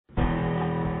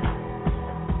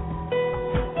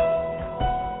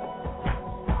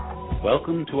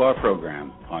Welcome to our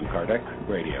program on Kardec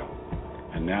Radio.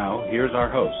 And now, here's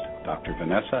our host, Dr.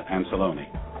 Vanessa Anceloni.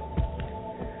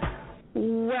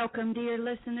 Welcome, dear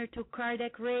listener, to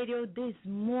Kardec Radio. This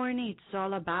morning, it's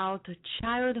all about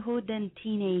childhood and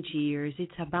teenage years.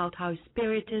 It's about how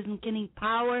Spiritism can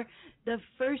empower the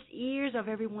first years of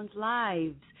everyone's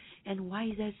lives. And why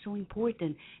is that so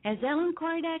important? As Allan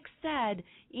Kardec said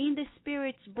in the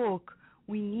Spirit's book,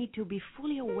 we need to be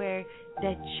fully aware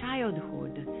that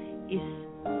childhood is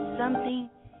something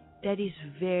that is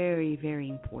very, very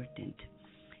important.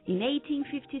 In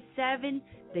 1857,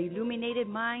 the illuminated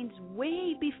minds,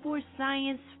 way before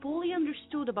science fully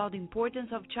understood about the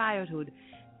importance of childhood,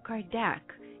 Kardec,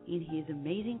 in his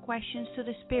amazing questions to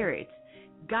the spirits,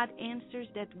 got answers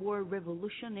that were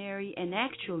revolutionary and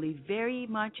actually very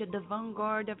much at the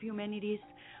vanguard of humanity's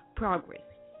progress.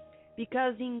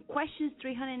 Because in questions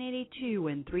 382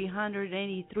 and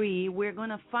 383, we're going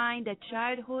to find that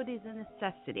childhood is a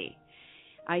necessity.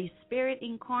 A spirit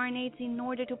incarnates in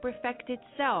order to perfect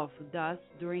itself. Thus,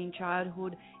 during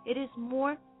childhood, it is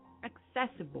more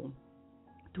accessible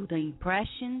to the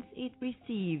impressions it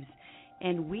receives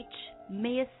and which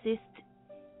may assist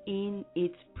in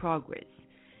its progress.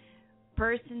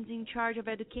 Persons in charge of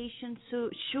education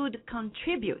should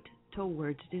contribute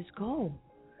towards this goal.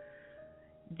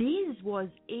 This was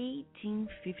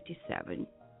 1857.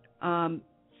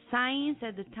 Science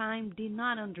at the time did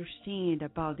not understand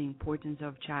about the importance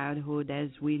of childhood as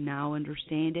we now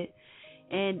understand it.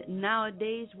 And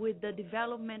nowadays, with the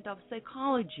development of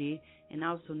psychology and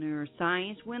also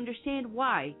neuroscience, we understand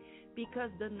why. Because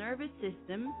the nervous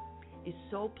system is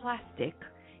so plastic,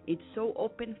 it's so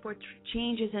open for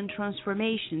changes and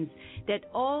transformations, that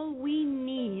all we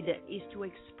need is to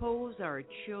expose our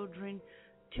children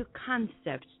to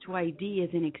concepts, to ideas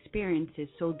and experiences,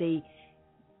 so they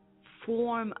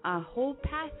form a whole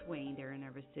pathway in their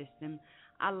nervous system,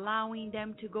 allowing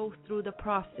them to go through the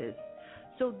process.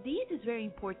 So this is very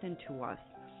important to us.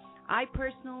 I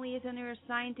personally, as a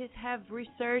neuroscientist, have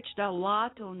researched a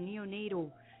lot on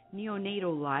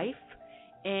neonatal life,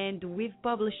 and we've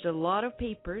published a lot of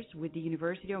papers with the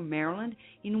University of Maryland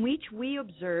in which we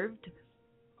observed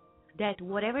that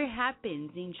whatever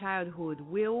happens in childhood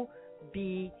will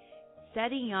be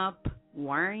setting up,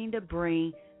 wiring the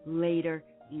brain later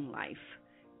in life.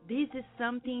 This is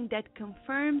something that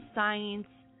confirms science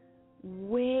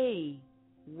way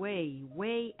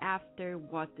after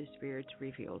what the spirits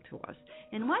revealed to us.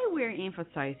 And why we're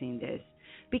emphasizing this?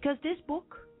 Because this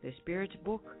book, the Spirit's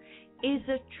book, is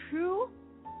a true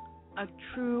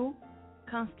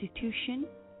constitution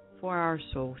for our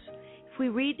souls. If we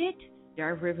read it, there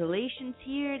are revelations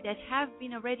here that have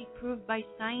been already proved by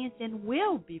science and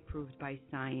will be proved by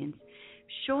science,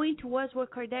 showing to us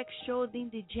what Kardec showed in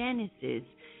the Genesis,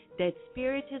 that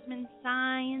Spiritism and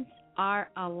science are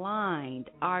aligned,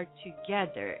 are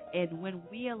together, and when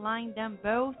we align them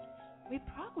both, we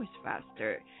progress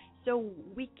faster. So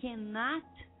we cannot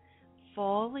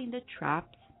fall in the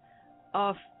traps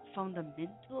of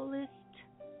fundamentalist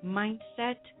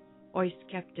mindset or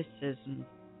skepticism.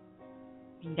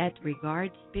 In that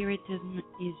regard, Spiritism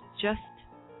is just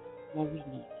what we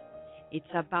need.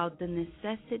 It's about the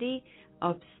necessity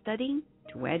of studying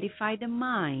to edify the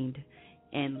mind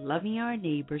and loving our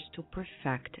neighbors to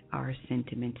perfect our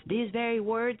sentiments. These very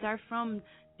words are from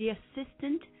the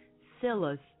assistant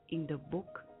Silas in the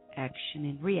book Action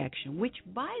and Reaction, which,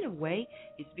 by the way,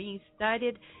 is being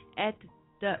studied at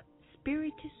the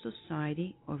Spiritist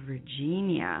Society of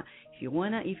Virginia. If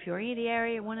you're in the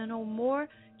area and want to know more,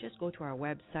 just go to our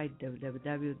website,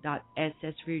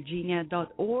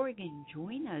 www.ssvirginia.org, and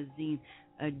join us in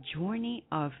a journey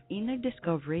of inner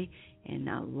discovery and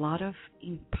a lot of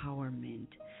empowerment.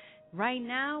 Right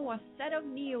now, a set of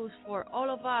news for all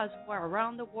of us who are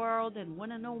around the world and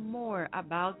want to know more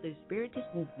about the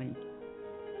Spiritist movement.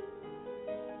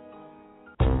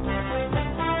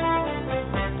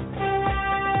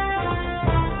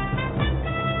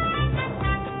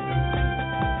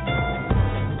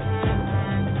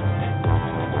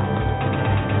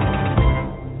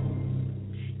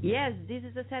 Yes, this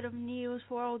is a set of news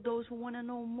for all those who want to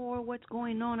know more what's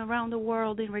going on around the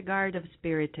world in regard of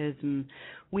Spiritism.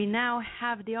 We now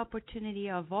have the opportunity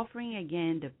of offering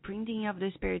again the printing of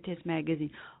the Spiritist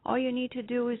magazine. All you need to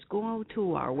do is go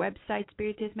to our website,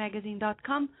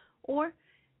 spiritistmagazine.com, or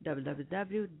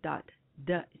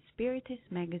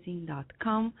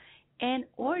www.thespiritistmagazine.com, and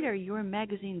order your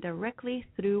magazine directly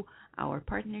through our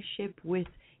partnership with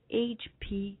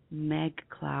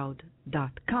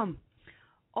hpmagcloud.com.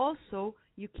 Also,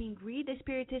 you can read the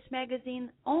Spiritist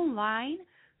magazine online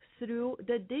through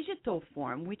the digital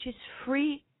form, which is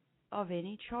free of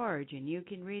any charge, and you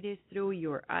can read it through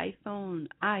your iPhone,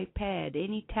 iPad,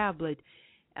 any tablet,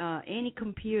 any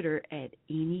computer at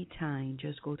any time.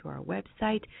 Just go to our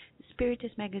website,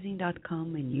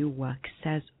 spiritusmagazine.com, and you will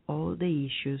access all the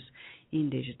issues in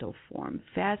digital form.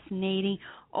 Fascinating.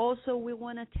 Also, we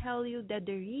want to tell you that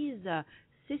there is a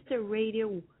sister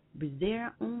radio,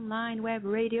 there online web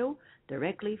radio,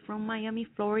 directly from Miami,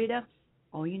 Florida.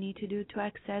 All you need to do to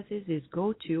access it is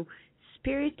go to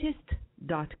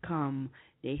spiritist.com.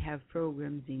 They have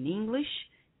programs in English,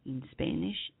 in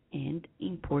Spanish, and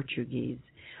in Portuguese.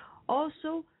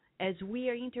 Also, as we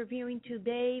are interviewing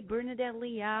today, Bernadette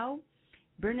Leal.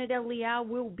 Bernadette Leal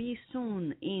will be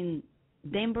soon in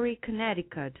Danbury,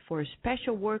 Connecticut for a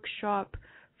special workshop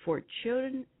for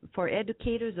children, for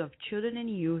educators of children and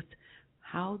youth,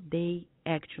 how they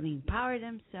actually empower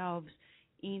themselves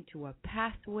into a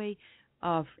pathway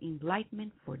of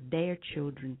enlightenment for their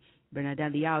children.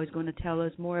 Bernadette Leal is going to tell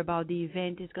us more about the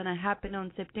event. It's going to happen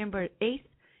on September 8th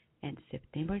and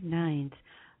September 9th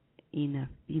in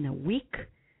a week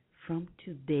from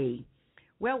today.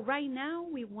 Well, right now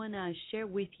we want to share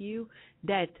with you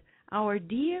that our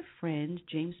dear friend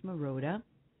James Marotta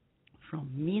from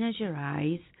Minas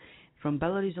Gerais, from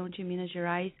Belo Horizonte, Minas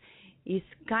Gerais, is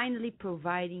kindly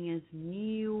providing us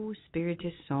new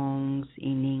Spiritist songs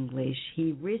in English.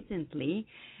 He recently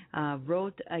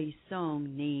wrote a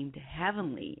song named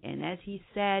Heavenly, and as he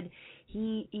said,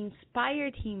 he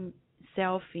inspired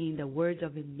himself in the words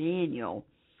of Emmanuel,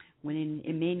 when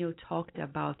Emmanuel talked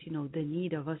about, the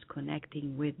need of us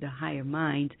connecting with the higher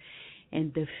mind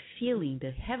and the feeling,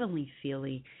 the heavenly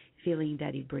feeling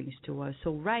that it brings to us.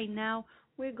 So right now,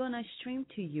 we're going to stream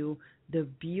to you the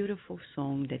beautiful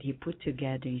song that he put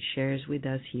together and shares with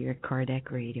us here at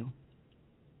Kardec Radio.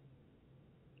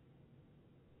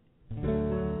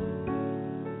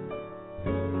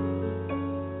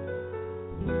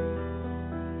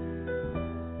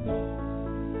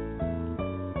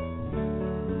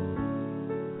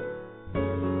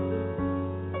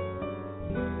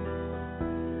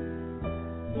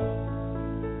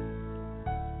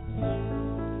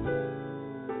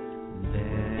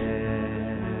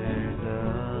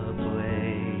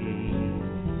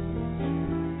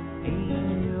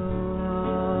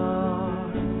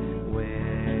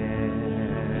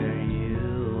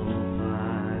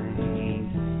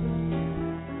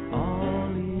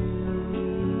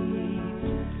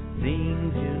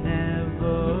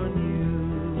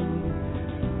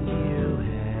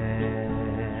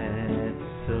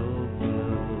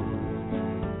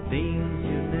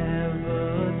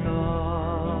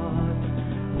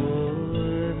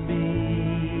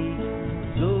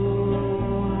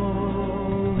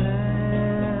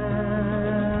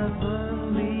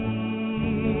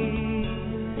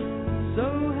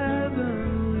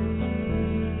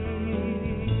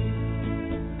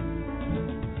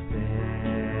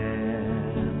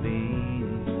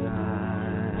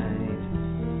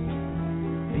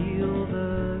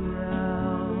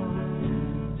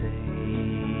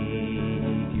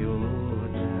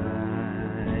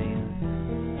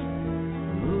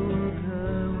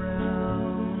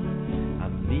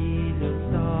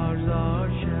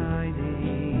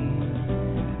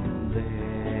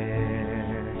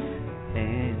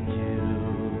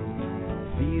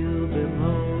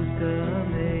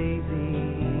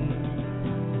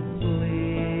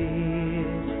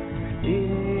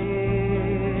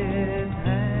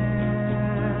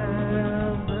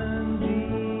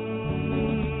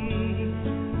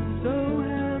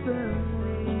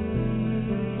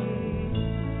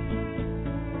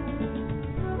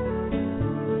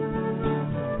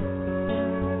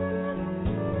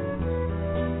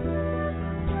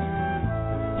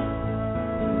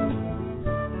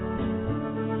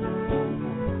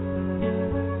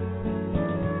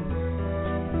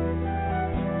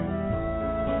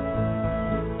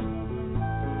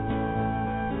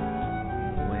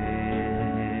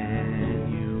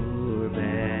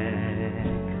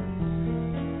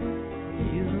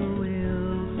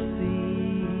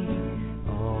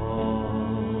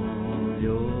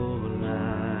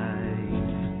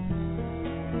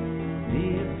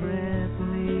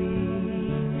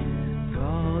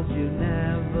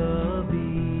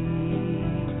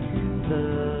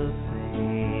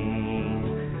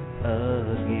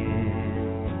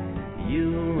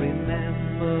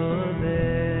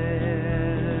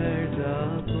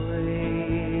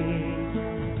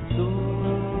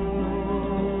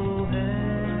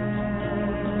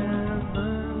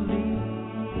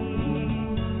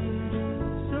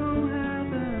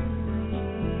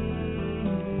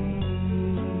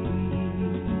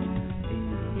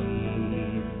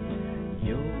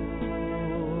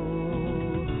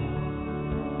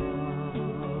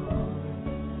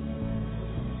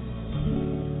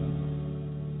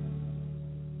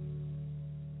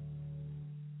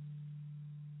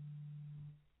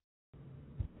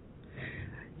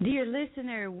 Dear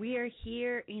listener, we are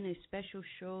here in a special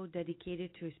show dedicated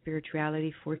to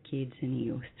spirituality for kids and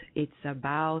youth. It's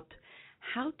about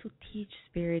how to teach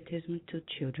Spiritism to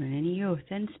children and youth.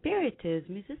 And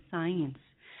Spiritism is a science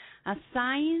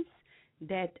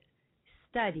that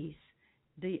studies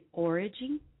the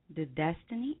origin, the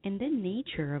destiny, and the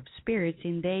nature of spirits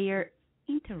in their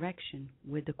interaction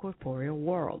with the corporeal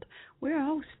world. We're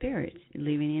all spirits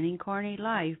living an incarnate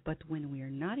life, but when we are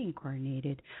not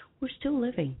incarnated, we're still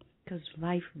living because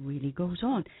life really goes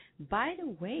on. By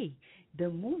the way, the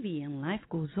movie And Life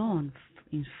Goes On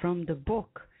is from the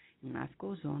book And Life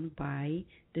Goes On by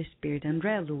the spirit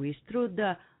André Luiz through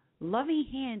the loving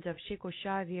hands of Chico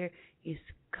Xavier is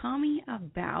coming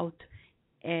about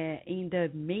in the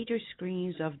major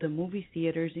screens of the movie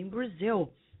theaters in Brazil,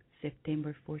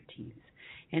 September 14th.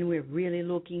 And we're really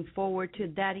looking forward to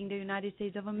that in the United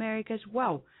States of America as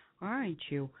well, aren't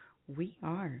you? We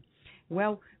are.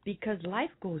 Well, because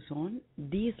life goes on,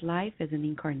 this life as an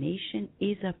incarnation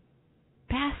is a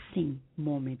passing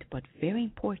moment, but very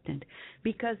important,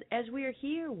 because as we are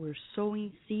here, we're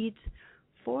sowing seeds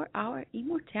for our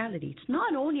immortality. It's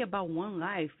not only about one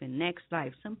life and next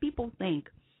life. Some people think,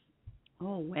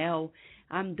 oh, well,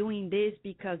 I'm doing this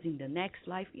because in the next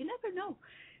life, you never know.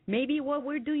 Maybe what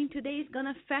we're doing today is going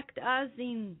to affect us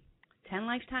in 10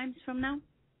 lifetimes from now.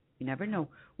 You never know.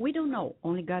 We don't know.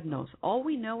 Only God knows. All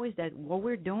we know is that what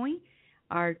we're doing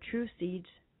are true seeds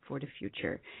for the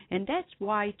future. And that's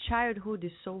why childhood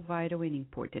is so vital and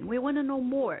important. We want to know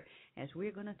more as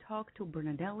we're going to talk to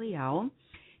Bernadette Leal.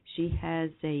 She has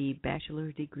a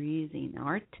bachelor's degree in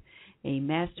art, a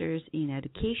master's in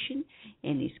education,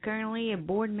 and is currently a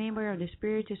board member of the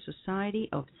Spiritist Society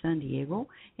of San Diego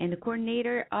and the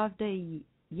coordinator of the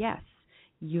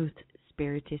Youth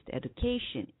Spiritist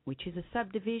Education, which is a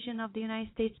subdivision of the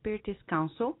United States Spiritist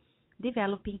Council,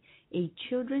 developing a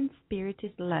children's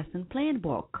Spiritist lesson plan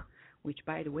book, which,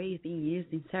 by the way, is being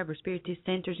used in several Spiritist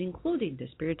centers, including the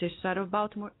Spiritist Society of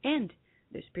Baltimore and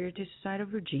the Spiritist Society of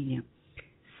Virginia.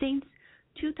 Since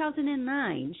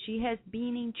 2009, she has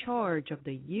been in charge of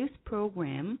the youth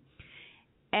program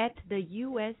at the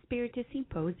U.S. Spiritist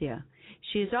Symposia.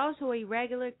 She is also a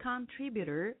regular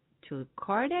contributor to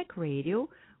Kardec Radio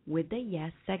with the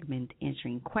Yes segment,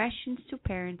 answering questions to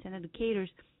parents and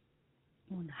educators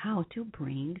on how to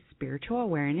bring spiritual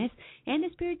awareness and the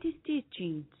Spiritist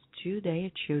teachings to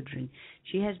their children.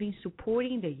 She has been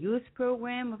supporting the youth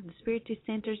program of the Spiritist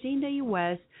centers in the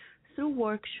U.S. through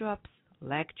workshops,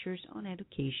 lectures on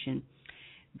education.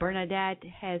 Bernadette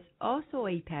has also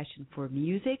a passion for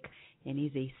music and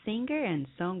is a singer and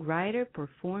songwriter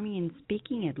performing and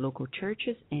speaking at local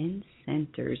churches and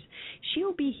centers.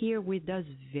 She'll be here with us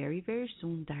very, very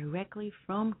soon, directly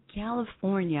from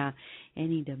California.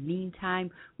 And in the meantime,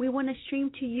 we want to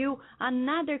stream to you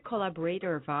another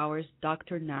collaborator of ours,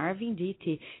 Dr. Nara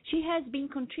Venditti. She has been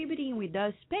contributing with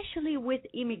us, especially with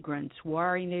immigrants who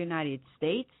are in the United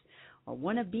States or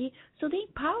want to be, so they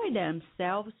empower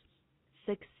themselves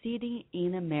succeeding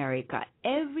in America.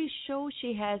 Every show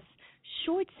she has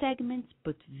short segments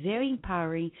but very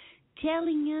empowering,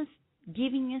 telling us,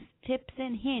 giving us tips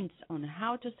and hints on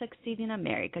how to succeed in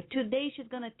America. Today she's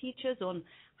going to teach us on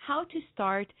how to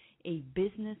start a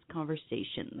business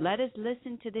conversation. Let us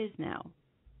listen to this now.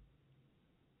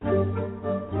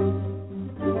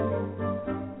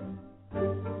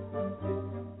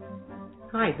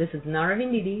 Hi, this is Nara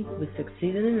Venditti with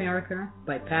Succeed in America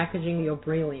by Packaging Your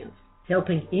Brilliance,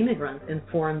 helping immigrant and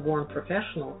foreign-born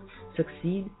professionals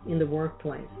succeed in the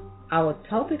workplace. Our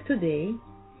topic today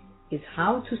is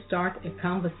how to start a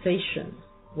conversation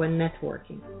when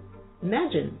networking.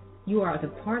 Imagine you are at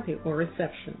a party or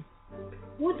reception.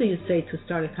 What do you say to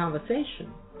start a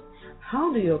conversation?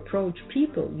 How do you approach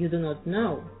people you do not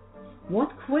know? What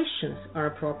questions are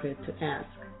appropriate to ask?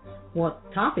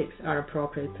 What topics are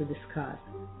appropriate to discuss?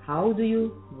 How do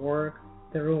you work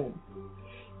the room?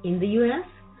 In the U.S.,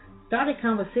 start a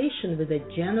conversation with a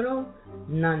general,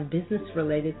 non-business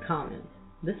related comment.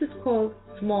 This is called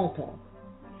small talk.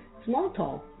 Small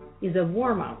talk is a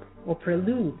warm-up or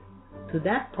prelude to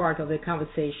that part of the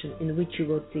conversation in which you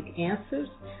will seek answers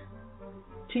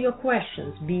to your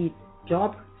questions, be it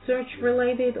job search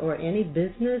related or any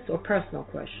business or personal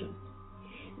questions.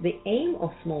 The aim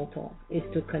of small talk is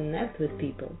to connect with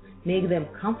people, make them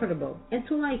comfortable, and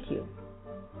to like you.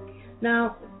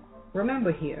 Now,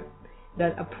 remember here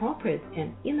that appropriate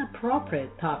and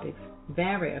inappropriate topics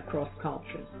vary across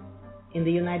cultures. In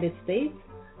the United States,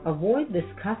 avoid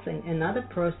discussing another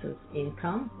person's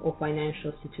income or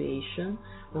financial situation,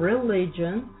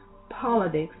 religion,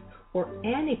 politics, or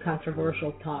any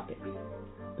controversial topics.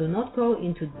 Do not go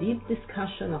into deep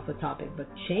discussion of a topic, but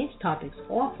change topics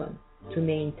often to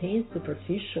maintain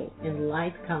superficial and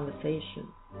light conversation.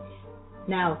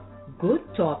 Now, good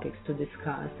topics to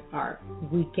discuss are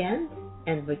weekend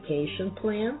and vacation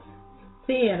plans,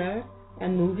 theater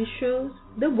and movie shows,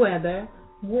 the weather,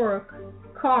 work,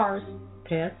 cars,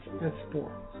 pets, and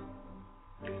sports.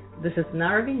 This is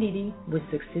Nara Vendidi with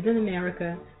Succeed in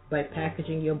America by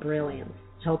Packaging Your Brilliance,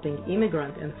 helping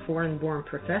immigrant and foreign-born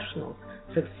professionals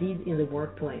succeed in the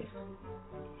workplace.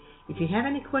 If you have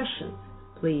any questions,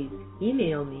 please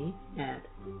email me at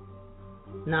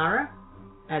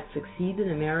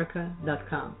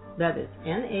nara@succeedinamerica.com. That is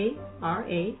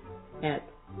NARA at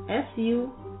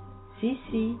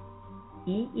SUCCEED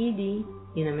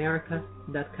in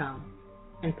America.com.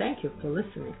 And thank you for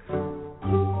listening.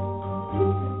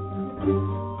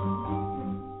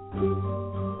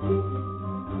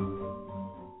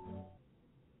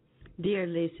 Dear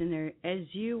listener,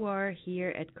 as you are here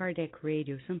at Kardec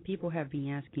Radio, some people have been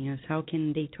asking us how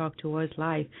can they talk to us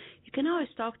live. You can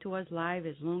always talk to us live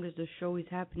as long as the show is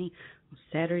happening on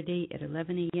Saturday at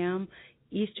 11 a.m.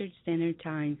 Eastern Standard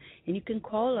Time. And you can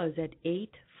call us at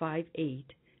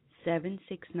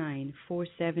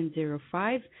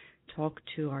 858-769-4705. Talk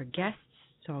to our guests,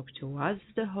 talk to us,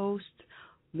 the host,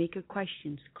 make your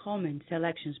questions, comments,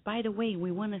 selections. By the way,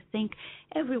 we want to thank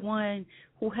everyone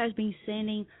who has been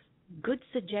sending good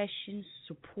suggestions,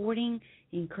 supporting,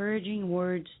 encouraging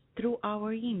words through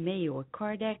our email,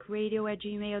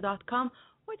 kardecradio@gmail.com,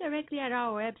 or directly at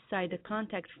our website, the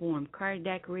contact form,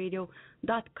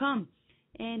 kardecradio.com.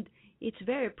 And it's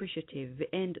very appreciative.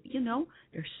 And, you know,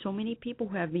 there's so many people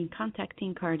who have been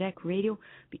contacting Kardec Radio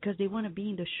because they want to be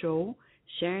in the show,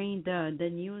 sharing the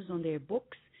news on their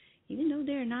books, even though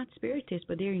they're not spiritists,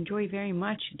 but they enjoy very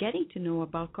much getting to know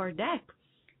about Kardec,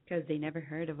 because they never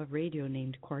heard of a radio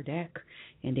named Kardec,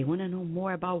 and they want to know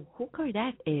more about who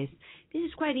Kardec is. This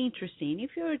is quite interesting.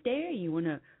 If you're there and you want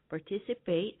to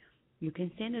participate, you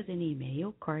can send us an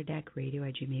email,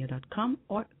 kardecradio@gmail.com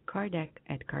or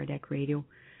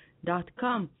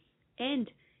kardec@kardecradio.com,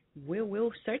 and we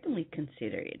will certainly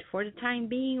consider it. For the time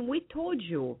being, we told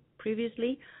you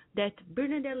previously that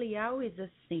Bernadette Leal is a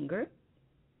singer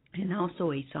and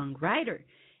also a songwriter.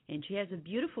 And she has a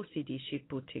beautiful CD she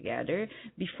put together.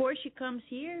 Before she comes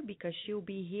here, because she'll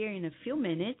be here in a few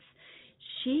minutes,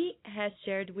 she has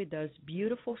shared with us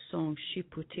beautiful songs she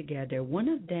put together. One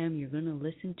of them you're going to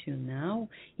listen to now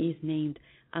is named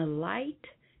A Light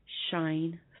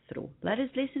Shine Through. Let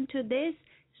us listen to this.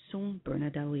 Soon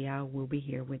Bernadette Leal will be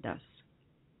here with us.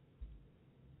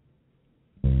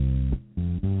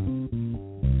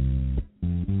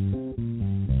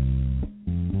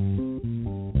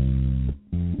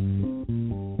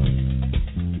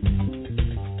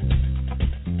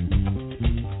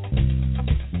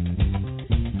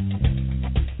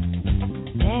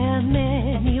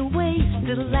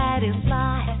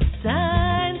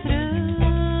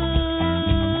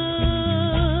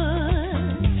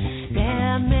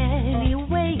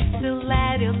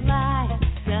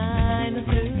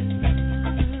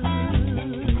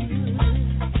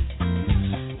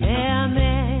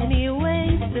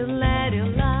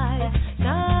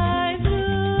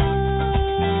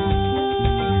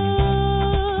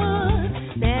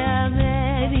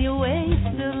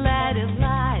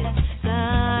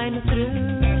 Through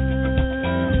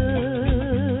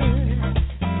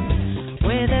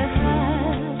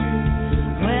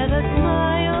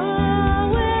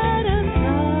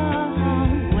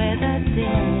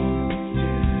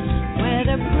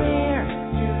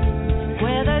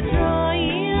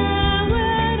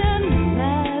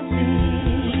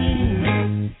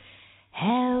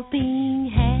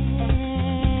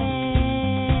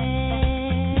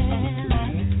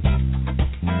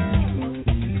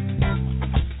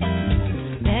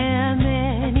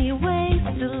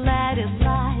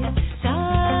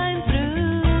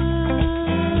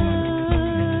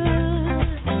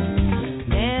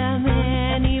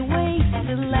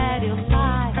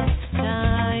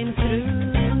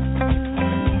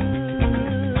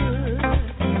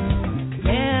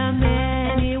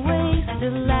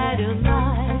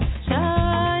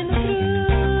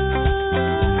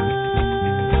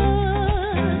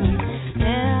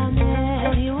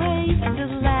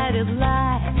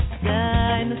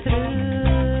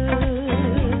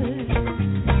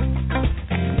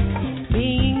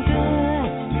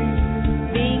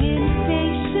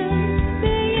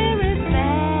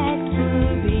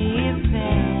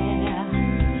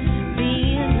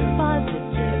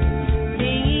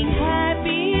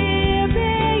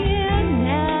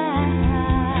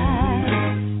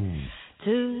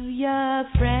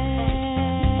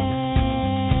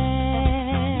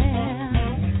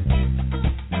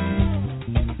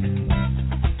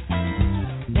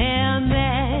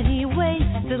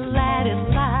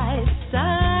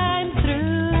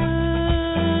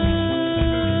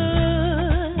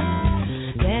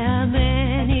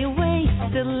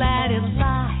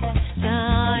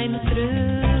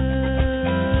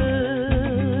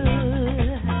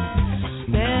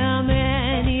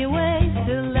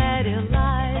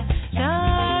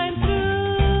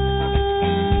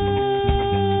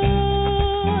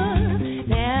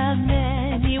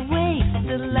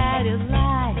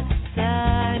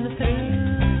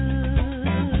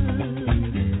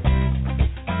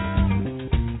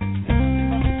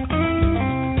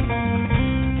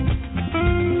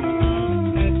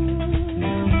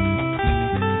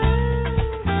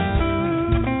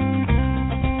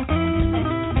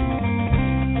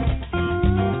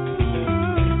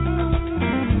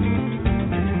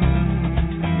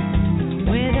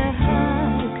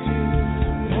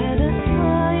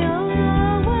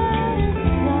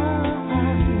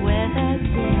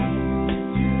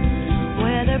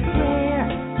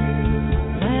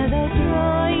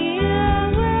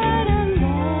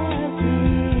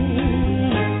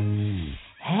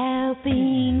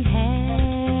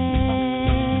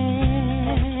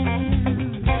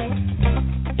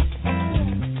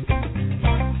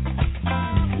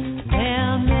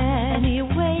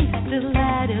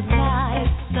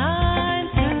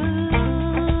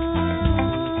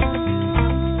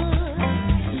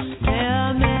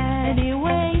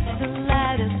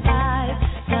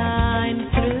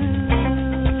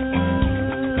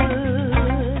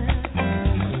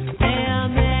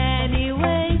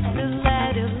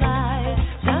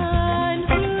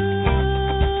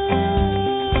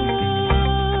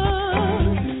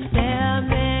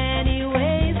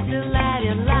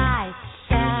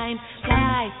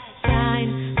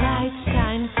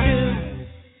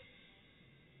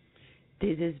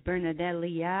Bernadette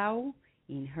Leal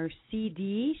in her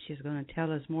CD. She's going to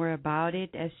tell us more about it,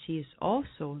 as she is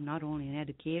also not only an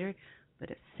educator,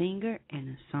 but a singer and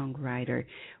a songwriter.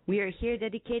 We are here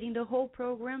dedicating the whole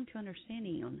program to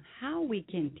understanding on how we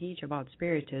can teach about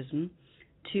Spiritism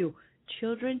to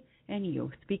children and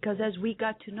youth, because as we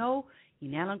got to know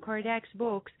in Allan Kardec's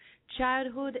books,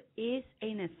 childhood is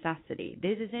a necessity.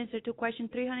 This is answer to question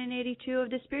 382 of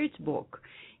the Spirit's book.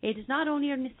 It is not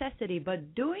only a necessity,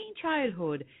 but during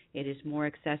childhood, it is more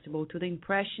accessible to the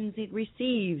impressions it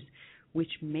receives,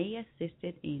 which may assist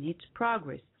it in its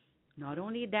progress. Not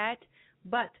only that,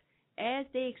 but as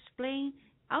they explain,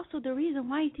 also the reason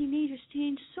why teenagers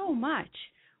change so much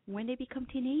when they become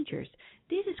teenagers.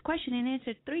 This is question and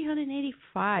answer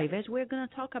 385, as we're going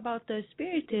to talk about the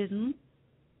Spiritism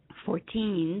for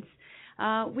teens.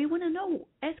 We want to know,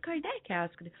 as Kardec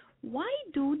asked, why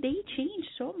do they change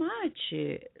so much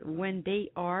when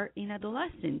they are in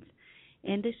adolescence?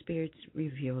 And the Spirit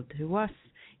revealed to us,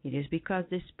 it is because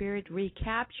the Spirit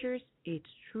recaptures its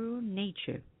true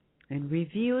nature and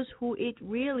reveals who it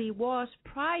really was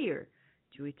prior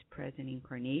to its present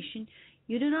incarnation.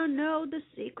 You do not know the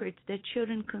secrets that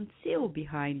children conceal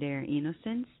behind their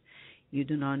innocence. You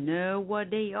do not know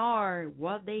what they are,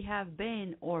 what they have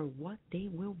been, or what they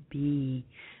will be.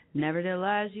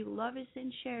 Nevertheless, you love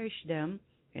and cherish them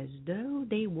as though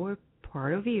they were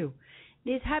part of you.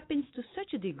 This happens to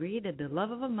such a degree that the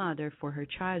love of a mother for her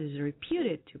child is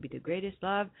reputed to be the greatest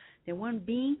love that one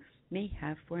being may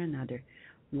have for another.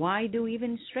 Why do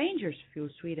even strangers feel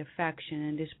sweet affection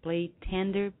and display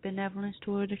tender benevolence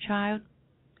toward a child?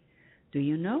 Do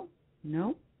you know?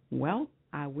 No? Well,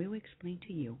 I will explain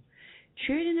to you.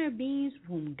 Children are beings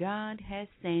whom God has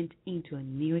sent into a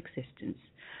new existence,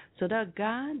 so that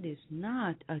God is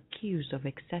not accused of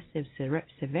excessive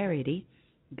severity.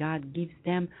 God gives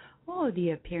them all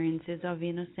the appearances of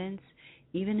innocence,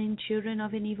 even in children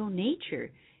of an evil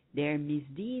nature. Their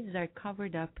misdeeds are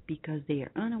covered up because they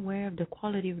are unaware of the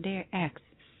quality of their acts.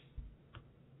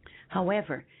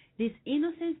 However, this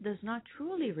innocence does not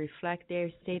truly reflect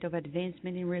their state of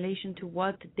advancement in relation to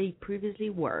what they previously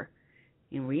were.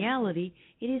 In reality,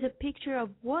 it is a picture of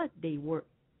what they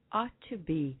ought to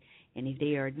be, and if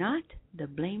they are not, the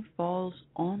blame falls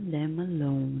on them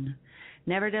alone.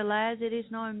 Nevertheless, it is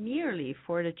not merely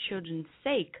for the children's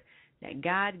sake that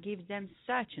God gives them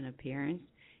such an appearance.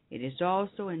 It is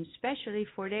also and especially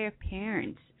for their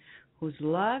parents, whose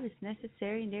love is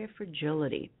necessary in their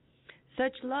fragility.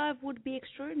 Such love would be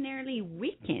extraordinarily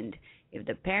weakened if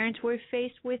the parents were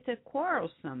faced with a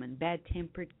quarrelsome and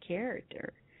bad-tempered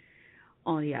character.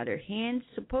 On the other hand,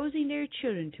 supposing their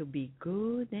children to be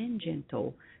good and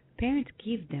gentle, parents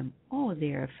give them all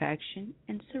their affection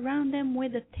and surround them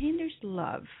with the tenderest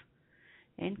love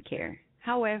and care.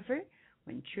 However,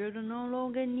 when children no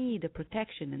longer need the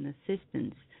protection and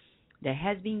assistance that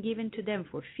has been given to them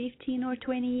for 15 or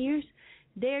 20 years,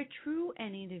 their true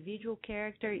and individual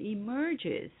character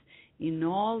emerges in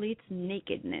all its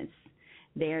nakedness.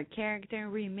 Their character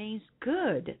remains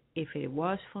good if it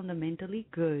was fundamentally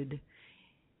good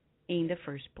in the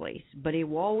first place, but it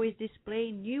will always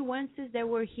display nuances that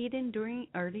were hidden during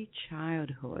early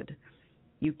childhood.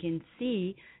 You can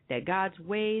see that God's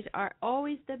ways are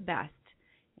always the best,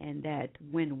 and that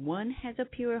when one has a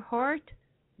pure heart,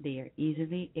 they are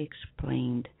easily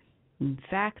explained. In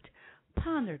fact,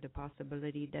 ponder the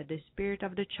possibility that the spirit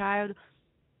of the child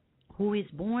who is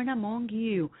born among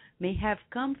you may have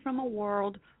come from a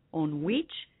world on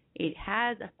which it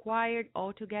has acquired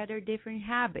altogether different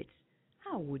habits.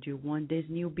 How would you want this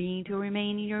new being to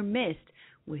remain in your midst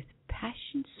with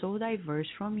passions so diverse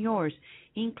from yours,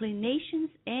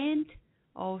 inclinations and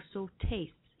also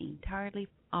tastes entirely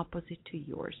opposite to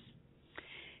yours?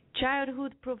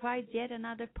 Childhood provides yet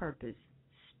another purpose.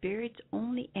 Spirits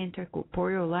only enter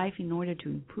corporeal life in order to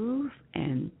improve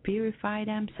and purify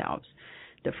themselves.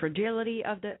 The fragility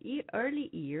of the early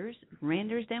years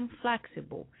renders them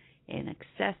flexible and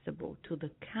accessible to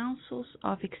the counsels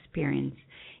of experience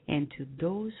and to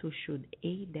those who should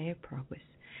aid their progress.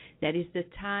 That is the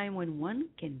time when one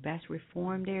can best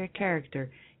reform their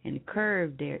character and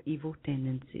curb their evil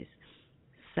tendencies.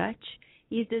 Such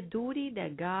is the duty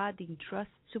that God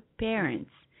entrusts to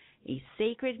parents, a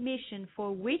sacred mission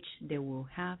for which they will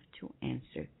have to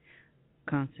answer.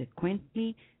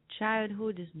 Consequently,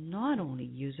 childhood is not only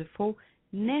useful,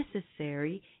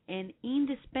 necessary, and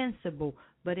indispensable,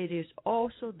 but it is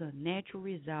also the natural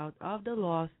result of the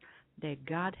laws that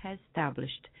God has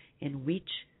established and which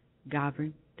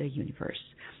govern the universe.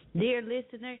 Dear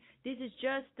listener, this is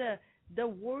just the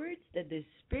words that the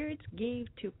Spirit gave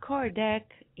to Kardec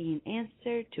in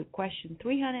answer to question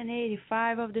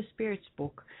 385 of the Spirit's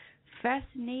book.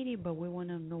 fascinated, but we want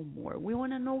to know more. We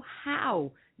want to know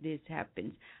how this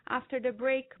happens. After the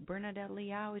break, Bernadette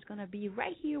Leal is going to be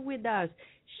right here with us,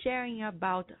 sharing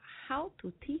about how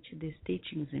to teach these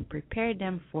teachings and prepare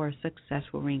them for a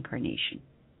successful reincarnation.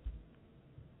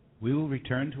 We will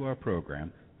return to our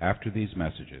program after these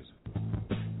messages.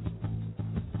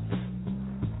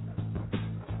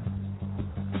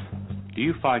 Do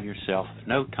you find yourself with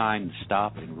no time to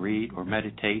stop and read or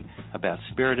meditate about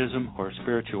spiritism or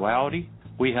spirituality?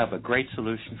 We have a great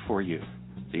solution for you.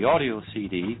 The audio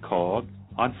CD called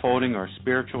Unfolding Our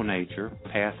Spiritual Nature,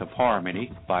 Path of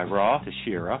Harmony by Ra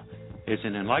Tashira is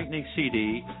an enlightening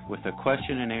CD with a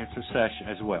question and answer session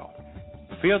as well.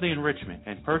 Feel the enrichment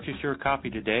and purchase your copy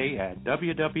today at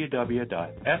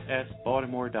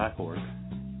www.fsbaltimore.org.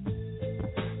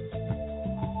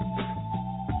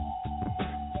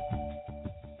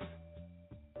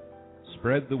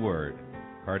 Spread the word.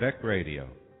 Kardec Radio,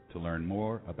 to learn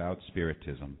more about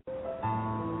Spiritism.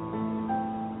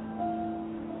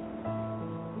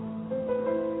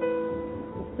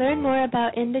 Learn more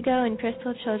about indigo and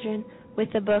crystal children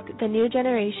with the book The New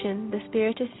Generation, The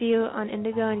Spiritist View on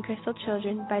Indigo and Crystal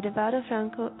Children by Divaldo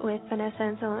Franco with Vanessa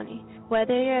Anzalone.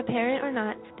 Whether you're a parent or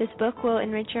not, this book will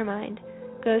enrich your mind.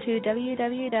 Go to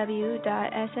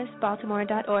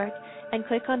www.ssbaltimore.org and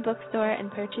click on Bookstore and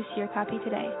purchase your copy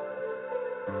today.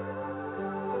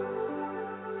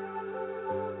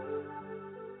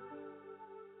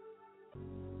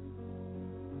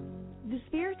 The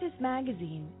Spiritist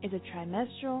Magazine is a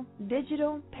trimestral,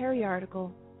 digital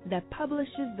periodical that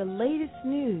publishes the latest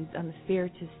news on the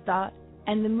Spiritist thought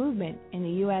and the movement in the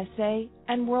USA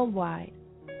and worldwide.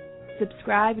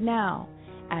 Subscribe now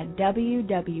at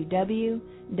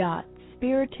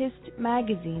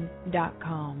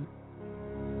www.spiritistmagazine.com.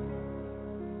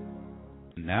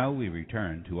 Now we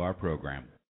return to our program.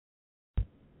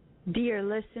 Dear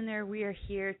listener, we are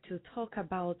here to talk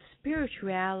about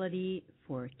spirituality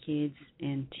for kids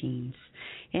and teens.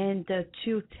 And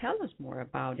to tell us more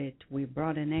about it, we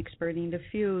brought an expert in the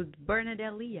field,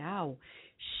 Bernadette Leal.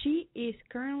 She is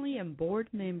currently a board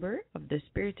member of the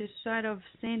Spiritist Society of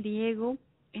San Diego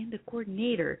and the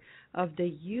coordinator of the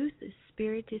Youth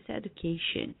Spiritist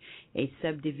Education, a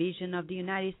subdivision of the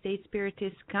United States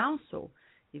Spiritist Council,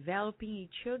 developing a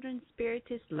children's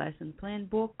Spiritist lesson plan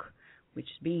book, which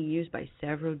is being used by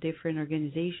several different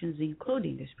organizations,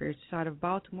 including the Spiritist Society of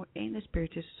Baltimore and the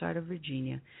Spiritist Society of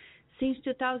Virginia. Since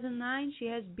 2009, she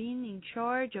has been in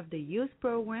charge of the youth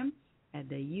program at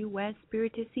the U.S.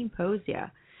 Spiritist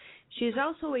Symposia. She is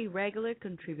also a regular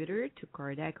contributor to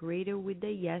Kardec Radio with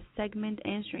the Yes segment,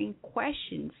 answering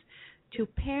questions to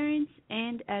parents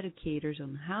and educators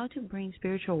on how to bring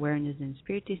spiritual awareness and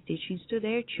Spiritist teachings to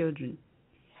their children.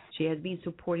 She has been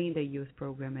supporting the youth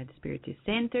program at Spiritist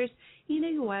centers in the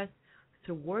U.S.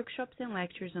 through workshops and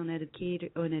lectures on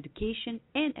education,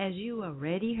 and as you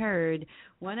already heard,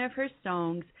 one of her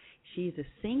songs, she's a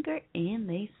singer and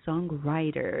a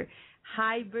songwriter.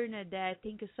 Hi, Bernadette.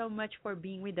 Thank you so much for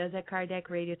being with us at Kardec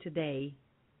Radio today.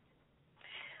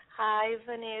 Hi,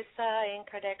 Vanessa and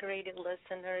Kardec Radio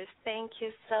listeners. Thank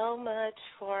you so much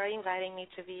for inviting me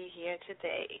to be here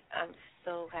today. I'm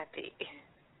so happy.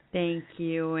 Thank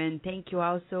you, and thank you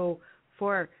also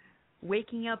for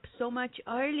waking up so much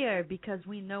earlier, because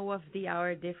we know of the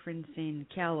hour difference in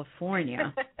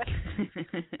California. That's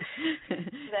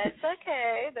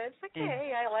okay.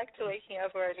 I like to waking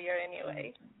up earlier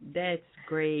anyway. That's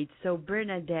great. So,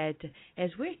 Bernadette,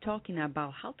 as we're talking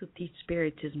about how to teach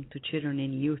Spiritism to children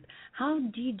and youth, how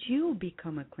did you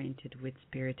become acquainted with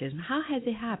Spiritism? How has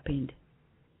it happened?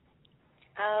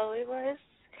 It was,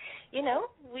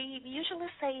 we usually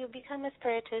say you become a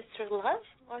Spiritist through love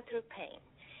or through pain.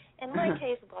 In my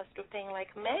case, it was through pain,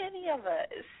 like many of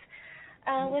us.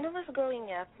 When I was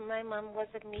growing up, my mom was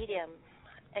a medium.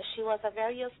 She was a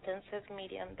very ostensive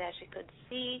medium that she could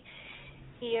see,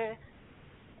 hear,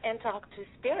 and talk to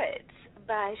spirits,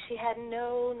 but she had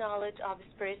no knowledge of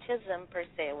Spiritism per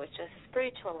se, which is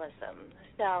spiritualism.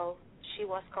 So she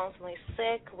was constantly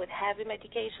sick with heavy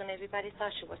medication. Everybody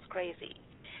thought she was crazy.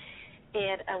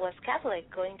 And I was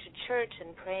Catholic, going to church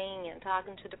and praying and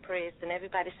talking to the priest, and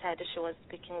everybody said that she was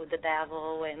speaking with the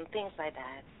devil and things like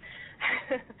that.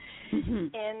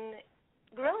 And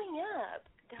growing up,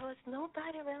 there was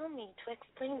nobody around me to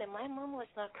explain that my mom was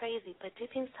not crazy, but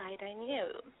deep inside I knew.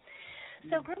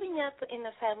 So growing up in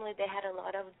a family that had a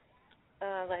lot of,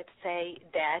 let's say,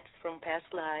 deaths from past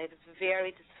lives,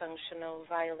 very dysfunctional,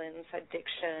 violence,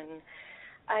 addiction,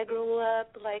 I grew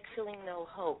up like feeling no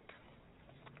hope.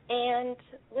 And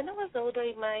when I was older,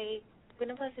 when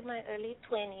I was in my early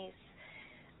 20s,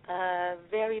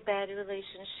 very bad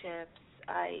relationships,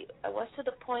 I was to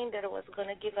the point that I was going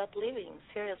to give up living.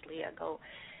 Seriously, I go,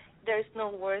 there's no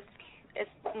worth.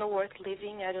 It's no worth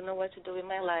living. I don't know what to do with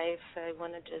my life. I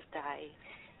want to just die.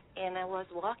 And I was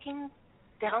walking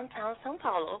downtown São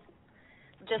Paulo,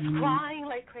 just crying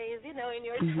like crazy, in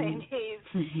your 20s.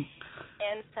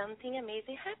 And something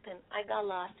amazing happened. I got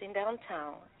lost in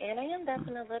downtown, and I ended up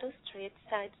in a little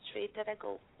side street that I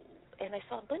go, and I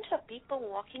saw a bunch of people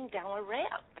walking down a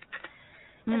ramp.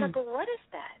 And I go, what is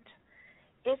that?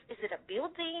 Is it a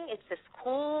building? It's a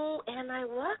school? And I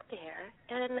walked there,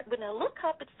 and when I look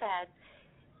up, it said,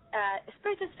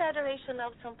 Spiritist Federation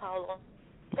of São Paulo.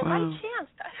 So by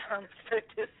chance, I found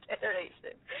Spiritist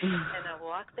Federation. And I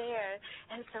walked there,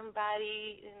 and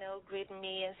somebody, greeted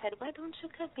me and said, why don't you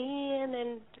come in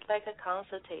and like a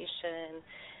consultation?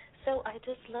 So I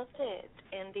just loved it,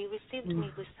 and they received me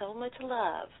with so much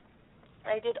love.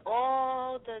 I did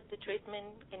all the treatment,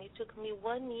 and it took me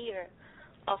 1 year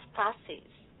of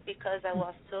process because I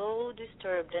was so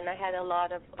disturbed, and I had a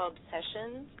lot of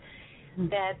obsessions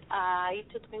that it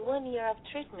took me 1 year of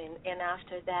treatment, and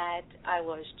after that I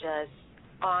was just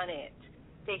on it,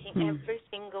 taking every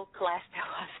single class that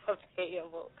was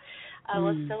available. I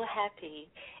was so happy,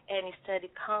 and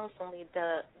studied constantly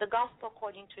the Gospel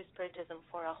According to Spiritism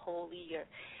for a whole year,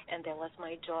 and that was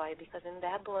my joy, because in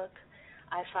that book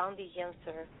I found the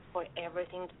answer for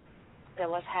everything that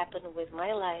was happening with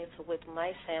my life, with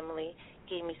my family,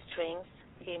 gave me strength,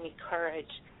 gave me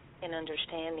courage and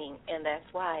understanding, and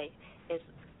that's why it's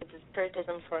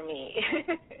Spiritism for me.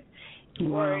 It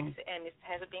works, and it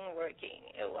has been working.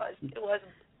 It was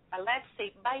let's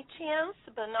say by chance,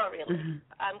 but not really.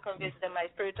 I'm convinced that my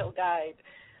spiritual guide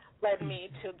led me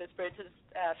to the Spiritist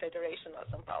Federation of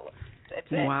São Paulo.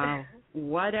 That's it. Wow,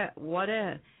 what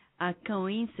a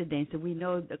coincidence. We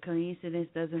know the coincidence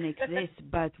doesn't exist,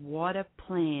 but what a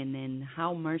plan, and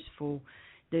how merciful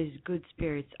those good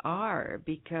spirits are,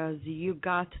 because you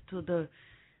got to the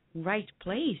right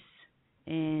place,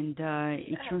 and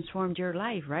it transformed your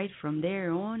life, right? From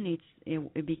there on,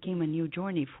 it became a new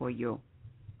journey for you.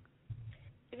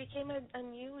 It became a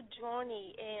new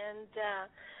journey, and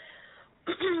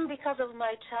because of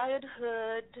my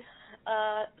childhood,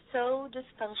 so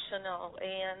dysfunctional,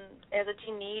 and as a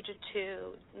teenager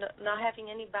too, not having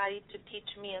anybody to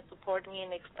teach me and support me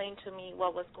and explain to me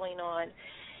what was going on.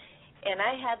 And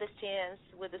I had this chance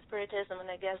with the Spiritism, and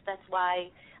I guess that's why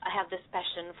I have this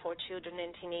passion for children and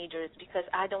teenagers, because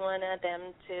I don't want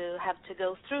them to have to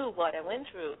go through what I went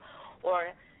through.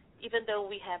 Or even though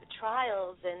we have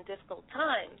trials and difficult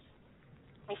times,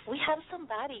 if we have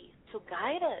somebody to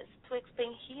guide us, to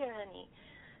explain, here, honey,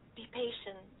 be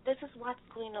patient. This is what's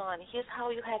going on. Here's how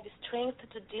you have the strength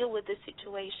to deal with this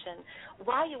situation.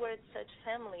 Why you were in such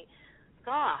family.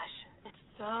 Gosh, it's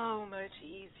so much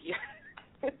easier.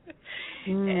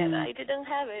 And I didn't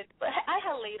have it, but I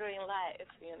had later in life,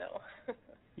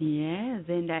 Yes,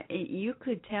 and you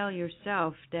could tell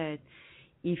yourself that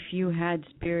if you had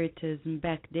Spiritism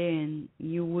back then,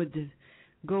 you would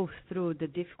go through the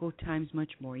difficult times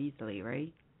much more easily,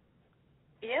 right?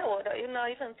 Yeah, well,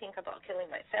 even think about killing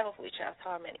myself, which I've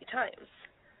thought many times.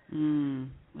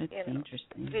 That's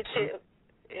interesting. Which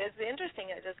is interesting.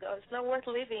 I just go, it's not worth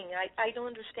living. I don't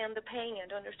understand the pain. I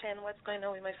don't understand what's going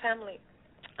on with my family.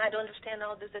 I don't understand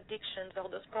all these addictions, all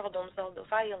those problems, all the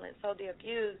violence, all the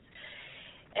abuse,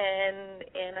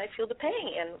 and I feel the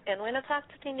pain. And when I talk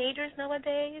to teenagers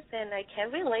nowadays, and I can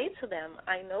relate to them,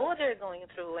 I know what they're going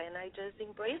through, and I just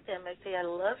embrace them. I say, I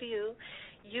love you.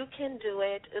 You can do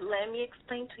it. Let me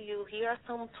explain to you. Here are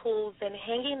some tools, and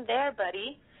hang in there,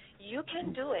 buddy. You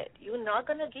can do it. You're not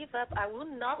going to give up. I will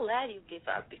not let you give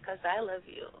up because I love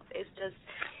you. It just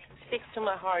sticks to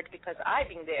my heart because I've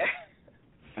been there.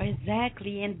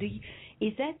 Exactly, and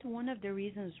is that one of the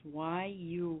reasons why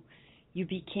you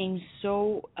became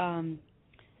so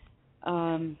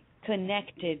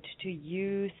connected to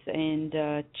youth and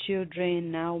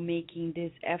children, now making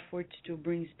this effort to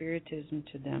bring Spiritism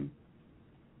to them?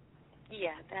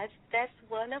 Yeah, that's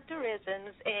one of the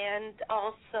reasons, and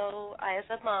also as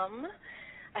a mom,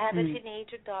 I have a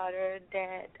teenager daughter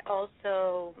that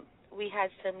also we had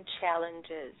some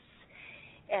challenges.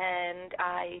 And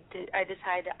I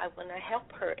decided I want to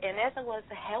help her. And as I was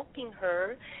helping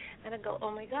her, and I go, oh,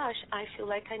 my gosh, I feel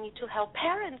like I need to help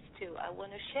parents, too. I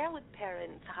want to share with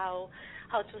parents how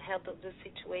to handle the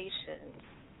situations.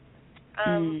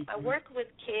 I work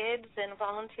with kids and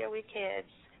volunteer with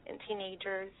kids and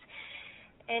teenagers.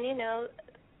 And,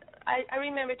 I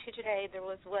remember today there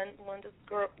was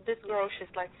this girl,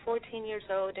 she's like 14 years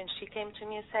old, and she came to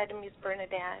me and said, Miss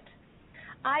Bernadette,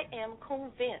 I am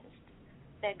convinced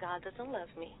that God doesn't love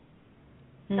me.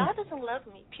 God doesn't love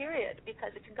me, period,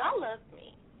 because if God loved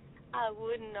me, I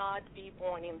would not be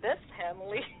born in this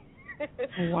family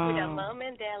Wow. with a mom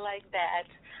and dad like that.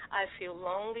 I feel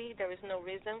lonely. There is no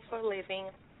reason for living.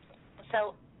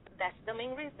 So that's the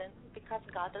main reason, because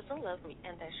God doesn't love me,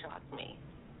 and that shocked me.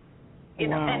 You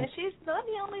know, and she's not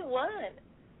the only one.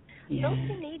 Yeah. Those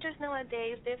teenagers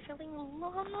nowadays, they're feeling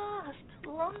lost.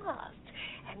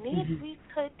 And if we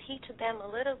could teach them a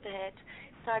little bit,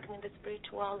 starting with the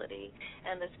spirituality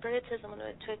and the spiritism,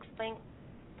 to explain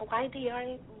why they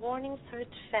are born in such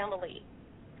family,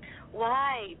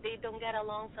 why they don't get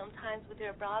along sometimes with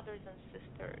their brothers and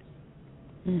sisters.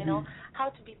 You know, how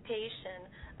to be patient,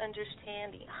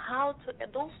 understanding, how to,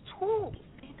 those tools,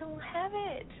 they don't have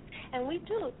it. And we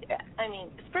do. I mean,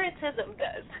 Spiritism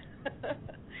does.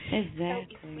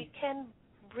 Exactly. So if we can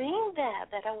bring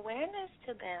that awareness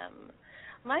to them.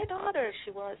 My daughter,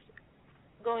 she was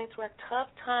going through a tough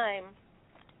time.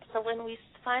 So when we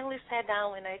finally sat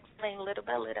down and I explained little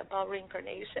by little about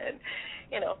reincarnation,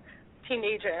 you know,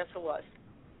 teenager answer was,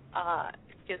 oh,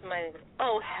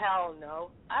 hell no.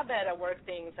 I better work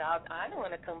things out. I don't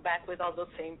want to come back with all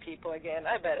those same people again.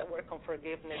 I better work on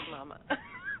forgiveness, Mama.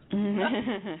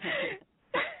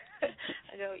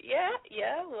 I go,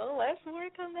 yeah, well, let's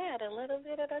work on that a little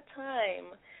bit at a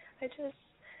time. I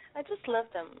just love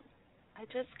them. I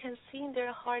just can see in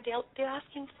their heart, they're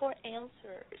asking for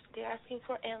answers. They're asking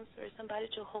for answers, somebody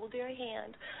to hold their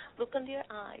hand, look in their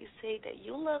eyes, say that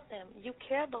you love them, you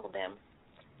care about them.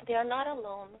 They are not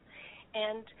alone.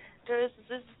 And there's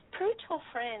this spiritual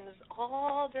friends,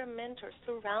 all their mentors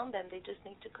surround them. They just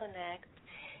need to connect.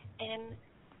 And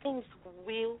things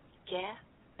will get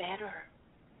better.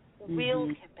 Will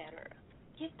get better.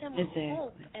 Give them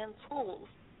hope and tools.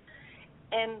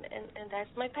 And that's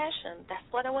my passion. That's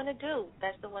what I want to do.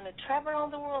 That's the one to travel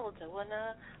around the world. I want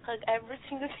to hug every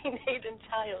single teenage and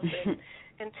child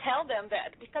and tell them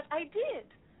that, because I did.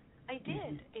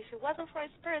 If it wasn't for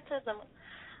Spiritism,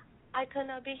 I could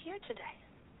not be here today.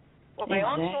 For my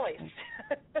own choice.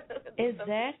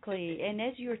 Exactly. And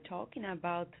as you're talking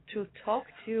about, to talk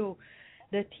to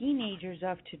the teenagers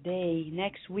of today,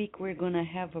 next week we're going to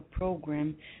have a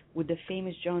program with the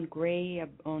famous John Gray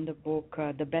on the book,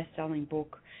 the best-selling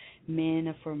book, Men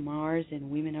Are From Mars and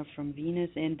Women Are From Venus.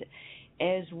 And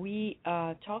as we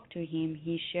talked to him,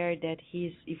 he shared that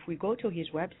if we go to his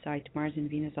website,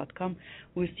 marsandvenus.com,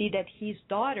 we'll see that his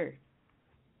daughter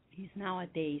is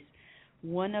nowadays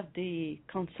one of the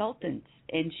consultants,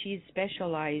 and she's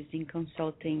specialized in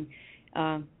consulting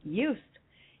youth.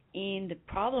 And the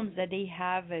problems that they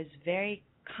have is very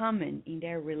common in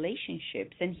their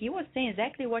relationships. And he was saying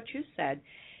exactly what you said,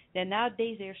 that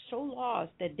nowadays they're so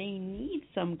lost that they need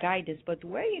some guidance. But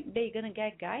where are they going to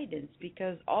get guidance?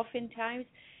 Because oftentimes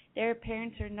their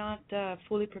parents are not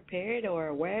fully prepared or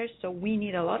aware, so we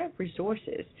need a lot of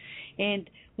resources. And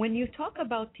when you talk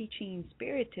about teaching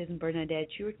Spiritism, Bernadette,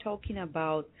 you're talking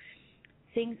about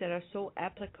things that are so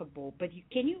applicable. But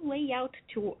can you lay out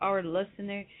to our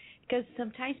listener, because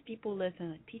sometimes people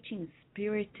listen, teaching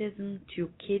Spiritism to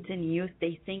kids and youth,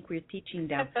 they think we're teaching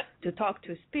them to talk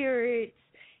to spirits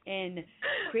and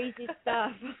crazy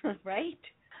stuff, right?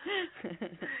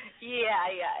 Yeah.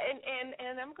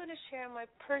 And I'm going to share my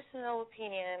personal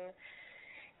opinion.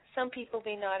 Some people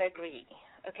may not agree,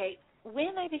 okay?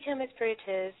 When I became a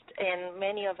Spiritist, and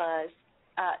many of us,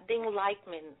 the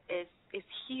enlightenment is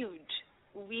huge.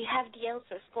 We have the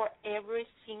answers for every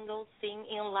single thing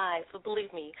in life.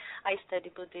 Believe me, I study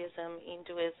Buddhism,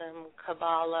 Hinduism,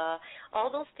 Kabbalah,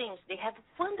 all those things. They have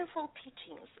wonderful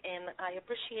teachings, and I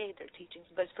appreciate their teachings.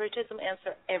 But Spiritism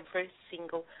answers every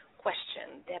single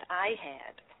question that I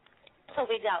had. So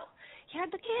we go, here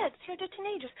are the kids, here are the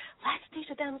teenagers. Let's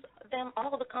teach them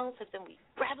all the concepts. And we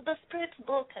grab the Spirit's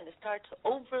book and start to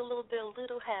overload their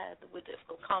little head with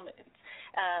difficult comments.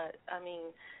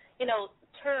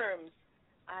 Terms.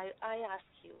 I ask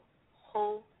you,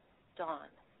 hold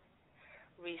on.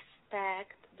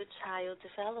 Respect the child's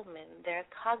development, their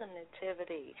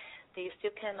cognitivity. They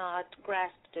still cannot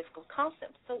grasp difficult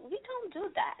concepts. So we don't do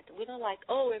that. We don't like,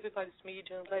 everybody's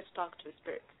medium, let's talk to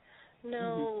spirits.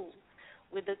 No.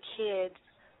 With the kids,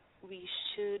 we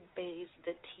should base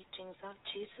the teachings of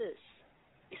Jesus.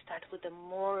 We start with the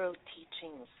moral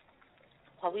teachings.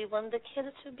 What we want the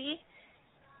kids to be?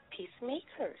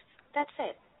 Peacemakers. That's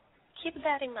it. Keep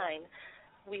that in mind.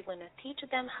 We want to teach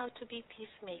them how to be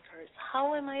peacemakers.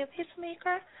 How am I a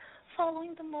peacemaker?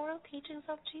 Following the moral teachings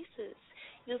of Jesus,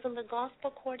 using the gospel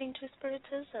according to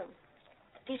Spiritism.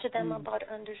 Teach them about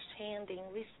understanding,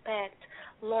 respect,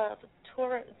 love,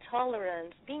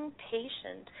 tolerance, being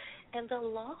patient, and the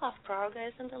law of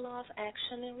progress and the law of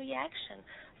action and reaction.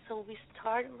 So we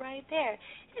start right there.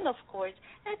 And, of course,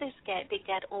 as they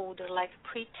get older, like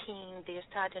preteen, they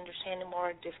start understanding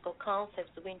more difficult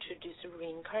concepts. We introduce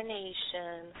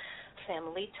reincarnation,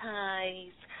 family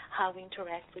ties, how we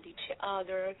interact with each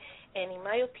other. And in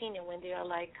my opinion, when they are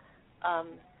like an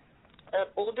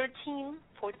older teen,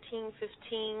 14,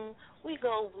 15, we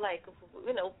go like,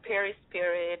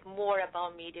 peri-spirit, more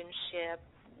about mediumship,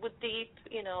 with deep,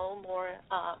 more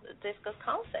difficult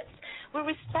concepts. We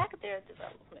respect their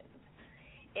development,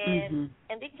 and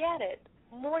they get it.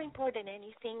 More important than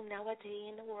anything nowadays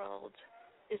in the world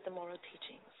is the moral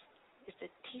teachings. It's the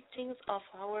teachings of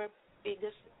our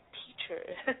biggest teacher,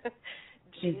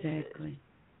 Jesus. Exactly.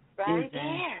 Right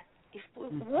there. If we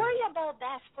worry about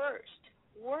that first,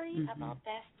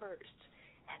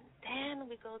 and then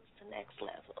we go to the next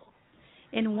level.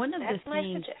 And one of That's the my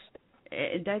things suggestion.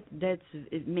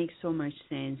 it makes so much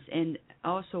sense. And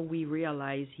also we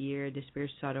realize here, the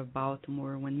Spirit Side of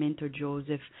Baltimore, when Mentor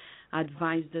Joseph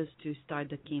advised us to start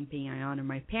the campaign I Honor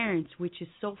My Parents, which is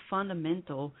so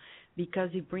fundamental because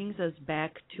it brings us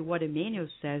back to what Emmanuel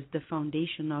says, the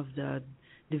foundation of the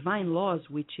divine laws,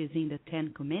 which is in the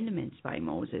 10 Commandments by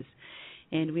Moses.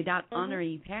 And without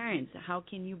honoring parents, how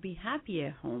can you be happy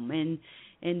at home?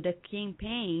 And the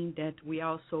campaign that we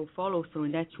also follow through,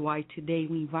 and that's why today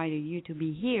we invited you to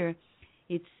be here,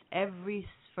 it's every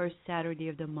first Saturday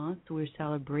of the month we're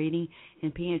celebrating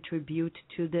and paying a tribute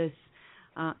to this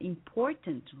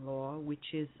important law,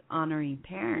 which is honoring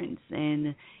parents.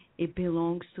 And it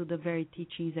belongs to the very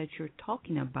teachings that you're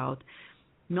talking about.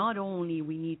 Not only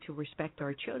we need to respect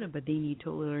our children, but they need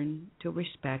to learn to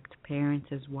respect parents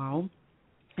as well.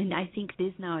 And I think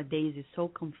this nowadays is so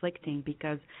conflicting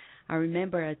because I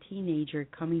remember a teenager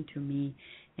coming to me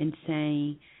and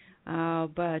saying,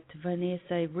 but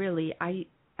Vanessa, really,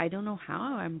 I don't know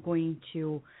how I'm going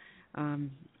to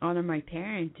honor my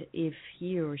parent if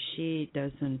he or she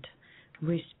doesn't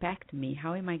respect me.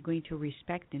 How am I going to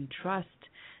respect and trust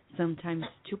sometimes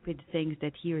stupid things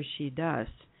that he or she does?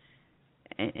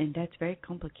 And that's very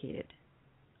complicated.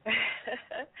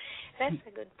 That's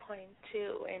a good point,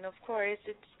 too. And, of course,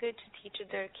 it's good to teach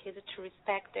their kids to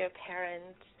respect their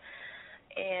parents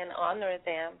and honor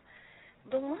them.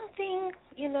 But one thing,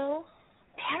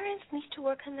 parents need to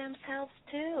work on themselves,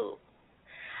 too.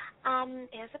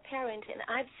 As a parent, and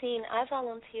I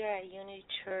volunteer at Unity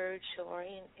Church or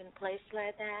in places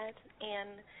like that,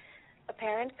 and a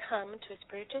parent come to a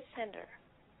spiritual center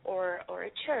or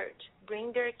a church,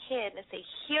 bring their kid and say,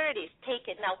 here it is, take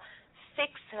it, now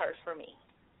fix her for me.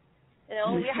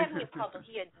 We're having a problem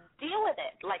here. Deal with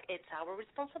it. Like, it's our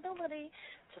responsibility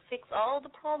to fix all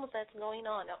the problems that's going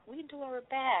on. Now, we do our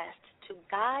best to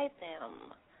guide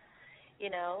them.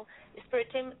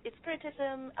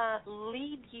 Spiritism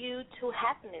leads you to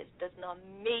happiness, does not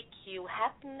make you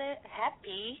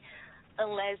happy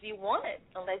unless you want it,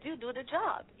 unless you do the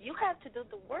job. You have to do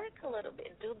the work a little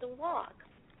bit, do the walk.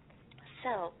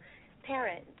 So,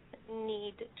 parents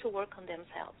need to work on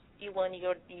themselves. You want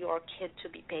your kid to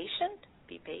be patient?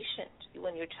 Be patient. You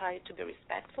want your child to be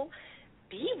respectful?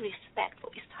 Be respectful.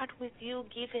 Start with you.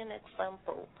 Give an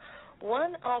example.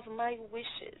 One of my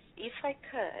wishes, if I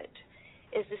could,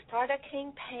 is to start a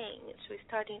campaign to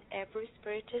start in every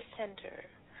spiritual center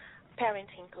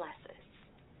parenting classes.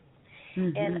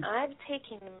 And I've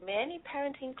taken many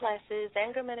parenting classes,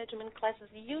 anger management classes,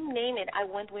 you name it. I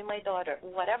went with my daughter.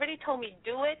 Whatever they told me,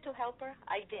 do it to help her,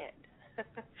 I did.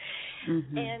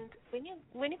 And when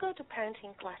you go to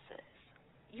parenting classes,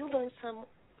 you learn some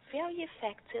very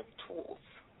effective tools,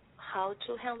 how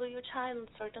to handle your child in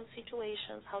certain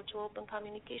situations, how to open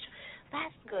communication.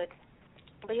 That's good.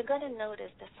 But you're going to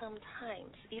notice that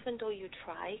sometimes, even though you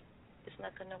try, it's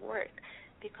not going to work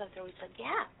because there is a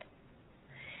gap.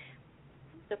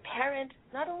 The parent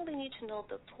not only need to know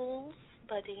the tools,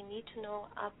 but they need to know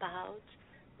about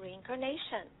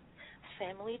reincarnation,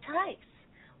 family ties,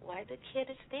 why the kid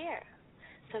is there.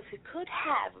 So if you could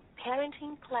have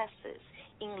parenting classes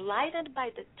enlightened by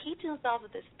the teachings of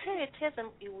the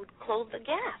Spiritism, it would close the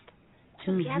gap.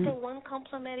 Together, one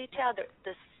complement each other.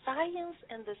 The science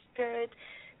and the spirit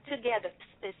together.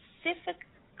 Specific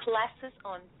classes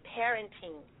on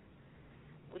parenting.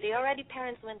 They already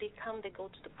parents, when they come, they go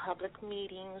to the public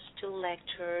meetings, to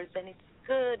lectures, and it's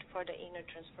good for the inner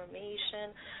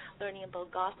transformation, learning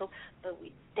about gospel, but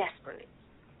we desperately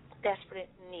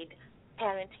need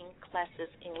parenting classes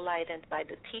enlightened by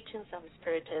the teachings of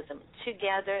Spiritism.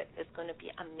 Together, it's going to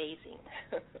be amazing.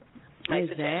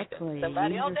 Exactly.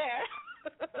 Somebody out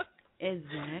there.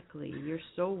 Exactly. You're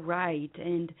so right.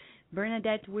 And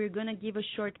Bernadette, we're going to give a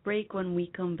short break. When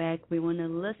we come back, we want to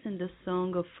listen to the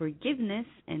song of forgiveness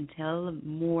and tell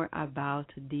more about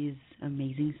these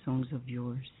amazing songs of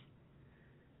yours.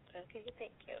 Okay,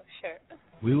 thank you. Sure.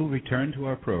 We will return to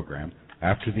our program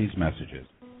after these messages.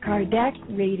 Kardec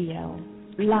Radio,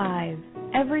 live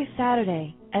every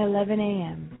Saturday at 11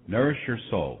 a.m. Nourish your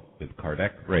soul with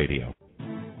Kardec Radio.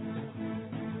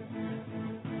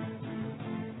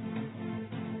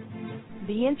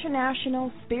 The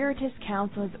International Spiritist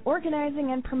Council is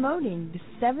organizing and promoting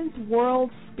the 7th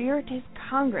World Spiritist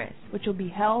Congress, which will be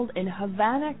held in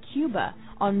Havana, Cuba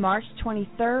on March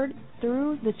 23rd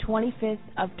through the 25th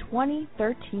of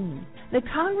 2013. The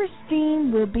Congress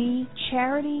theme will be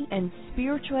Charity and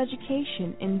Spiritual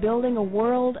Education in Building a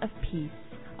World of Peace.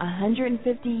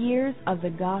 150 years of the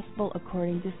Gospel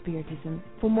according to Spiritism.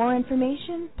 For more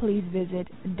information, please visit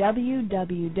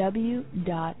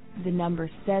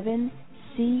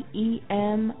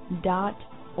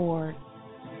www.7cem.org.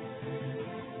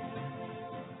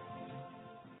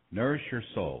 Nourish your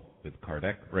soul with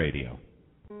Kardec Radio.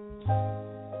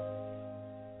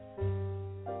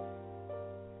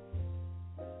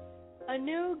 A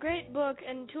new great book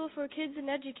and tool for kids and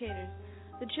educators.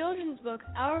 The children's book,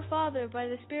 Our Father by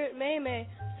the Spirit May,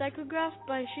 psychographed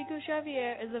by Chico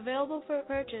Xavier, is available for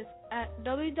purchase at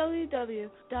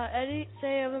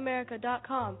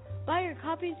www.edisayofamerica.com. Buy your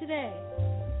copy today.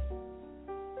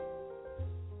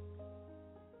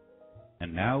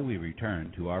 And now we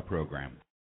return to our program.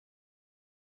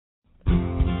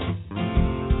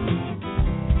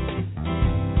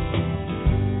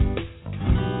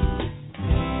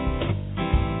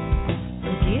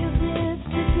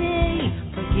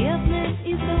 Forgiveness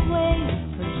is the way,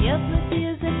 forgiveness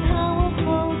is a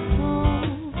powerful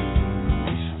tool.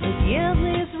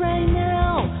 Forgiveness right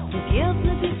now,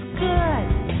 forgiveness is good.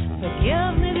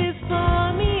 Forgiveness is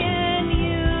for me and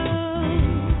you.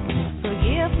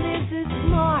 Forgiveness is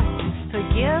smart,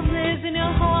 forgiveness in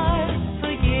your heart.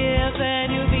 Forgive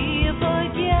and you'll be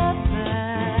forgiven.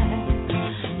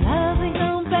 Loving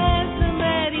compassion,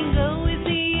 letting go is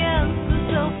the answer.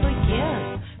 So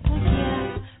forgive.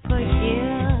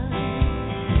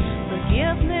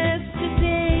 Forgiveness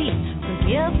today,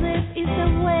 forgiveness is the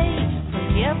way,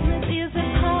 forgiveness is a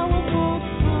powerful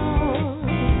tool.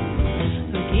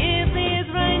 Forgiveness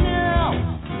right now,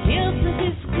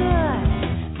 forgiveness is good,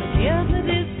 forgiveness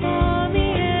is for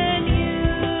me and you.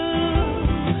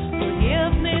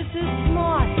 Forgiveness is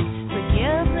smart,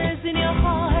 forgiveness in your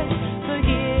heart.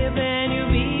 Forgive and you'll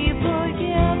be forgiven.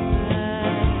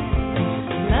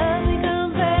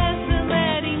 Loving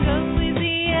compassion, letting go is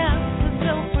the answer. So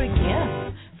forgive.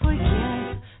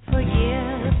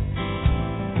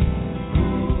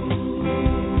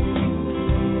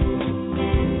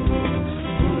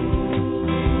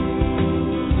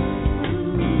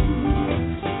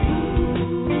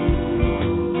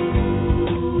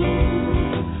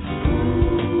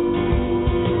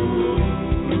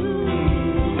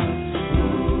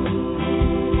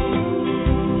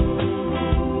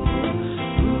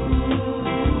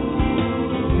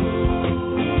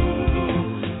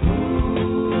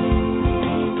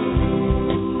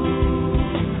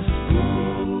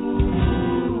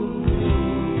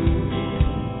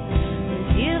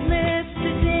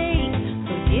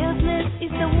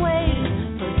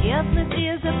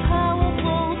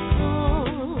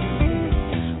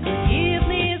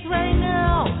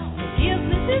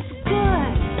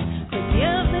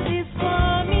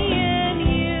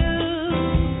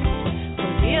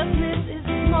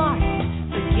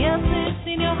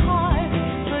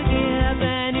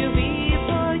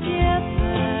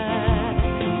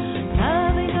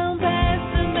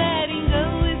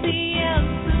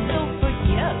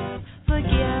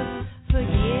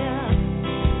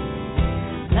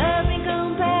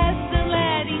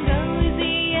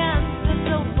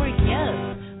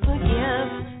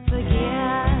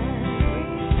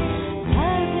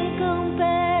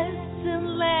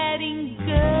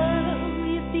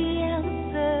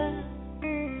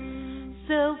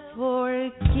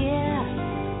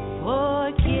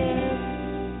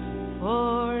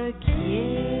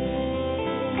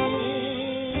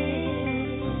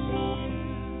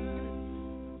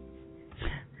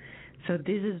 So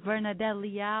this is Bernadette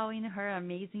Leal in her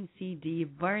amazing CD.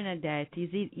 Bernadette, is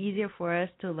it easier for us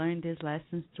to learn these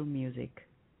lessons through music?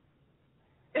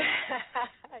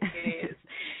 It is.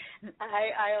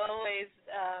 I always,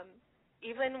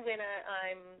 even when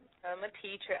I'm a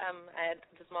teacher, I'm at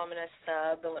this moment a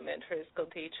sub-elementary school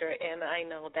teacher, and I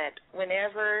know that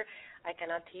whenever I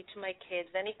cannot teach my kids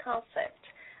any concept,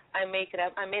 I make it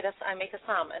up. I make a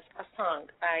song.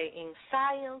 In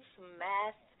science,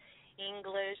 math,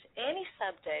 English, any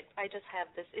subject. I just have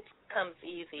this. It comes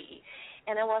easy.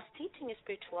 And I was teaching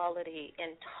spirituality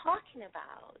and talking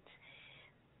about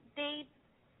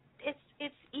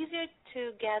it's easier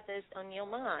to get this in your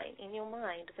mind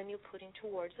when you put into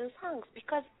words and songs,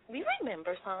 because we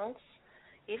remember songs,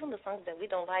 even the songs that we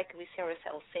don't like, we see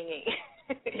ourselves singing.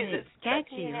 It's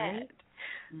catchy, right?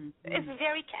 Mm-hmm. It's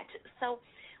very catchy. So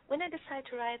when I decide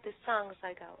to write the songs,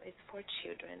 I go, it's for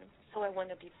children. So I want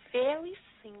to be very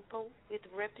simple with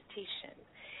repetition,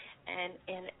 and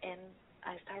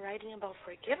I start writing about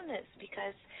forgiveness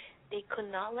because they could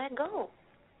not let go.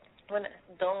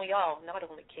 Don't we all? Not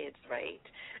only kids, right?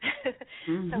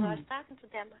 So I was talking to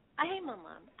them. I hate my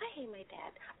mom. I hate my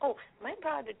dad. Oh, my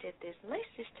brother did this. My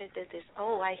sister did this.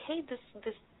 Oh, I hate this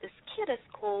kid at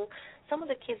school. Some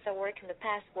of the kids that work in the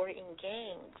past were in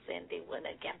gangs, and they want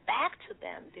to get back to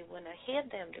them. They want to hit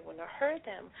them. They want to hurt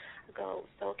them. I go,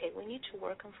 so, okay, we need to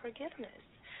work on forgiveness.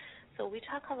 So we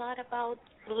talk a lot about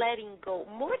letting go,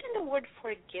 more than the word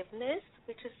forgiveness,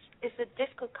 which is a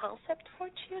difficult concept for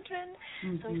children.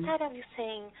 So instead of you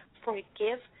saying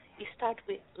forgive, you start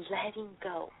with letting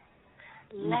go.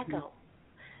 Let go.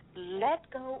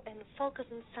 Let go and focus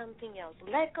on something else.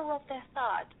 Let go of that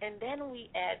thought. And then we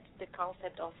add the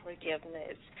concept of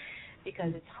forgiveness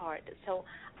because it's hard. So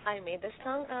I made the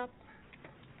song up.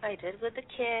 I did with the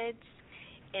kids.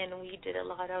 And we did a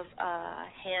lot of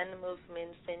hand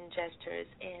movements and gestures,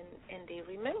 and they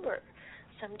remember.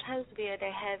 Sometimes they're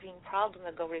having problems.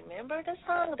 They go, remember the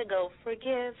song? They go,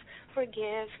 forgive,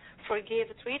 forgive,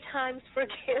 forgive 3 times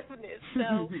forgiveness.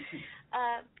 So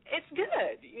it's good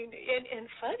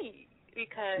and funny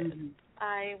because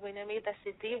when I made that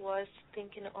CD, was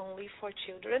thinking only for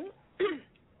children.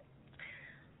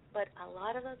 But a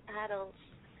lot of adults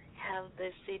have this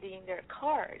CD in their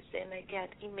cars, and I get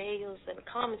emails and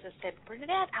comments that said,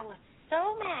 Bernadette, I was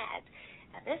so mad,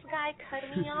 and this guy cut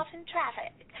me off in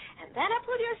traffic, and then I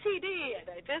put your CD,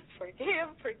 and I just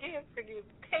forgive,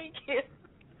 thank you.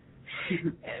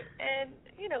 and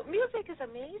you know, music is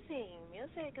amazing.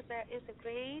 Music is a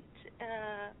great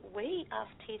way of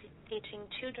teaching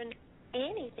children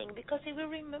anything, because they will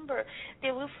remember.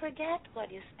 They will forget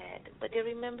what you said, but they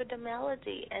remember the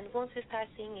melody, and once you start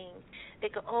singing, they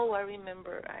go, oh, I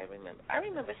remember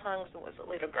songs when I was a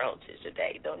little girl to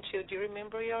today, don't you? Do you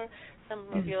remember some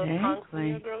of your songs when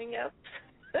you were growing up?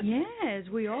 Yes,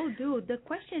 we all do. The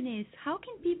question is, how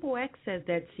can people access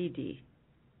that CD?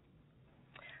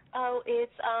 Oh,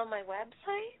 it's on my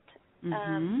website,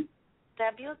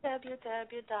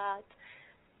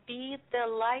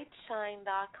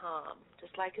 www.BeTheLightShine.com.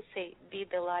 Just like you say,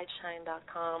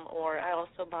 BeTheLightShine.com, or I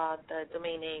also bought the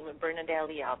domain name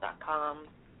BernadetteLeal.com,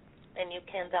 and you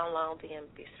can download the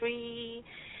MP3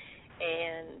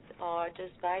 or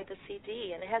just buy the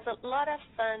CD. And it has a lot of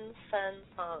fun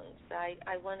songs.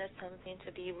 I wanted something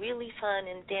to be really fun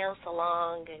and dance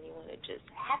along, and you want to just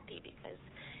happy, because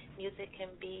music can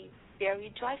be very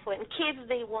joyful. And kids,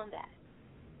 they want that.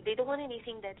 They don't want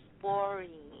anything that's boring.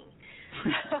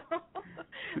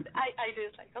 I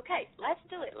just like, okay, let's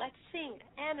do it. Let's sing,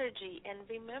 energy, and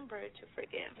remember to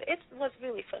forgive. It was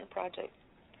really fun project.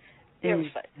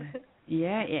 Very fun.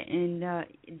 Yeah, and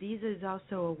this is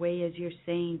also a way, as you're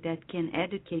saying, that can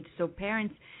educate. So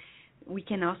parents, we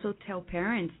can also tell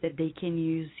parents that they can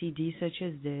use CDs such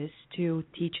as this to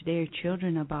teach their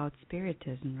children about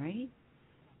Spiritism, right?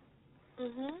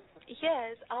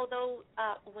 Yes, although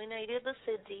when I did the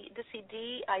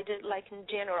CD, I did like in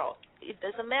general. It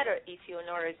doesn't matter if you're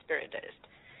not a spiritist.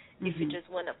 If you just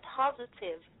want a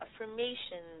positive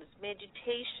affirmations,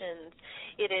 meditations,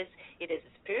 it is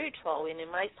spiritual. And in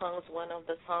my songs, one of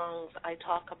the songs I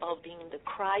talk about being the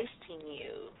Christ in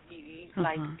you,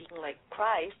 like being like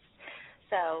Christ.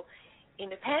 So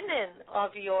independent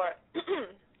of your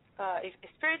if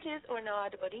spiritist or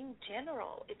not, but in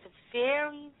general, it's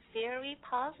very, very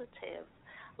positive.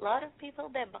 A lot of people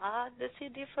that bought the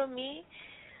CD from me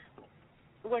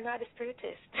were not a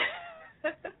spiritist.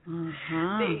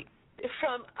 They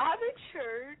from other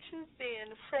churches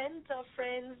and friends of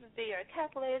friends. They are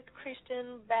Catholic,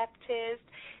 Christian, Baptist.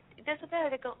 It doesn't matter.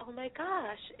 They go, oh my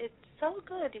gosh, it's so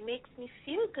good. It makes me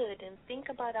feel good and think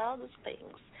about all those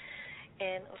things.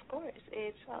 And of course,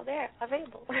 it's all there,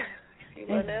 available. You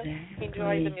want to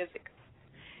enjoy the music.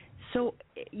 So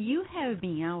you have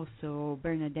been also,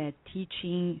 Bernadette,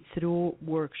 teaching through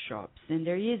workshops, and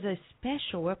there is a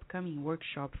special upcoming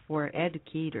workshop for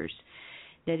educators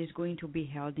that is going to be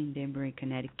held in Danbury,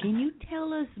 Connecticut. Can you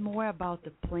tell us more about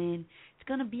the plan? It's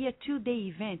going to be a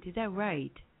 2-day event, is that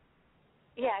right?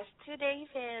 Yes, two-day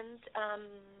event.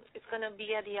 It's going to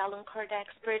be at the Allan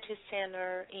Kardec Spiritist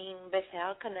Center in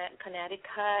Bethel,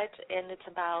 Connecticut, and it's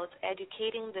about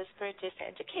educating the Spiritist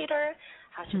educator,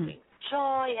 how to bring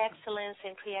joy, excellence,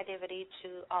 and creativity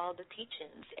to all the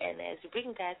teachings. And as you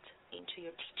bring that into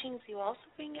your teachings, you also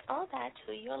bring all that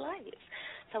to your life.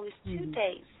 So it's 2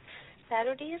 days.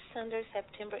 Saturday and Sunday,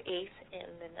 September 8th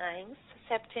and the 9th.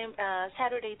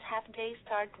 Saturday's half day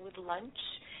start with lunch.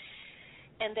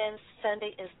 And then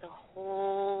Sunday is the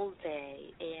whole day,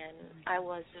 and I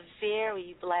was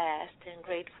very blessed and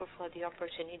grateful for the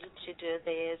opportunity to do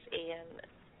this, and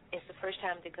it's the first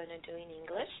time they're going to do it in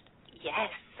English.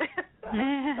 Yes.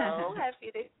 I'm so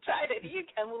happy they tried it. You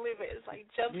can't believe it. It's like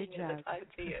jumping in the time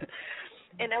to you.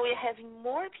 And now we're having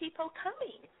more people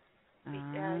coming.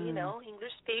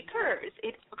 English speakers.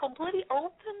 It completely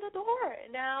opened the door.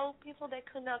 Now people that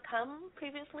could not come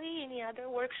previously, any other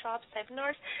workshops,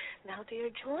 seminars, now they are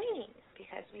joining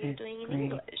because we are doing in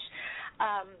English.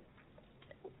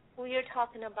 We are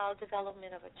talking about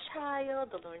development of a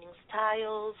child, the learning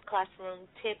styles, classroom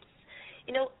tips,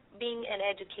 being an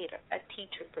educator, a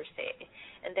teacher per se.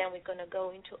 And then we're going to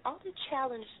go into all the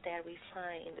challenges that we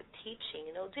find in the teaching,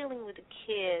 dealing with the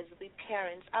kids, with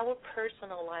parents, our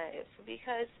personal life,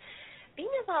 because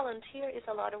being a volunteer is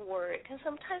a lot of work, and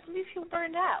sometimes we feel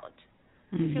burned out.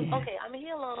 We feel, okay, I'm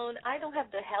here alone, I don't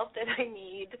have the help that I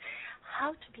need.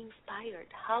 How to be inspired,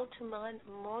 how to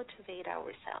motivate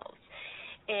ourselves.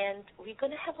 And we're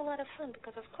going to have a lot of fun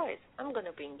because, of course, I'm going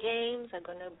to bring games, I'm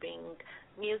going to bring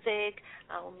music,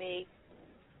 I'll make,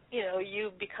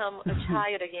 you become a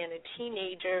child again, a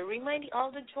teenager, reminding all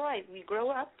the joy. We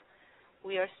grow up,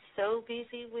 we are so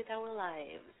busy with our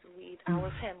lives, with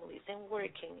our families and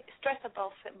working, stressed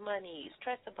about money,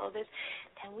 stressed about this,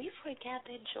 and we forget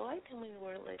the joy when we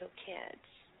were little kids.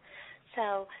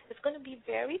 So it's going to be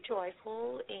very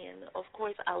joyful and, of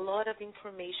course, a lot of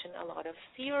information, a lot of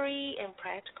theory and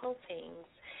practical things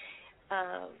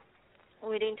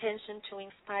with intention to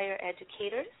inspire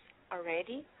educators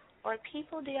already or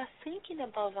people that are thinking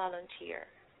about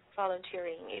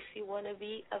volunteering, if you want to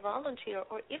be a volunteer,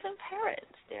 or even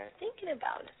parents they're thinking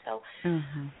about it. So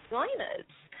join us.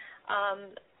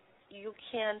 You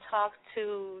can talk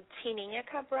to Tininha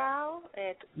Cabral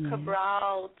at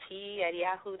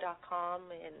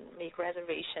cabralt@yahoo.com and make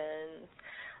reservations.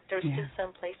 There's still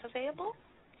some place available.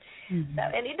 So,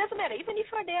 and it doesn't matter. Even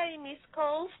if you're there in East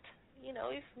Coast,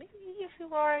 if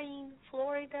you are in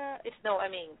Florida,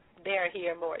 they're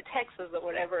here more, Texas or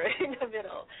whatever, in the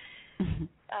middle.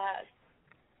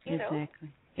 Exactly.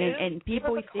 And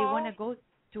people, if they want to go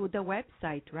to the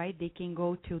website, right, they can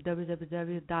go to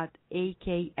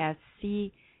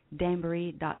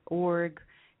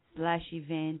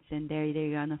www.akscdanbury.org/events, and there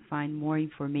they're going to find more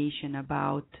information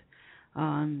about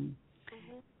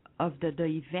of the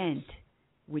event,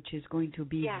 which is going to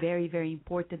be very, very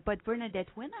important. But Bernadette,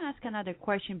 I want to ask another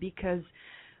question because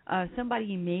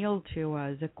somebody emailed to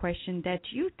us a question that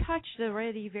you touched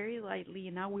already very lightly,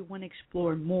 and now we want to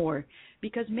explore more.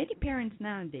 Because many parents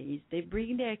nowadays, they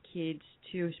bring their kids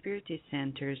to Spiritist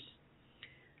centers.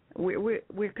 We're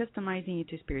customizing it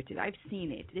to Spiritist. I've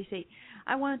seen it. They say,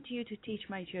 I want you to teach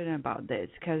my children about this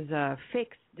because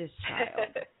fix this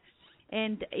child.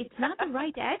 And it's not the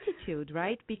right attitude,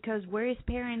 right? Because whereas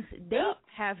parents, they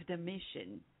have the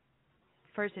mission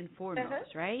first and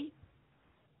foremost, right?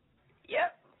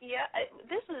 Yep. Yeah,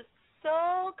 this is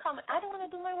so common. I don't want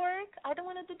to do my work. I don't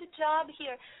want to do the job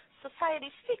here. Society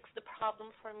fixed the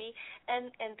problem for me, and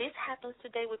this happens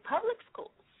today with public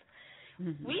schools.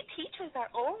 We teachers are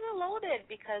overloaded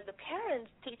because the parents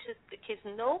teach the kids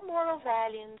no moral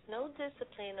values, no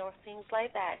discipline or things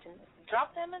like that, and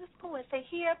drop them in the school and say,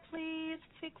 here, please,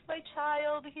 fix my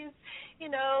child. He's,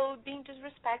 being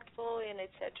disrespectful and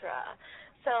etc.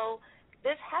 So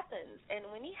this happens, and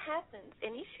when it happens,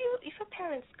 and if a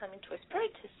parent's coming to a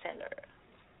Spiritist center,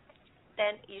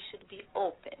 then you should be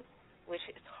open, which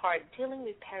is hard. Dealing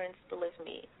with parents, believe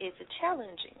me, is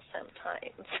challenging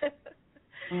sometimes.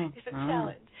 It's a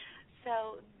challenge.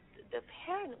 So the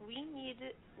parent, we need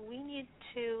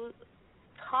to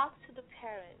talk to the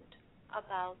parent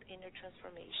about inner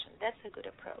transformation. That's a good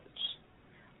approach.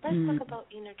 Let's talk about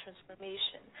inner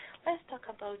transformation. Let's talk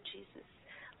about Jesus.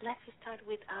 Let's start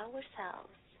with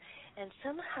ourselves. And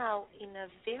somehow, in a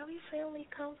very friendly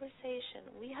conversation,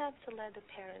 we have to let the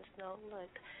parents know, look,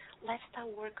 let's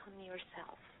start work on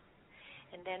yourself.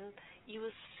 And then you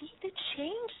will see the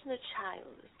change in the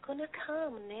child. It's going to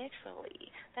come naturally.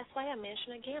 That's why I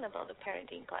mentioned again about the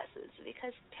parenting classes,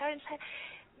 because parents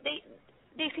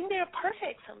they think they're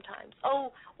perfect sometimes.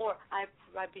 Oh, or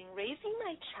I've been raising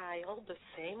my child the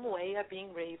same way I've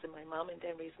been raising my mom and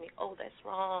dad raised me. Oh, that's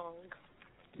wrong.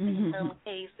 In some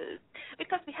cases,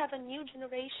 because we have a new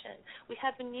generation, we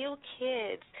have new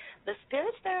kids. The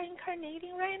spirits that are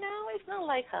incarnating right now is not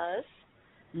like us.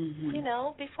 You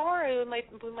know, before with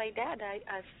my dad,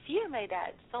 I fear my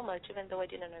dad so much, even though I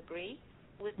didn't agree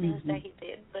with things that he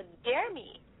did, but dare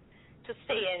me to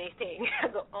say anything. I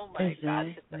go, oh my God,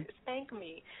 he's going to spank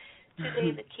me.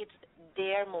 Today the kids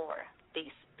dare more. They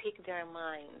speak their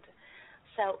mind.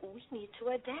 So we need to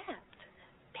adapt.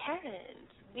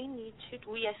 Parents, I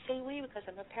say we because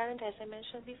I'm a parent, as I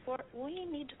mentioned before, we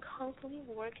need to constantly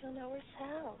work on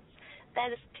ourselves.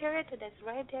 That spirit that's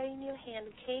right there in your hand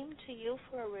came to you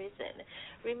for a reason.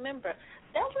 Remember,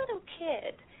 that little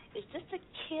kid is just a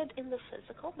kid in the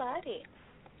physical body.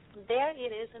 There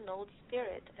it is, an old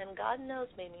spirit, and God knows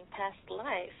maybe in past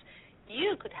life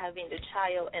you could have been the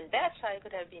child, and that child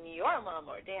could have been your mom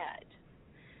or dad.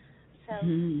 So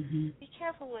be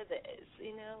careful with this,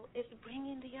 you know. It's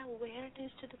bringing the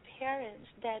awareness to the parents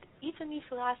that even if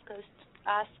you ask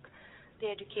the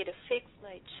educator, fix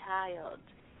my child,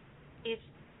 it's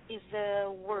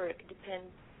a work.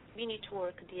 We need to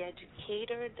work the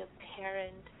educator, the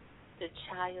parent, the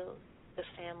child, the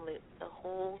family, the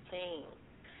whole thing.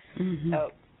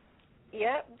 So,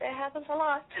 yeah, that happens a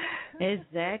lot.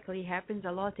 Exactly, happens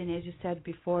a lot. And as you said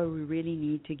before, we really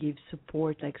need to give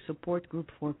support, like support group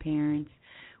for parents.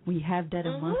 We have that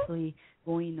monthly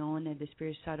going on at the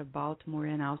Spirit Side of Baltimore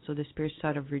and also the Spirit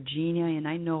Side of Virginia. And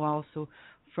I know also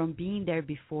from being there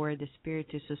before, the Spirit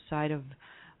Society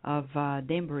of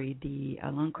Danbury, the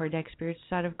Allan Kardec Spirit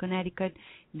Side of Connecticut,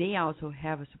 they also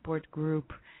have a support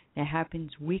group that happens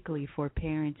weekly for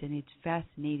parents, and it's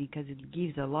fascinating because it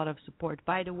gives a lot of support.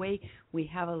 By the way, we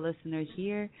have a listener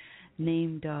here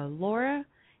named Laura,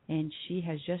 and she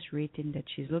has just written that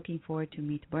she's looking forward to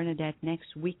meet Bernadette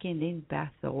next weekend in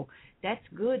Bethel. That's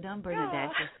good,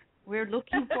 Bernadette? We're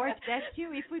looking forward to that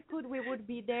too. If we could, we would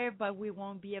be there, but we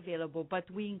won't be available. But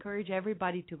we encourage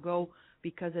everybody to go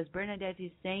because, as Bernadette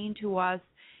is saying to us,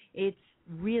 it's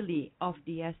really of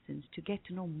the essence to get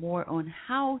to know more on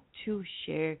how to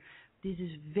share. This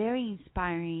is very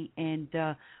inspiring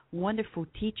and wonderful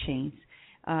teachings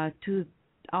to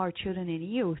our children and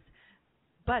youth.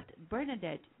 But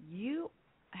Bernadette, you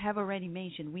have already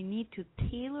mentioned we need to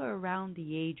tailor around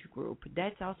the age group.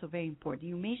 That's also very important.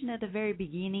 You mentioned at the very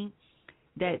beginning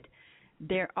that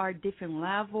there are different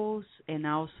levels and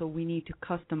also we need to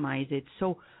customize it.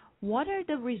 So what are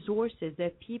the resources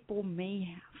that people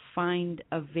may find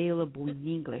available in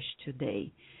English today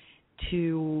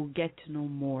to get to know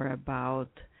more about,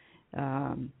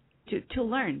 to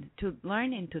learn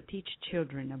and to teach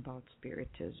children about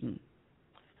Spiritism?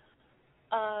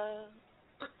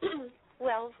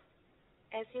 Well,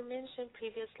 as you mentioned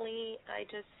previously, I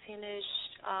just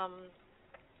finished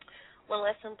one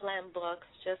lesson plan book,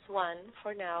 just one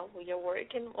for now. We are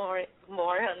working more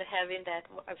on having that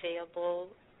available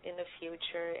in the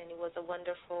future, and it was a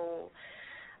wonderful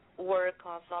work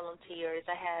of volunteers.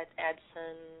 I had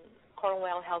Edson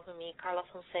Cornwell helping me, Carla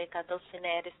Fonseca,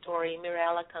 Dulcinea Story,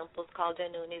 Mirella Campos,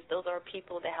 Claudia Nunes. Those are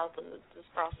people that helped in this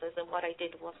process, and what I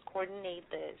did was coordinate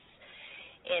this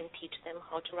and teach them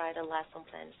how to write a lesson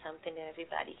plan, something that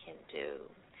everybody can do.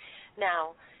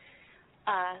 Now,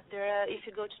 if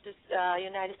you go to the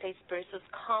United States Spiritus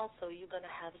Council, you're going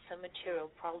to have some material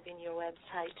probably in your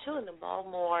website too, in the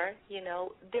Baltimore. You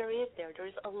know,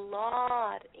 there's a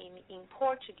lot in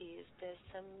Portuguese that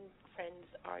some friends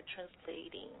are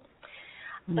translating.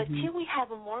 But till we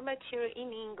have more material in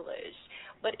English,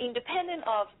 but independent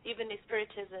of even the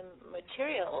Spiritism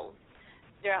material,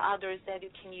 there are others that you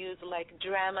can use, like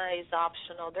Drama is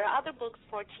Optional. There are other books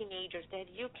for teenagers that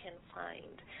you can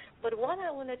find. But what I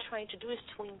want to try to do is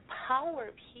to empower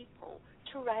people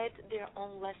to write their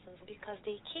own lessons because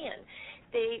they can.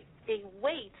 They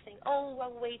wait, saying, oh,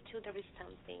 I'll wait till there is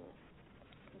something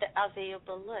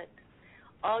available. Look,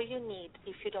 all you need,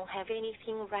 if you don't have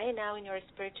anything right now in your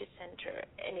spiritual center,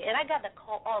 and I got the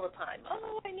call all the time,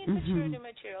 oh, I need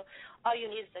material. All you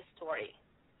need is a story.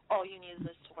 All you need is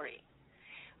a story.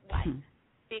 Why?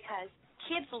 Because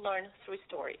kids learn through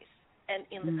stories and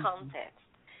in the context.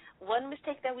 One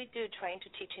mistake that we do trying to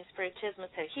teach in Spiritism is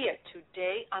say, here,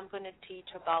 today I'm going to teach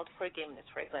about forgiveness,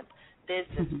 for example. This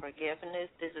is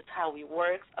forgiveness. This is how it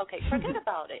works. Okay, forget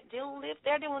about it. They'll live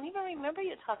there. They won't even remember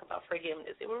you talk about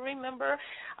forgiveness. They will remember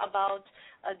about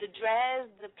the dress,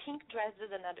 the pink dress that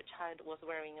another child was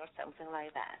wearing or something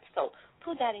like that. So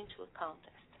put that into a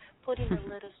context. Put in a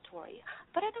little story.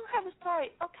 But I don't have a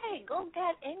story. Okay, go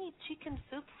get any chicken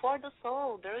soup for the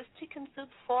soul. There is chicken soup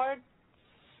for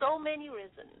so many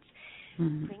reasons.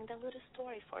 Bring the little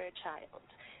story for a child,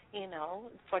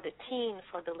 for the teen,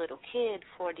 for the little kid,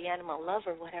 for the animal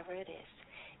lover, whatever it is.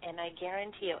 And I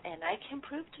guarantee you, and I can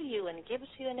prove to you and give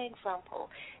to you an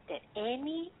example, that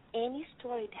any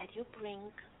story that you bring,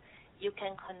 you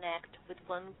can connect with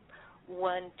one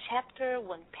chapter,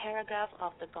 one paragraph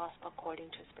of the Gospel according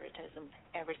to Spiritism,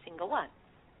 every single one.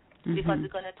 Because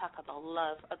it's going to talk about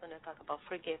love, it's going to talk about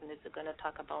forgiveness, it's going to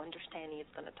talk about understanding, it's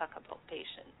going to talk about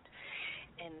patience.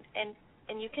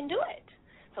 And you can do it.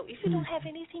 So if you don't have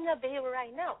anything available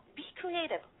right now, be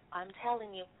creative. I'm telling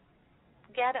you,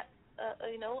 get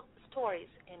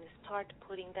stories and start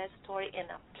putting that story and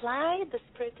apply the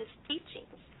Spiritist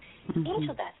teachings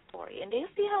into that story, and then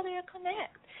see how they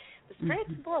connect. The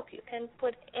Spirit's book, you can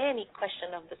put any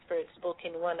question of the Spirit's book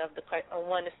in one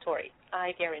story.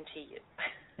 I guarantee you.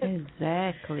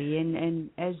 Exactly, and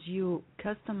as you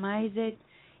customize it,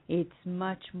 it's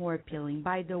much more appealing.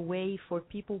 By the way, for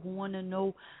people who want to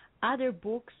know other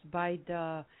books by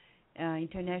the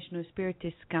International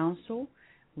Spiritist Council,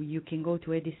 you can go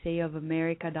to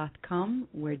odysseyaofamerica.com,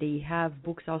 where they have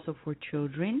books also for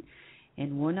children,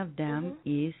 and one of them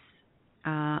is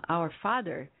Our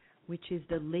Father, which is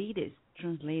the latest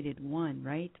translated one,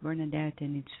 right, Bernadette?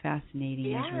 And it's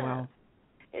fascinating as well.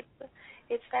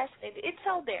 It's fascinating. It's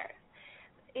out there.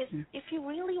 If you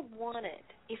really want it,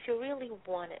 you can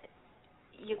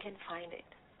find it.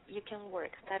 You can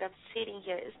work. Instead of sitting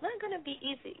here, it's not going to be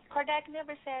easy.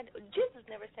 Jesus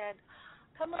never said,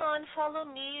 come on, follow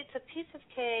me. It's a piece of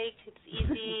cake. It's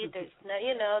easy. There's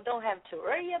no, don't have to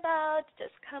worry about.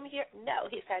 Just come here. No,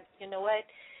 he said, you know what?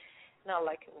 Not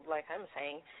like I'm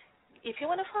saying, if you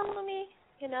want to follow me,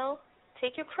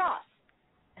 take your cross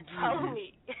and follow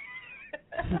me.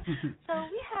 So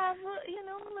we have,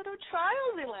 little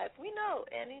trials in life. We know.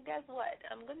 And guess what?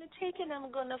 I'm going to take it and I'm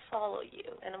going to follow you.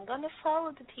 And I'm going to follow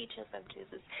the teachings of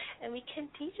Jesus. And we can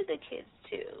teach the kids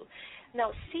too. Now,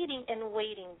 sitting and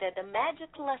waiting that the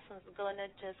magic lessons are going to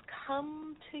just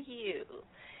come to you,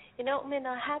 it may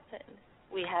not happen.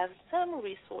 We have some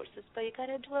resources, but you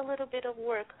got to do a little bit of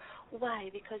work.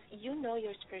 Why? Because you know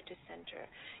your Spiritist center.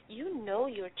 You know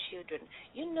your children.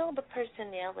 You know the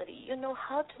personality. You know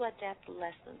how to adapt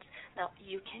lessons. Now,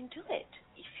 you can do it.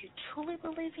 If you truly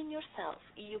believe in yourself,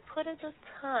 you put in the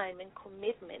time and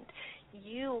commitment,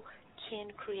 you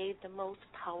can create the most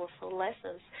powerful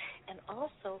lessons. And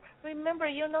also, remember,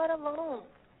 you're not alone.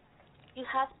 You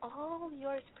have all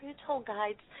your spiritual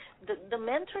guides, the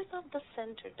mentors of the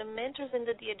center, the mentors in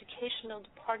the educational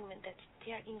department that's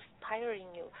there inspiring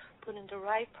you, putting the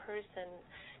right person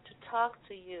to talk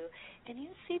to you. And you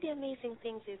see the amazing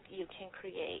things you can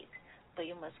create, but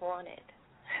you must want it.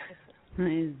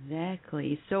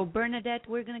 Exactly. So, Bernadette,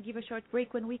 we're going to give a short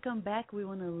break. When we come back, we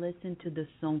want to listen to the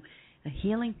song A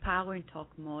Healing Power and talk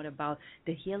more about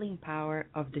the healing power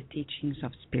of the teachings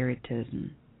of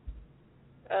Spiritism.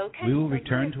 Okay. We will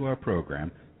return to our program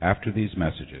after these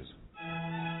messages.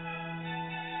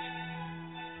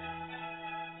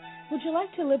 Would you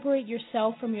like to liberate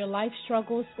yourself from your life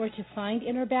struggles or to find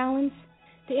inner balance?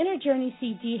 The Inner Journey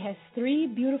CD has 3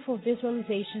 beautiful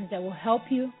visualizations that will help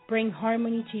you bring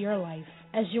harmony to your life.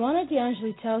 As Joanna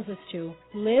DeAngeli tells us to,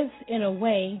 live in a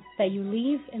way that you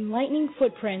leave enlightening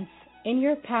footprints in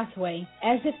your pathway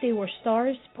as if they were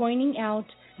stars pointing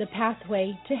out the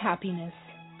pathway to happiness.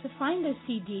 To find this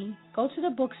CD, go to the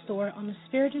bookstore on the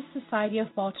Spiritist Society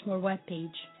of Baltimore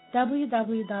webpage,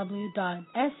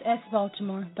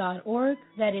 www.ssbaltimore.org.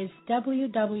 That is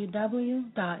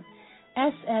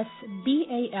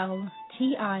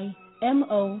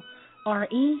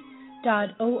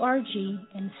www.ssbaltimore.org,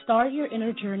 and start your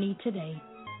inner journey today.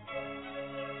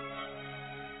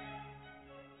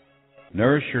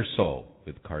 Nourish Your Soul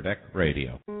with Kardec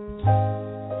Radio.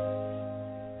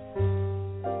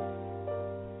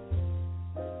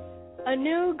 A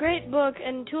new great book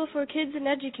and tool for kids and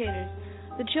educators.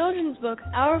 The children's book,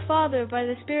 Our Father by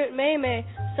the Spirit May,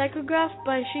 psychographed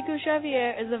by Chico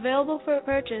Xavier, is available for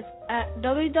purchase at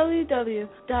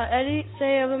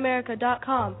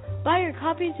www.odysseyaofamerica.com. Buy your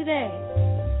copy today.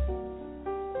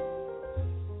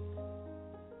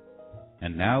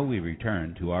 And now we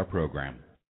return to our program.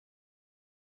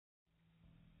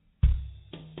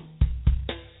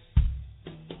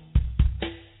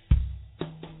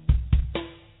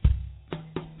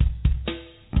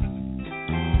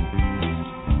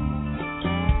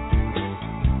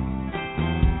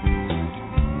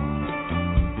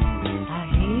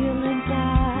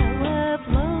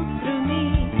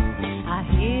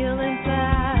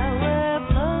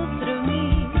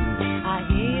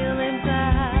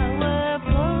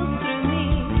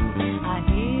 I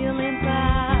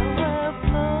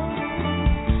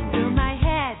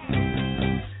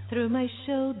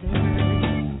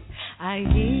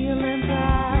healing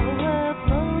power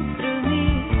flows through me.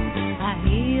 A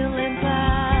healing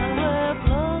power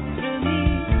flows through me.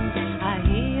 A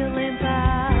healing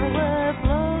power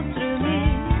flows through me.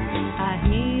 A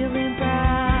healing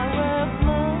power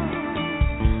flows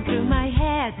through my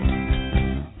head,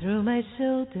 through my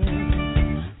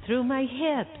shoulders, through my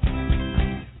hips,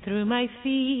 through my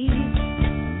feet.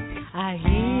 A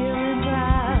healing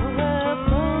power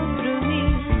flows through me.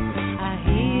 A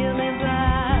healing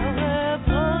power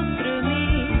flows through me.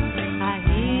 A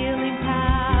healing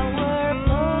power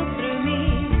flows through me.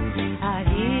 A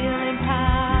healing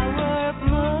power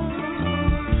flows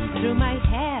through my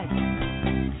head,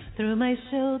 through my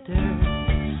shoulders,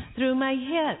 through my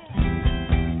hips,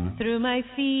 through my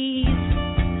feet.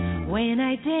 When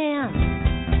I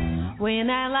dance, when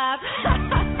I laugh,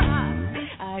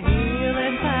 a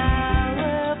healing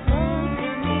power flows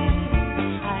through me.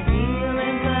 A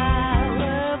healing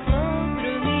power flows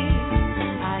through me.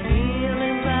 A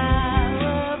healing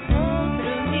power flows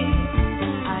through me.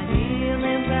 A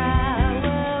healing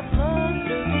power flows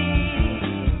through me.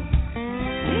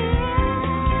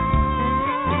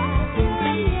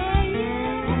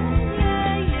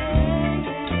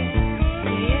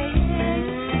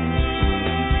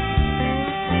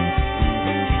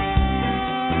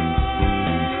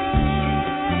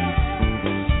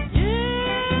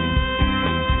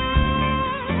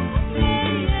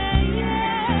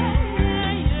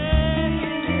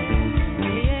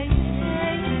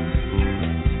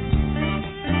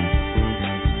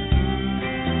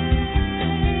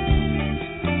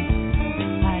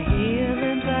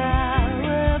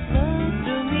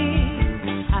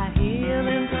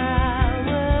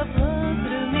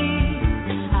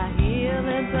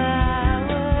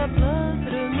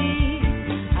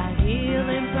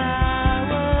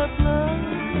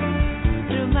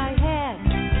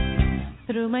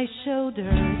 Through my shoulders,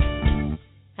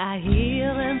 a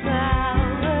healing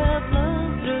power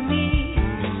flows through me.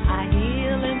 A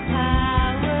healing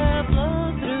power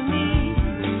flows through me.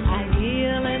 A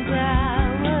healing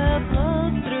power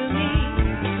flows through me.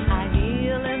 A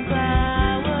healing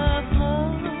power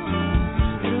flows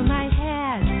through my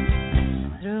head,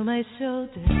 through my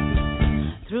shoulders,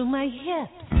 through my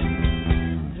hips,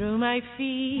 through my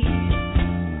feet.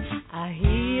 A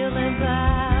healing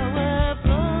power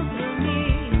flows through me.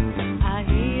 A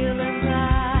healing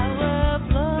power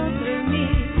flows through me.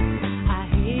 A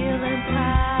healing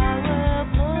power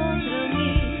flows through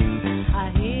me. A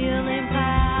healing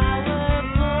power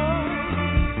flows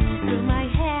through my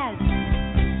head,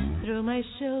 through my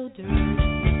shoulders,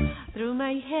 through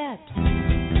my hips,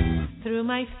 through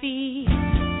my feet.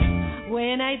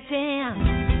 When I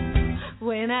dance,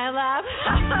 when I laugh,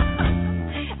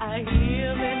 a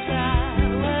healing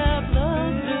power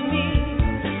flows through me.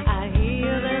 A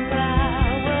healing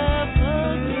power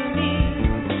flows through me.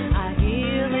 A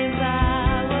healing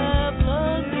power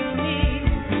flows through me.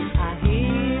 A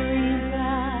healing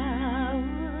power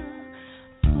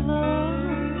flows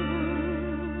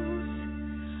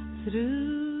through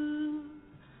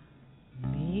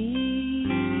me.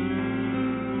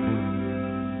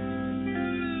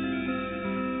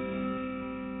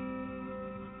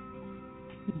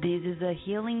 This is a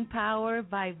healing power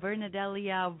by Bernadette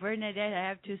Leal. Bernadette, I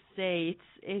have to say,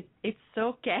 it's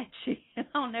so catchy.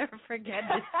 I'll never forget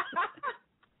this.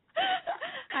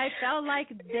 I felt like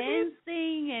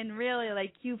dancing, and really,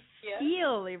 like, you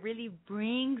feel it really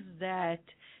brings that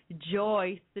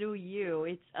joy through you.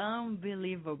 It's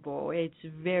unbelievable. It's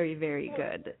very, very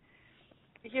good.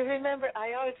 You remember?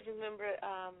 I always remember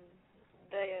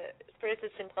the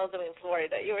Spiritist Symposium in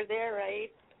Florida. You were there,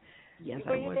 right? Yes,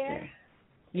 were I was there.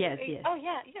 Yes, yes. Oh,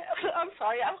 yeah. I'm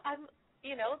sorry. I'm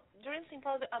during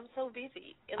symposium, I'm so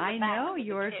busy. I know,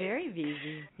 you're very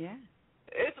busy. Yeah.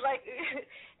 It's like,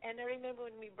 and I remember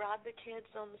when we brought the kids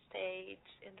on the stage,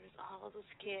 and there's all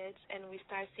those kids, and we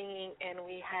started singing, and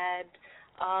we had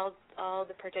all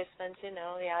the participants, the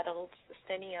adults,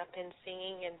 standing up and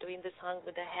singing and doing the song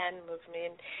with the hand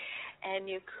movement,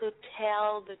 and you could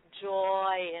tell the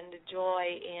joy,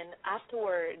 and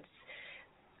afterwards,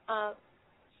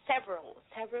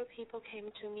 several people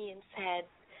came to me and said,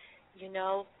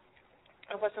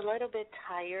 I was a little bit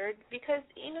tired because,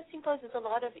 symposium is a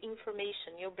lot of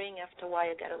information you bring after a while.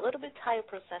 You get a little bit tired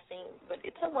processing, but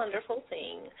it's a wonderful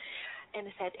thing. And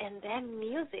I said, and then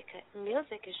music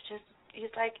is just,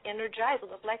 it's like energized,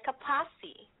 like a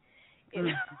posse.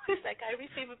 It's like I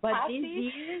receive a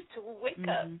posse to wake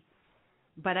up.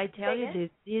 But I tell you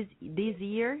this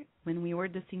year, when we were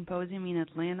at the symposium in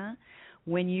Atlanta,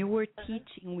 when you were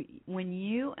teaching, when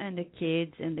you and the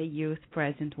kids and the youth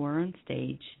present were on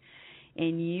stage,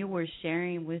 and you were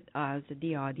sharing with us,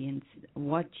 the audience,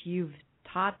 what you've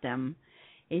taught them.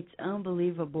 It's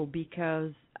unbelievable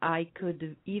because I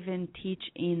could even teach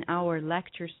in our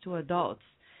lectures to adults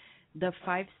the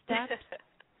 5 steps.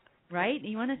 Right?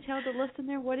 You want to tell the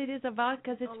listener what it is about?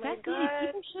 Because it's fascinating.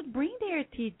 People should bring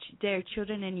their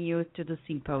children and youth to the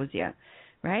symposia,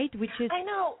 right? Which is I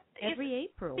know. every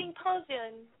April.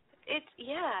 Symposium.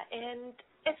 And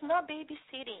it's not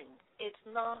babysitting. It's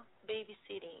not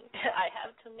babysitting. I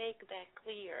have to make that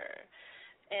clear.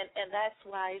 And that's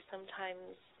why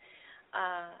sometimes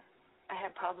I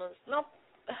have problems.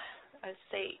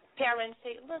 Parents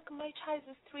say, look, my child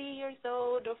is 3 years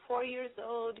old or 4 years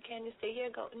old. Can you stay here?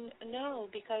 No,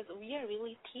 because we are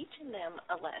really teaching them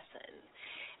a lesson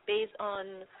based on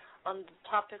the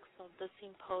topics of the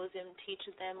symposium. Teach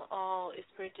them all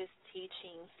spiritist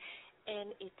teachings,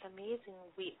 and it's amazing.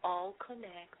 We all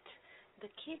connect. The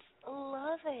kids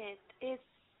love it. It's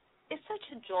such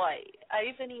a joy. I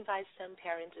even invite some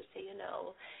parents to say,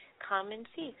 come and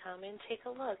see, come and take a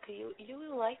look. You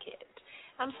will like it.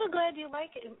 I'm so glad you like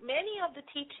it. Many of the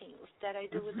teachings that I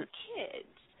do with the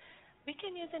kids, we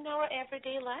can use in our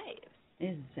everyday lives.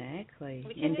 Exactly.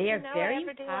 And they are very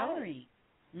empowering.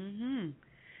 Mm-hmm.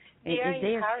 They are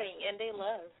empowering, and they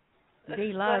love.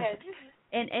 They love.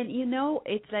 And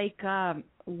it's like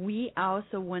we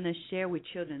also want to share with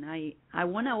children. I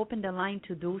want to open the line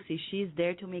to Dulcie. She's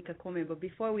there to make a comment. But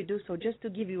before we do so, just to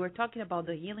give you, we're talking about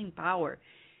the healing power.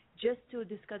 Just to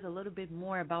discuss a little bit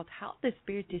more about how the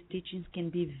Spiritist teachings can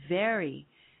be very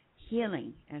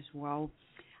healing as well.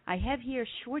 I have here a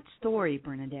short story,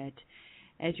 Bernadette,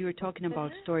 as you were talking about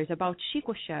stories, about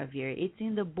Chico Xavier. It's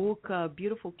in the book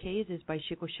Beautiful Cases by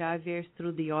Chico Xavier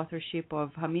through the authorship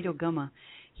of Ramiro Gama.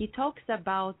 He talks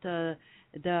about the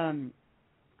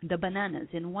bananas.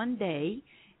 And one day,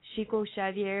 Chico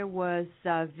Xavier was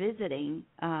visiting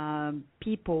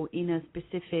people in a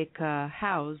specific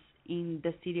house in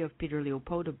the city of Pedro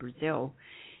Leopoldo, Brazil,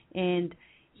 and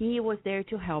he was there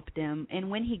to help them. And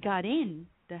when he got in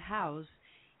the house,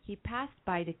 he passed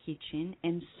by the kitchen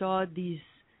and saw these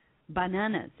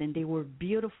bananas, and they were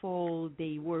beautiful.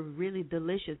 They were really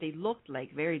delicious. They looked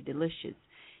like very delicious,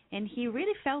 and he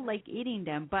really felt like eating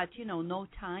them. But no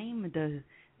time.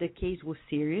 The case was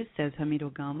serious, says Ramiro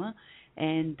Gama,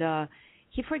 and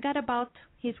he forgot about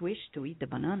his wish to eat the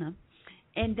banana.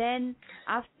 And then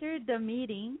after the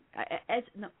meeting,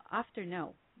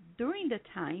 during the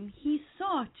time, he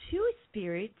saw 2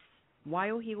 spirits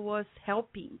while he was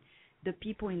helping the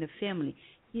people in the family.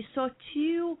 He saw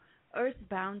 2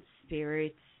 earthbound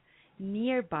spirits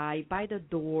nearby by the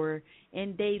door,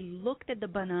 and they looked at the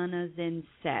bananas and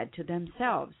said to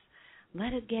themselves,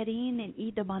 let us get in and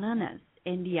eat the bananas.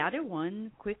 And the other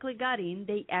one quickly got in,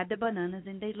 they ate the bananas,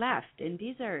 and they left. And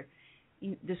these are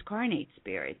discarnate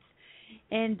spirits.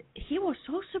 And he was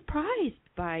so surprised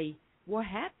by what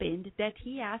happened that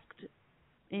he asked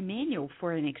Emmanuel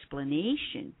for an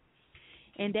explanation.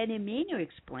 And then Emmanuel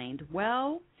explained,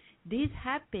 well, this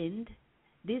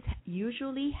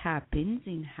usually happens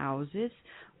in houses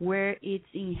where its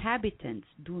inhabitants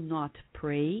do not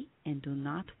pray and do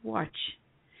not watch.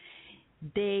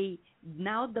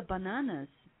 Now the bananas,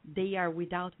 they are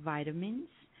without vitamins,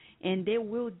 and they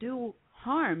will do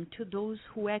harm to those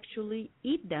who actually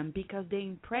eat them because they're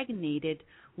impregnated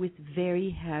with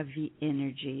very heavy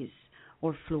energies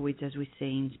or fluids, as we say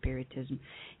in Spiritism.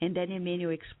 And then Emmanuel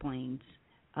explains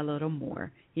a little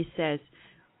more. He says,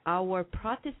 our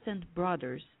Protestant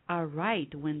brothers are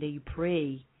right when they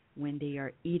pray, when they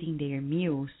are eating their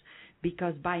meals,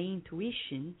 because by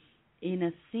intuition, in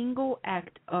a single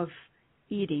act of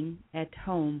eating at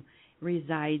home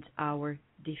resides our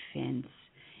defense.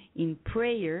 In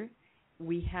prayer,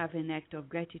 we have an act of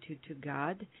gratitude to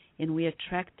God, and we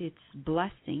attract its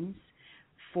blessings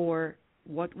for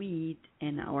what we eat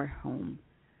in our home.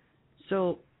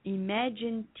 So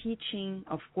imagine teaching,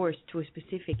 of course, to a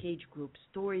specific age group,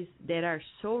 stories that are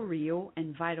so real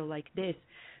and vital like this.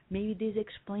 Maybe this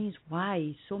explains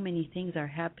why so many things are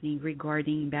happening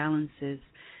regarding imbalances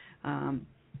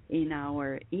in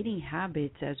our eating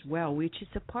habits as well, which is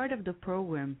a part of the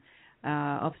program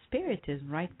of Spiritism,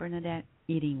 right, Bernadette?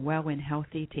 Eating well and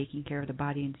healthy, taking care of the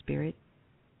body and spirit.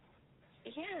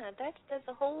 Yeah, there's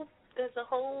a whole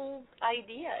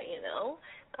idea,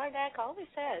 Kardec always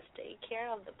says, take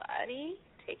care of the body,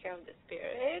 take care of the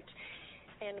spirit,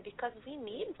 and because we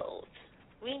need both.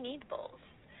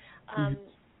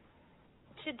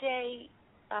 Today,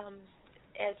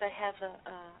 as I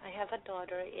have a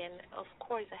daughter, and of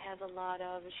course I have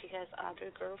she has other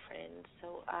girlfriends,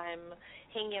 so I'm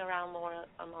hanging around more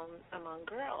among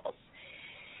girls.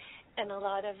 And a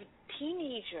lot of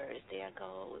teenagers, they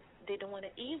don't want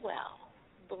to eat well,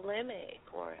 bulimic,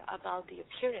 or about the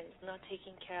appearance, not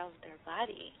taking care of their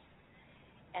body.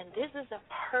 And this is a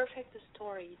perfect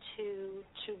story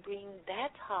to bring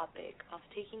that topic of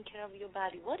taking care of your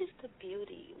body. What is the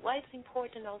beauty? Why it's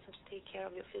important also to take care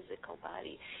of your physical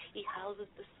body? It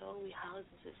houses the soul, it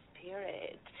houses the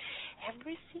spirit.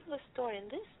 Every single story,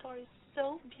 and this story is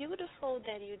so beautiful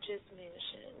that you just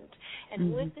mentioned.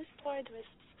 And with this story, there's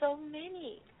so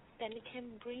many that it can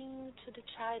bring to the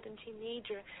child and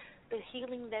teenager the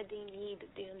healing that they need,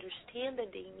 the understand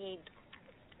that they need,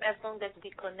 as long as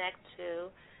we connect to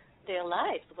their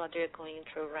lives, what they're going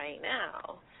through right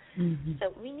now. So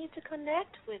we need to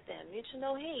connect with them. You need to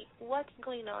know, hey, what's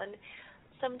going on?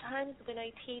 Sometimes when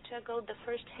I teach, I go the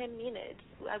first 10 minutes,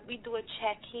 we do a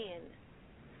check-in.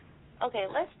 Okay,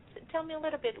 tell me a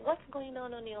little bit, what's going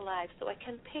on in your life so I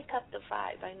can pick up the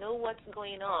vibe. I know what's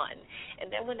going on.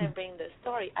 And then when I bring the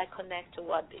story, I connect to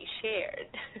what they shared.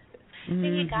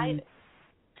 You guide it.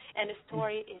 And the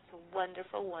story is a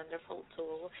wonderful, wonderful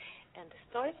tool. And the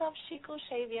stories of Chico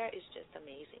Xavier is just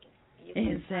amazing. You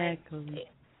can find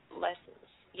lessons.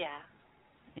 Yeah.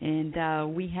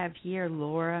 And we have here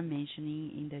Laura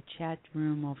mentioning in the chat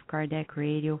room of Kardec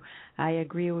Radio. I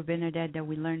agree with Bernadette that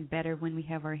we learn better when we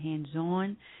have our hands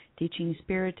on. Teaching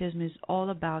Spiritism is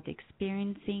all about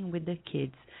experiencing with the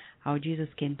kids how Jesus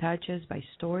can touch us by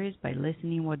stories, by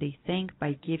listening what they think,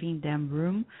 by giving them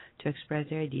room to express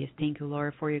their ideas. Thank you,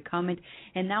 Laura, for your comment.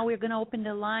 And now we're going to open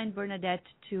the line, Bernadette,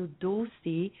 to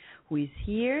Dulcie, who is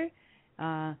here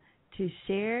to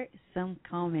share some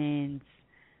comments.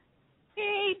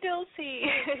 Hey, Dulcie.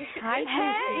 Hi,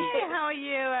 Dulcie. Hey, how are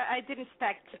you? I didn't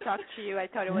expect to talk to you. I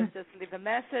thought it was just leave a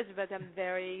message, but I'm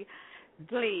very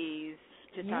pleased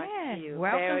to talk to you.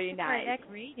 Welcome very to nice.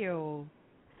 Kardec Radio.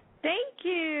 Thank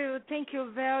you.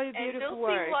 Very beautiful and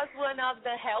work. Dulcie was one of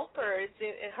the helpers.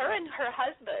 Her and her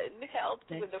husband helped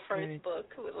with the first book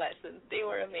with lessons. They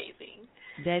were amazing.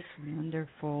 That's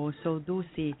wonderful. So,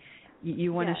 Dulcie,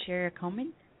 you want to share a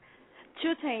comment?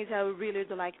 Two things I would really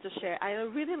like to share. I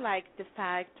really like the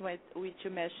fact which you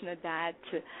mentioned that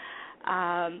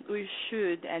we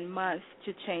should and must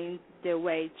to change the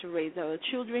way to raise our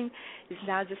children. It's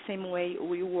not the same way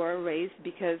we were raised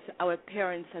because our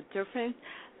parents are different.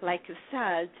 Like you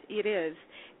said, it is.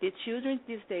 The children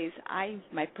these days,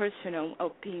 my personal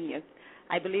opinion,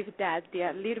 I believe that they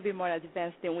are a little bit more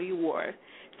advanced than we were.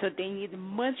 So they need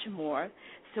much more.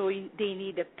 So they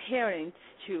need the parents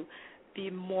to be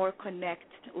more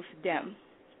connected with them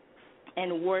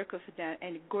and work with them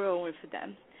and grow with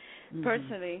them.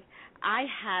 Personally, I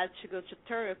had to go to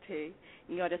therapy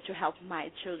in order to help my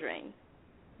children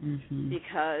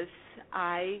because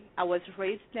I was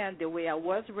raised then the way I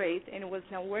was raised and it was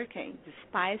not working,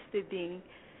 despite being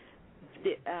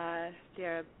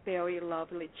they're very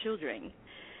lovely children.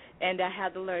 And I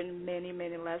had to learn many,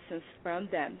 many lessons from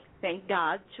them. Thank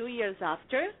God, 2 years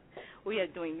after, we are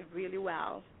doing really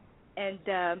well. And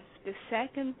the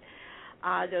second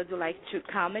I would like to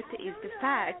comment is the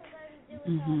fact,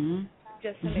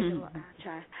 just a little,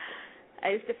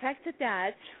 is the fact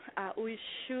that we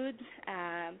should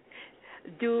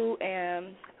do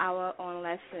our own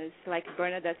lessons, like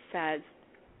Bernadette said.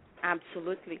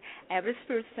 Absolutely. Every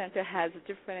Spirit Center has a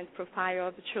different profile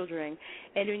of children,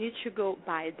 and you need to go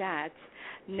by that,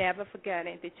 never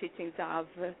forgetting the teachings of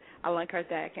Allan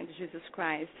Kardec and Jesus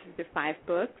Christ, the 5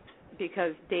 books,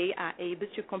 because they are able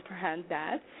to comprehend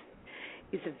that.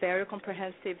 It's a very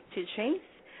comprehensive teaching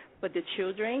for the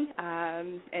children,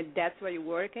 and that's where you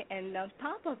work. And on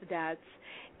top of that,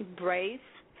 embrace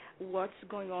what's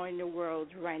going on in the world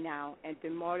right now and the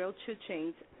moral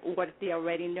teachings, what they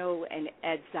already know and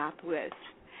adds up with.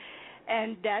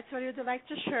 And that's what I would like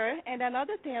to share. And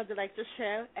another thing I would like to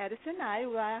share, Edison and I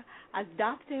were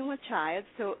adopting a child.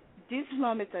 So this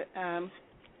moment,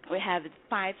 we have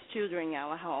 5 children in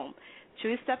our home.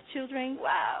 2 stepchildren,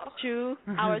 2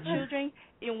 our children,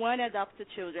 and 1 adopted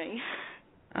children.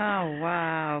 Oh,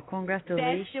 wow.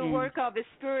 Congratulations. That's the work of the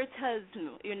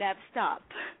Spiritism. You never stop.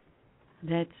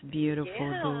 That's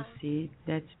beautiful, Dulcie.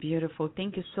 That's beautiful.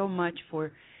 Thank you so much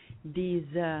for these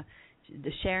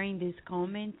sharing these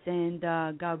comments, and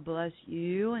God bless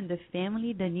you and the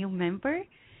family, the new member,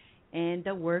 and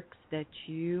the works that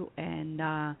you and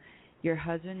your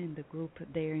husband and the group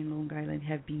there in Long Island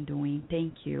have been doing.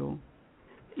 Thank you.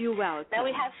 You're welcome. Now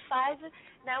we have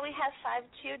 5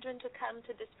 children to come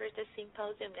to the Spiritist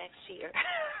Symposium next year.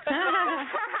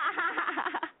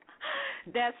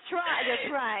 That's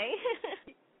right.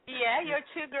 Yeah, your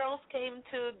two girls came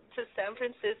to San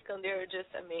Francisco, and they were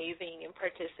just amazing and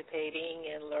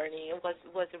participating and learning. It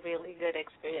was a really good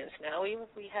experience. Now we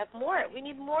have more. We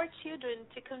need more children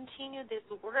to continue this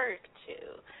work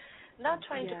too. Not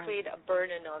trying to create a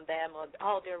burden on them or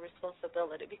all their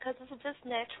responsibility, because it's just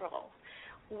natural.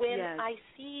 When I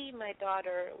see my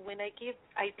daughter, when I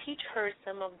teach her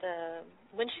some of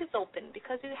when she's open,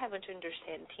 because you have to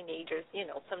understand teenagers,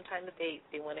 sometimes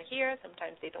they want to hear,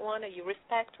 sometimes they don't want to. You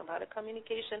respect a lot of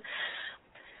communication.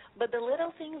 But the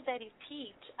little things that you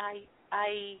teach,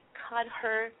 I caught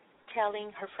her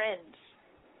telling her friends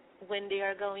when they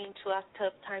are going to a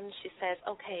tough time. She says,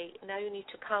 okay, now you need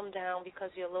to calm down because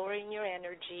you're lowering your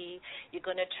energy. You're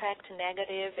going to attract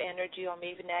negative energy or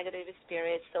maybe negative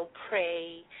spirits, so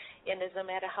pray. And it doesn't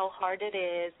matter how hard it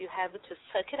is, you have to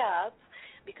suck it up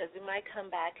because you might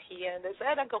come back here. And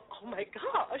I go, oh, my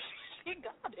gosh, she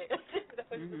got it.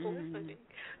 I was listening.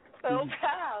 So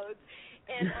proud.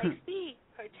 And I see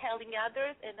her telling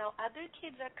others, and now other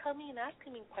kids are coming and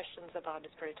asking me questions about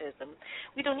spiritism.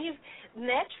 We don't even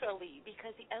naturally,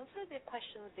 because they answer their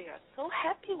questions, they are so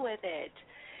happy with it.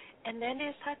 And then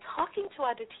they start talking to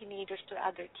other teenagers, to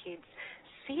other kids.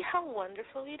 See how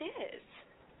wonderful it is.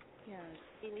 Yes.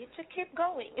 You need to keep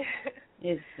going.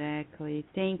 Exactly.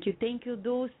 Thank you. Thank you,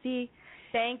 Dulcie.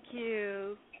 Thank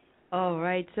you. All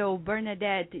right. So,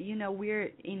 Bernadette,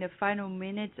 we're in the final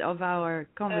minutes of our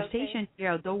conversation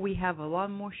here, although we have a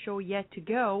lot more show yet to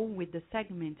go with the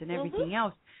segments and everything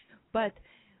else. But,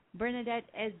 Bernadette,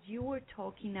 as you were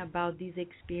talking about these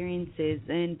experiences,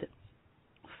 and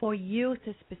for youth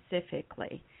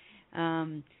specifically,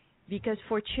 because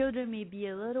for children may be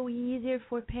a little easier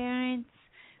for parents,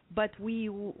 but we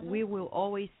will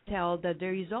always tell that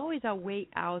there is always a way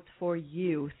out for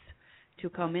youth to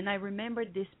come. And I remember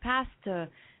this past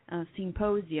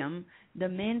symposium, the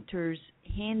mentors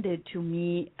handed to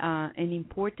me an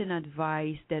important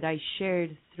advice that I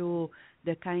shared through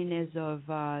the kindness of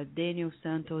Daniel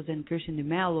Santos and Christian de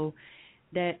Mello,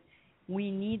 that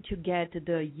we need to get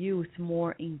the youth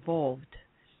more involved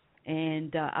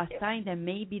and assign them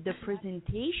maybe the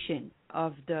presentation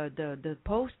of the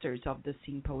posters of the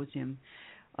symposium.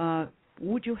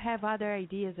 Would you have other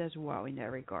ideas as well in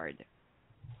that regard?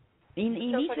 In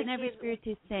each and every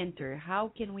Spiritist center,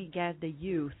 how can we get the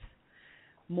youth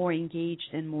more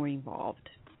engaged and more involved?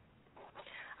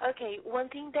 Okay, one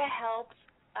thing that helps,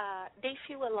 they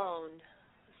feel alone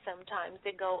sometimes.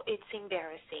 They go, it's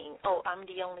embarrassing. Oh, I'm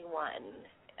the only one.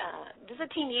 This is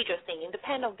a teenager thing,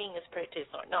 independent of being a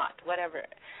Spiritist or not, whatever.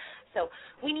 So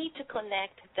we need to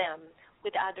connect them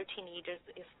with other teenagers,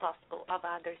 if possible, of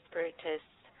other Spiritist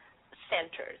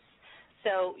centers.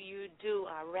 So you do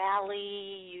a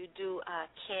rally, you do a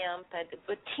camp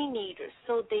with teenagers,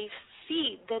 so they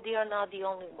see that they are not the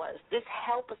only ones. This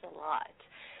helps us a lot.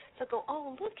 So go,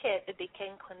 oh, look at it. They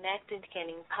can connect, they can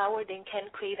empower, they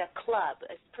can create a club,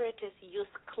 a Spiritist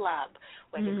youth club,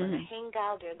 where they're going to hang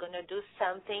out, they're going to do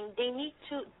something. They need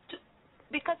to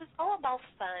because it's all about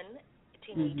fun,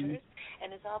 teenagers,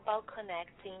 and it's all about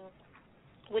connecting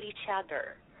with each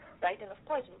other. Right, and of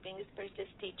course, with being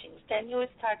Spiritist teachings, then you will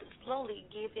start slowly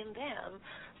giving them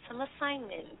some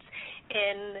assignments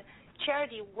and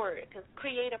charity work,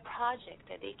 create a project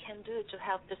that they can do to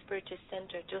help the Spiritist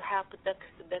Center, to help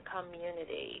the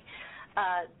community.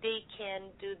 They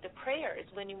can do the prayers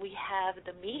when we have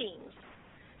the meetings.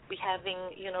 We having,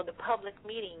 the public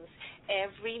meetings.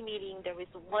 Every meeting there is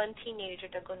one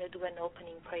teenager that's going to do an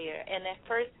opening prayer, and at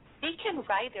first they can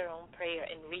write their own prayer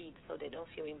and read so they don't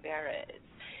feel embarrassed.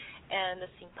 And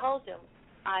the symposium,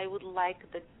 I would like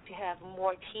to have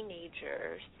more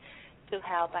teenagers to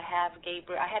help. I had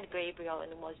Gabriel,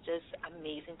 and it was just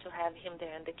amazing to have him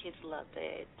there, and the kids loved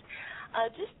it.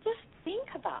 Just think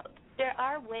about, there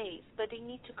are ways, but they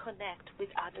need to connect with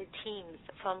other teams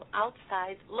from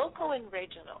outside, local and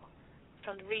regional,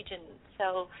 from the region.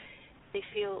 So they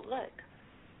feel, look,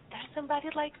 there's somebody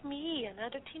like me,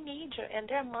 another teenager, and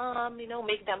their mom,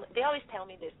 make them, they always tell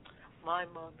me this, my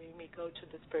mom made me go to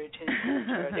the Spiritist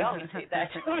Center. They always say that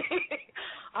to me.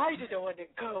 I didn't want to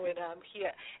go, and I'm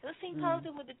here. And the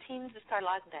symposium with the teens, they start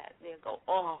like that. They go,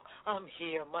 oh, I'm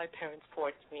here. My parents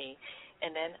forced me.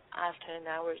 And then after an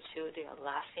hour or two, they are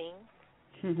laughing.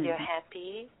 They're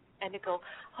happy. And they go,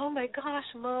 oh, my gosh,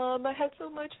 Mom, I had so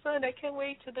much fun. I can't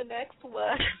wait to the next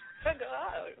one. I go,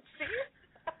 oh, see?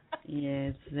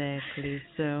 Yeah, exactly.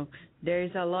 So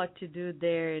there's a lot to do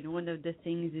there, and one of the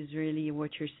things is really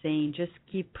what you're saying. Just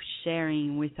keep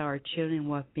sharing with our children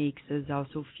what makes us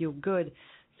also feel good.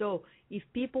 So if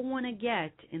people want to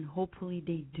get, and hopefully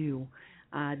they do,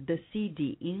 the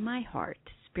CD, In My Heart,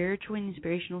 Spiritual and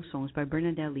Inspirational Songs by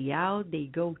Bernadette Leal, they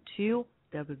go to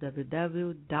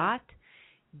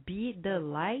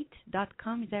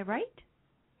www.BeTheLight.com. Is that right?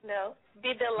 No,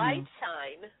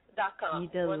 BeTheLightShine.com.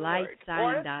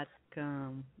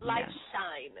 BeTheLightShine.com.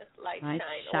 Lightshine. Lightshine.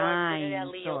 Or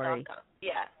BernadetteLeo.com. Sorry.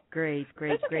 Yeah. Great.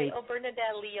 That's okay. Or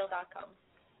BernadetteLeo.com.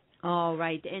 All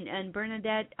right. And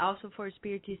Bernadette, also for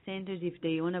Spiritist Centers, if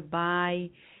they want to buy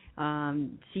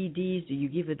CDs, do you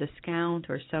give a discount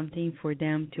or something for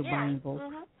them to buy in bulk?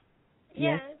 Mm-hmm.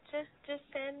 Yes? Yeah, just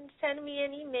send me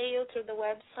an email through the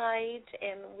website,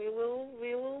 and we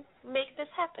will make this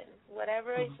happen.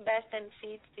 Whatever is best and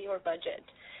fits your budget.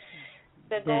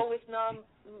 The goal is not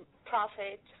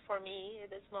profit for me at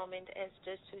this moment. Is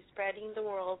just to spreading the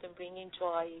world and bringing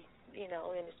joy, in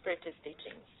the Spiritist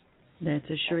teachings. That's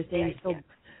a sure thing. So,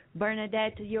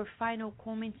 Bernadette, your final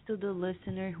comments to the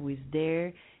listener who is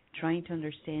there trying to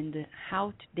understand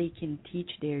how they can teach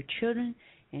their children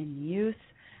and youth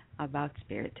about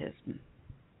Spiritism.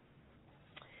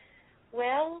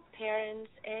 Well,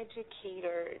 parents,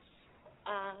 educators,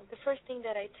 the first thing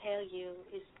that I tell you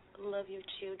is love your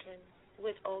children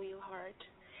with all your heart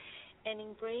and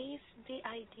embrace the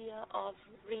idea of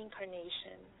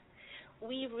reincarnation.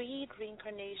 We read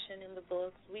reincarnation in the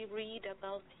books. We read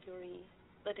about theory,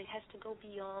 but it has to go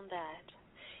beyond that.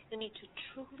 You need to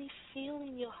truly feel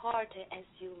in your heart as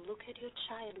you look at your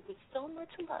child with so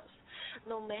much love,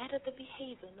 no matter the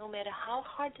behavior, no matter how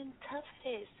hard and tough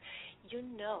it is, you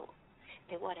know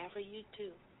that whatever you do,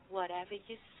 whatever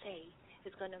you say,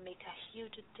 is going to make a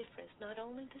huge difference, not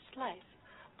only in this life,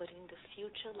 but in the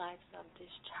future lives of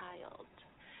this child.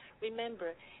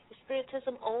 Remember,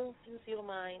 Spiritism opens your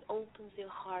mind, opens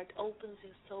your heart, opens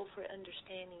your soul for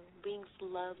understanding, brings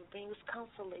love, brings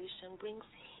consolation, brings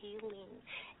healing.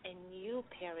 And you,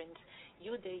 parents,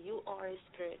 you are a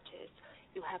Spiritist.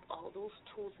 You have all those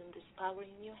tools and this power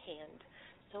in your hand,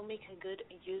 so make a good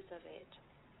use of it.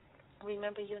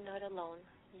 Remember, you're not alone.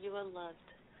 You are loved.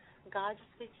 God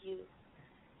is with you.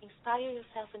 Inspire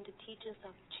yourself in the teachings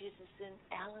of Jesus and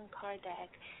Allan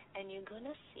Kardec, and you're going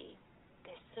to see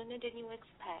that sooner than you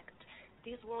expect,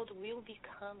 this world will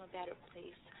become a better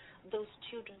place. Those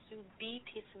children will be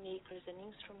peacemakers and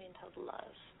instruments of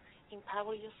love.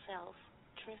 Empower yourself,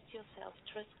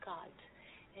 trust God,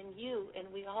 and you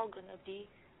and we all going to be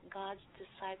God's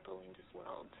disciple in this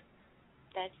world.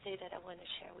 That's it that I want to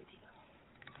share with you.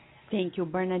 Thank you,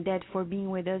 Bernadette, for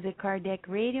being with us at Kardec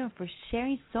Radio and for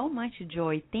sharing so much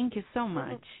joy. Thank you so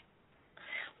much.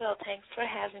 Well, thanks for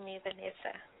having me,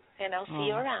 Vanessa. And I'll see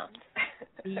you around.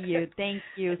 See you. Thank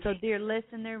you. So, dear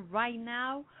listener, right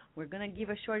now, we're going to give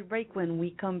a short break. When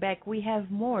we come back, we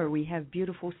have more. We have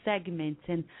beautiful segments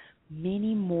and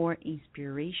many more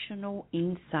inspirational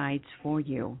insights for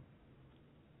you.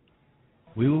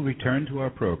 We will return to our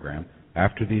program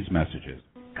after these messages.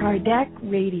 Kardec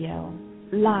Radio,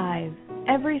 live,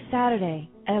 every Saturday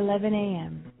at 11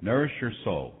 a.m. Nourish your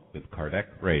soul with Kardec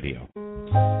Radio.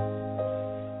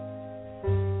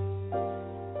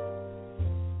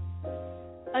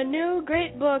 A new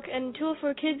great book and tool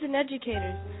for kids and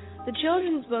educators. The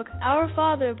children's book, Our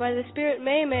Father by the Spirit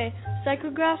Meimei,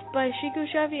 psychographed by Chico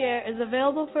Xavier, is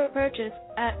available for purchase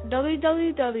at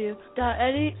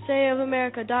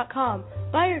www.edisayofamerica.com.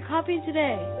 Buy your copy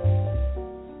today.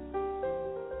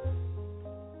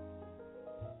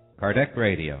 Kardec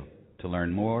Radio, to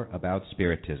learn more about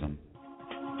Spiritism.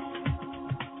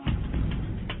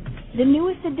 The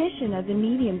newest edition of the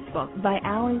Medium's book by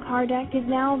Allan Kardec is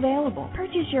now available.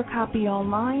 Purchase your copy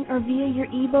online or via your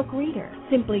ebook reader.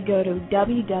 Simply go to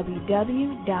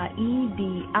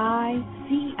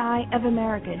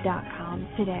www.edicofamerica.com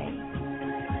today.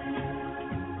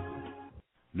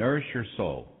 Nourish your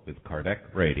soul with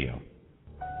Kardec Radio.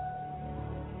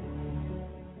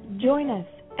 Join us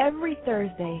every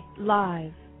Thursday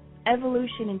live.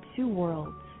 Evolution in Two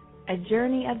Worlds. A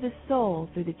journey of the soul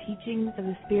through the teachings of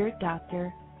the Spirit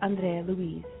Doctor, Andrea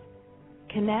Luiz.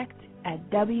 Connect at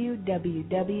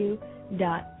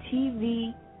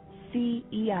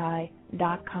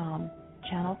www.tvcei.com,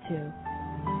 Channel 2.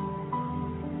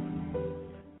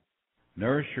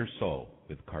 Nourish your soul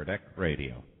with Kardec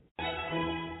Radio.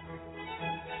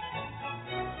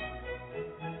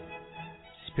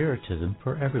 Spiritism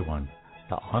for Everyone,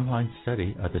 the online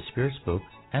study of the Spirit's Book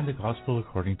and the Gospel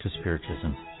according to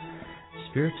Spiritism.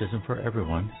 Spiritism for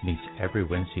Everyone meets every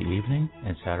Wednesday evening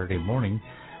and Saturday morning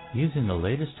using the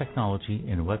latest technology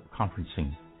in web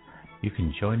conferencing. You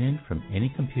can join in from any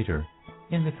computer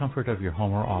in the comfort of your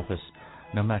home or office,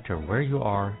 no matter where you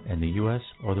are in the U.S.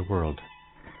 or the world.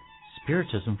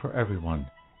 Spiritism for Everyone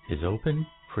is open,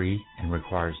 free, and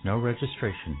requires no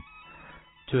registration.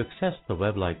 To access the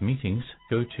web-like meetings,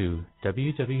 go to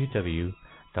www.spiritism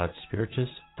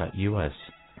www.spiritus.us.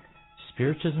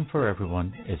 Spiritism for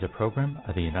Everyone is a program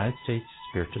of the United States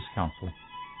Spiritist Council.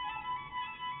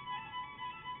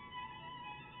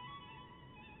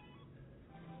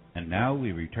 And now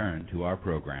we return to our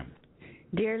program.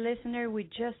 Dear listener, we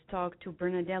just talked to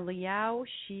Bernadette Leal.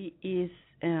 She is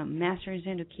a master's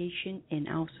in education, and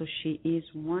also she is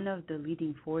one of the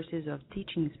leading forces of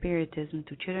teaching Spiritism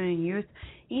to children and youth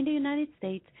in the United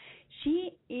States.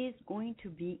 She is going to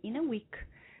be in a week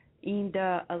in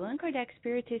the Allan Kardec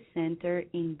Spiritist Center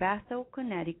in Bethel,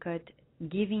 Connecticut,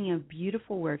 giving a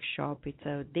beautiful workshop. It's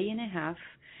a day and a half,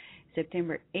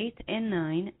 September 8th and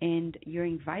 9th, and you're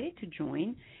invited to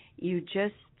join.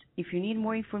 If you need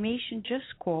more information, just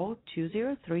call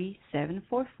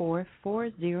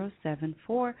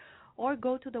 203-744-4074 or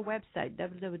go to the website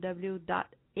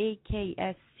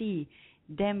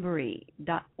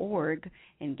www.akscdanbury.org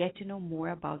and get to know more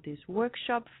about this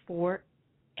workshop for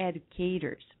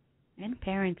educators and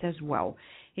parents as well.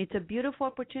 It's a beautiful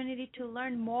opportunity to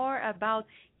learn more about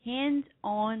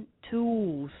hands-on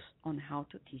tools on how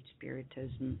to teach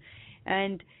Spiritism.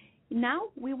 And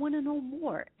now we want to know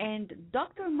more. And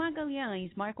Dr.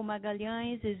 Magalhães, Marco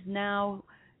Magalhães, is now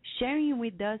sharing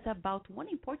with us about one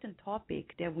important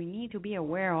topic that we need to be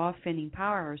aware of and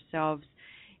empower ourselves,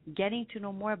 getting to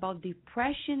know more about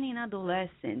depression in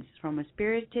adolescents from a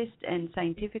spiritist and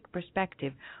scientific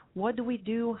perspective. What do we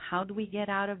do? How do we get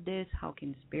out of this? How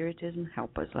can Spiritism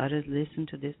help us? Let us listen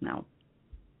to this now.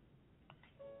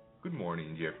 Good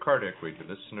morning, dear Kardec Radio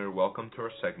listener. Welcome to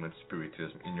our segment,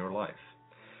 Spiritism in Your Life.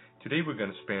 Today we're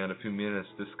going to spend a few minutes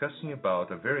discussing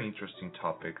about a very interesting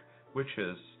topic, which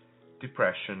is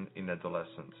depression in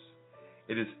adolescence.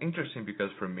 It is interesting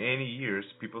because for many years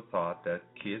people thought that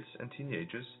kids and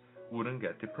teenagers wouldn't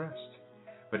get depressed.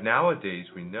 But nowadays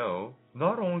we know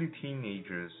not only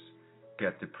teenagers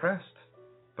get depressed,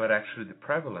 but actually the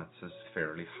prevalence is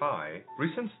fairly high.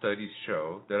 Recent studies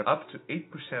show that up to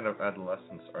 8% of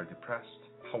adolescents are depressed.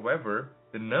 However,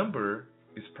 the number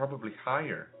is probably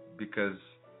higher because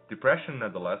depression in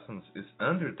adolescence is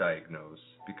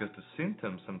underdiagnosed because the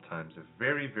symptoms sometimes are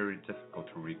very, very difficult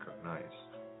to recognize.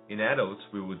 In adults,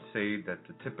 we would say that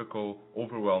the typical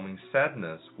overwhelming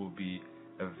sadness will be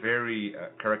a very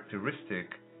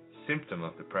characteristic symptom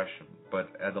of depression. But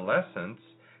adolescents,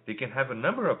 they can have a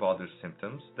number of other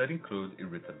symptoms that include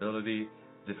irritability,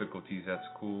 difficulties at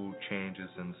school, changes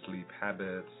in sleep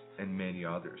habits, and many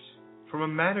others. From a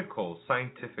medical,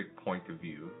 scientific point of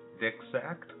view, the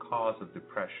exact cause of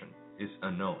depression is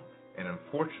unknown, and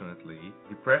unfortunately,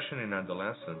 depression in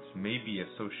adolescents may be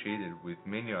associated with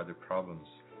many other problems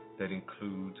that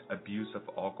include abuse of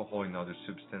alcohol and other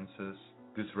substances,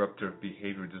 disruptive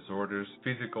behavior disorders,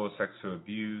 physical or sexual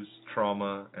abuse,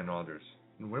 trauma, and others.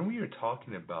 And when we are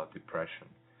talking about depression,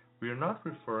 we are not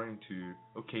referring to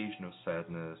occasional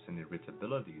sadness and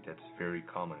irritability that's very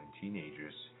common in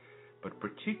teenagers, but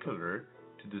particular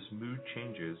to these mood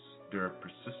changes that are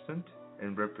persistent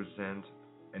and represent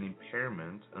an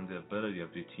impairment on the ability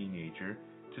of the teenager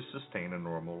to sustain a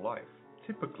normal life.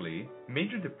 Typically,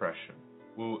 major depression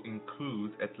will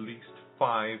include at least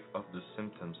 5 of the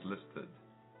symptoms listed.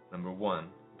 Number 1,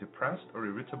 depressed or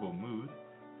irritable mood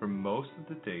for most of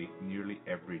the day, nearly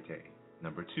every day.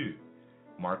 Number 2,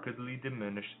 markedly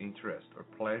diminished interest or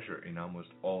pleasure in almost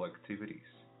all activities.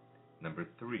 Number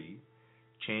 3,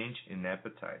 change in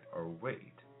appetite or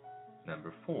weight.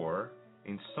 Number 4,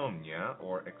 insomnia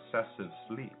or excessive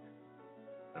sleep.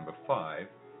 Number 5,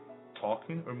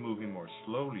 talking or moving more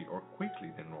slowly or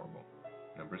quickly than normal.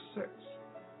 Number 6,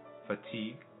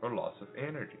 fatigue or loss of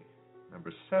energy.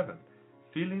 Number 7,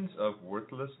 feelings of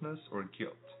worthlessness or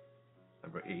guilt.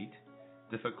 Number 8,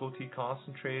 difficulty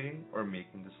concentrating or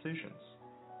making decisions.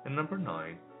 And number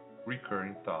 9,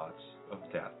 recurring thoughts of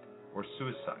death or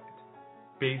suicide.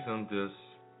 Based on this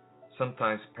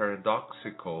sometimes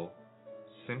paradoxical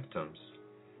symptoms,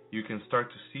 you can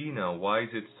start to see now why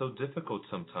is it so difficult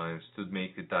sometimes to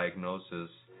make a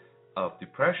diagnosis of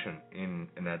depression in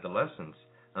an adolescent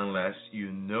unless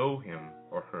you know him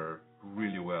or her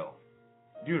really well.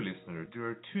 Dear listener, there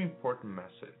are 2 important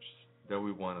messages that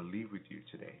we want to leave with you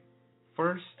today.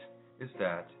 First is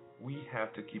that we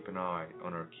have to keep an eye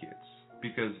on our kids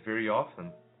because very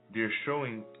often they're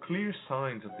showing clear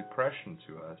signs of depression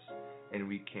to us and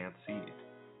we can't see it.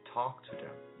 Talk to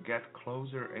them, get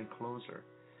closer and closer.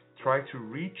 Try to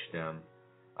reach them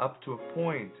up to a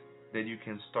point that you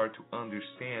can start to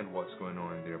understand what's going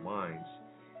on in their minds,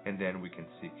 and then we can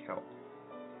seek help.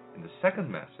 And the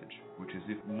second message, which is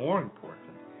even more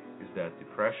important, is that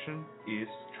depression is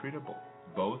treatable,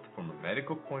 both from a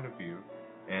medical point of view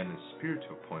and a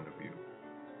spiritual point of view.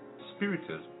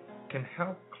 Spiritism can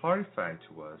help clarified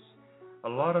to us a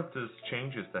lot of these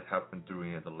changes that happen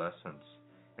during adolescence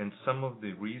and some of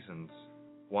the reasons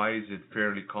why is it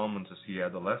fairly common to see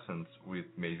adolescents with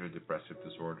major depressive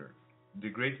disorder. The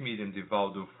great medium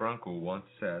Divaldo Franco once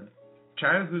said,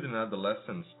 "Childhood and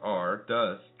adolescence are,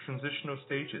 thus, transitional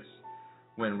stages,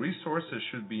 when resources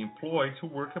should be employed to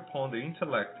work upon the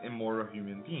intellect and moral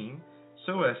human being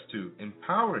so as to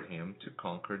empower him to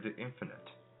conquer the infinite.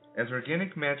 As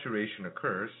organic maturation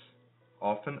occurs,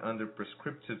 often under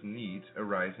prescriptive needs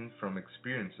arising from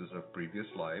experiences of previous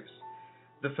lives,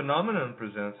 the phenomenon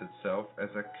presents itself as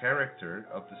a character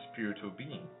of the spiritual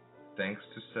being. Thanks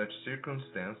to such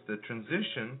circumstance, the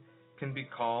transition can be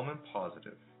calm and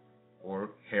positive,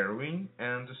 or harrowing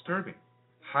and disturbing.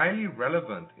 Highly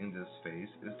relevant in this phase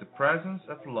is the presence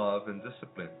of love and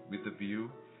discipline with a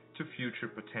view to future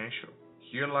potential.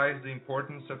 Here lies the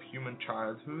importance of human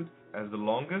childhood as the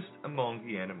longest among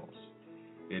the animals.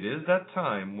 It is that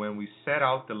time when we set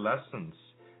out the lessons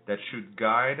that should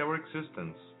guide our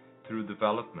existence through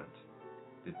development.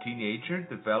 The teenager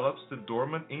develops the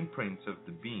dormant imprints of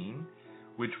the being,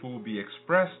 which will be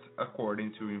expressed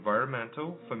according to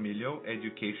environmental, familial,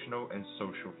 educational, and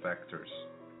social factors."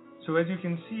 So as you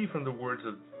can see from the words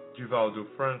of Divaldo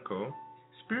Franco,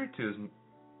 Spiritism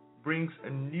brings a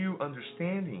new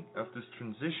understanding of this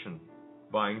transition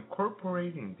by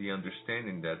incorporating the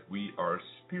understanding that we are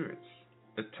spirits,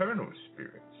 eternal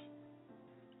spirits.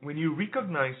 When you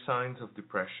recognize signs of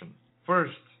depression,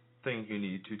 first thing you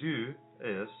need to do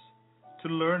is to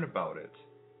learn about it.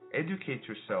 Educate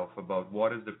yourself about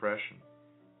what is depression.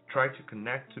 Try to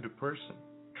connect to the person.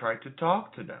 Try to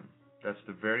talk to them. That's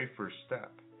the very first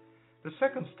step. The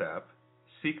second step,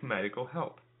 seek medical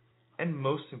help. And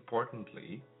most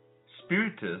importantly,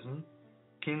 Spiritism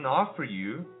can offer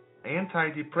you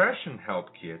anti-depression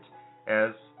help kit,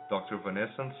 as Dr.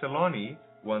 Vanessa Anceloni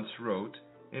once wrote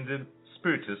in the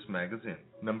Spiritist magazine,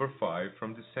 number 5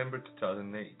 from December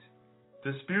 2008.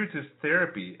 The Spiritist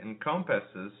therapy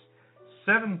encompasses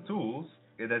 7 tools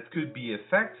that could be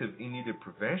effective in either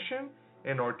prevention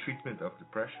and or treatment of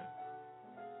depression.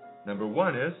 Number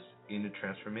 1 is inner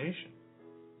transformation.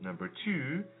 Number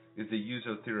 2 is the use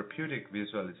of therapeutic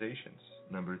visualizations.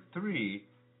 Number 3,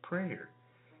 prayer.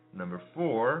 Number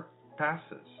 4,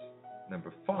 passes.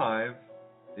 Number 5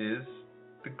 is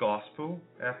the gospel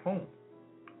at home,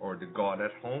 or the God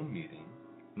at home meeting.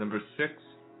 Number 6,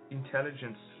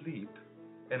 intelligent sleep.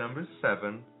 And number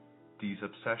 7,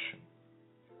 desobsession.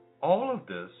 All of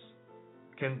this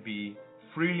can be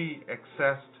freely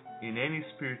accessed in any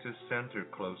Spiritist center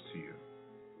close to you.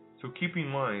 So keep in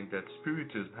mind that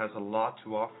Spiritism has a lot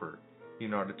to offer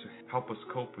in order to help us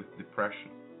cope with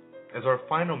depression. As our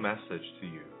final message to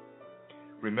you,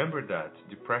 remember that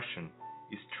depression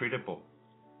is treatable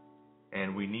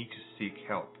and we need to seek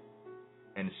help.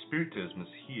 And Spiritism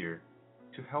is here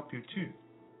to help you too.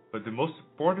 But the most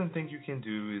important thing you can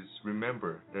do is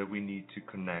remember that we need to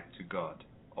connect to God,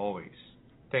 always.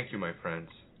 Thank you, my friends,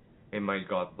 and may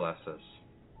God bless us.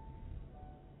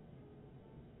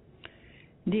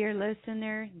 Dear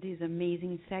listener, these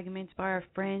amazing segments by our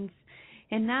friends.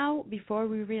 And now, before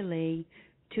we relay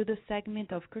to the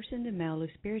segment of Kirsten DeMello,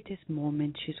 Spiritist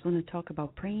Moment, she's going to talk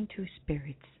about praying to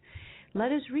spirits.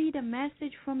 Let us read a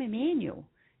message from Emmanuel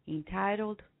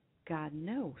entitled, God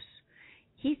Knows.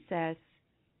 He says,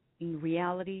 in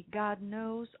reality, God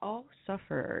knows all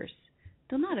sufferers.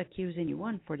 Do not accuse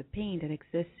anyone for the pain that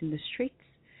exists in the streets.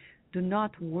 Do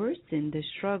not worsen the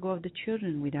struggle of the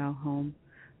children without home.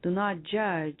 Do not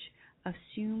judge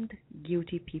assumed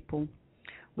guilty people.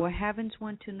 What heavens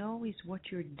want to know is what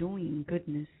you're doing in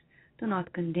goodness. Do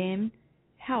not condemn,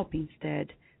 help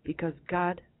instead, because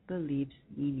God believes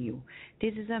in you.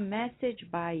 This is a message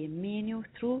by Emmanuel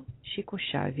through Chico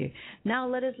Xavier. Now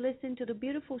let us listen to the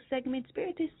beautiful segment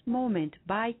Spiritist Moment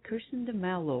by Kirsten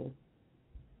DeMello.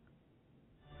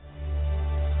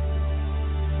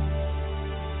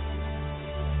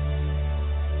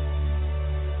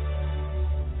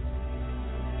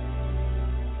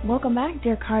 Welcome back,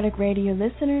 dear Kardec Radio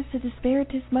listeners, to the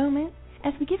Spiritist Moment,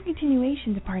 as we give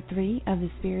continuation to Part 3 of the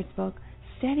Spirit's book,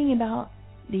 studying about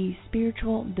the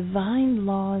spiritual divine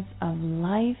laws of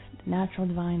life, natural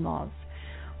divine laws.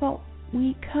 Well,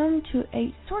 we come to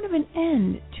a sort of an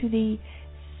end to the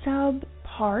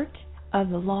sub-part of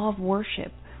the law of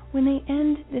worship when they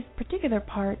end this particular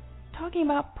part talking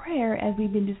about prayer, as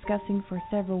we've been discussing for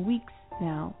several weeks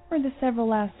now, or the several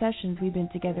last sessions we've been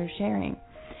together sharing.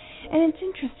 And it's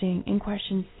interesting, in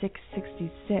question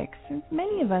 666, since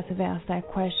many of us have asked that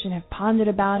question, have pondered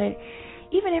about it,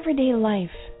 even everyday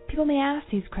life, people may ask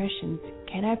these questions.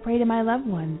 Can I pray to my loved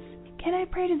ones? can I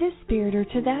pray to this spirit or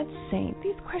to that saint?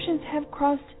 These questions have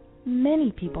crossed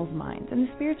many people's minds, and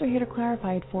the spirits are here to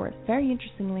clarify it for us, very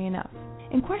interestingly enough.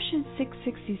 In question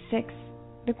 666,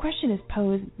 the question is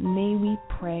posed, may we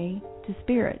pray to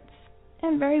spirits?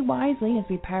 And very wisely, as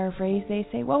we paraphrase, they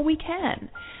say, well, we can.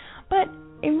 But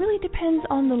it really depends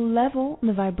on the level and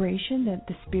the vibration that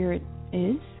the spirit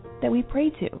is that we pray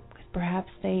to. Because perhaps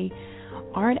they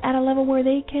aren't at a level where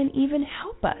they can even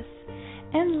help us.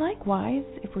 And likewise,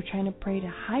 if we're trying to pray to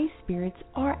high spirits,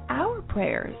 are our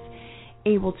prayers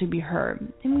able to be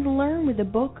heard? And we learn with a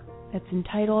book that's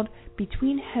entitled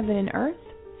Between Heaven and Earth,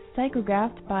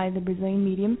 psychographed by the Brazilian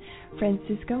medium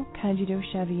Francisco Cândido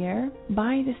Xavier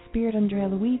by the spirit Andrea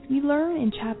Luiz. We learn in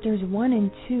chapters 1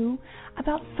 and 2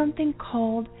 about something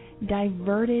called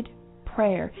diverted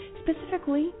prayer.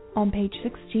 Specifically, on page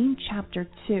 16, chapter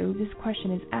 2, this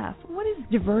question is asked, what is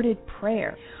diverted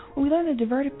prayer? Well, we learn that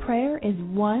diverted prayer is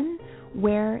one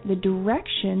where the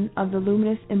direction of the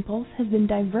luminous impulse has been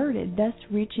diverted, thus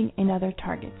reaching another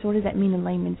target. So what does that mean in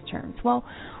layman's terms? Well,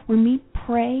 when we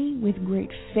pray with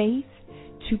great faith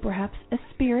to perhaps a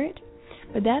spirit,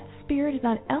 but that spirit is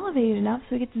not elevated enough,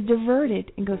 so it gets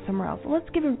diverted and goes somewhere else. Well, let's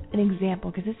give an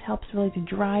example, because this helps really to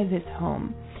drive this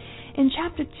home. In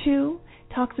chapter 2,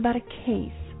 talks about a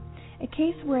case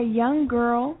where a young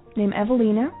girl named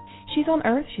Evelina, she's on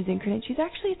Earth, she's incarnate, she's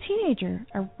actually a teenager,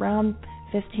 around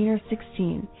 15 or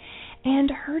 16,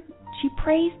 and she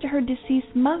prays to her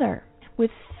deceased mother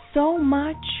with so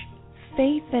much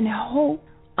faith and hope.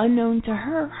 Unknown to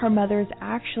her, her mother is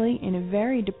actually in a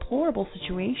very deplorable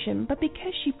situation, but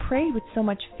because she prayed with so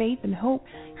much faith and hope,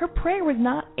 her prayer was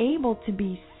not able to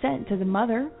be sent to the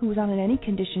mother, who was not in any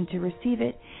condition to receive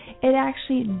it. It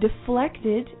actually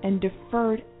deflected and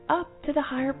deferred up to the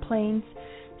higher planes,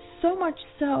 so much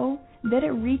so that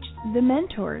it reached the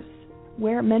mentors,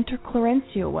 where Mentor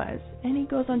Clarencio was. And he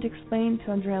goes on to explain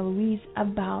to Andrea Luiz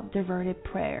about diverted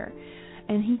prayer.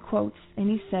 And he quotes, and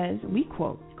he says, we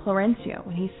quote Clarencio,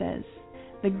 and he says,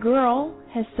 the girl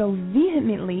has so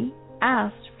vehemently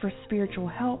asked for spiritual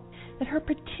help that her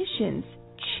petitions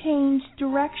changed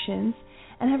directions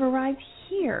and have arrived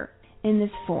here in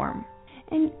this form.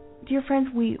 And dear friends,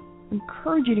 we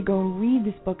encourage you to go and read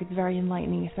this book. It's very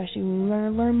enlightening, especially when we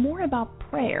learn more about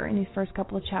prayer in these first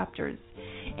couple of chapters.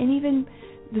 And even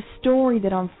the story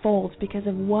that unfolds because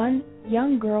of one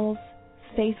young girl's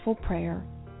faithful prayer.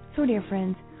 So, dear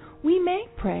friends, we may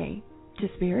pray to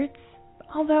spirits,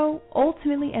 although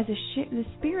ultimately as the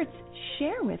spirits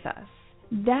share with us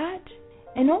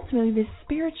the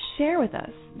spirits share with us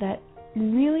that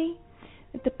really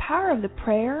that the power of the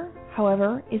prayer,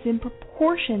 however, is in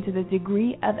proportion to the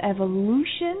degree of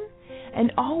evolution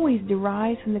and always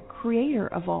derives from the Creator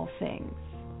of all things,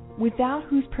 without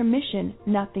whose permission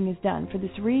nothing is done. For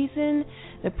this reason,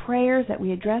 the prayers that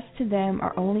we address to them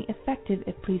are only effective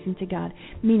if pleasing to God,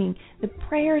 meaning the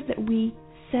prayers that we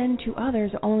send to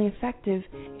others are only effective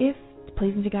if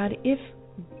pleasing to God, if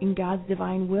in God's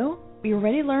divine will. We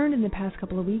already learned in the past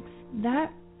couple of weeks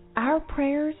that our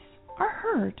prayers are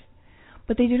heard,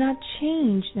 but they do not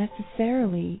change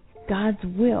necessarily God's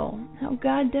will. Now,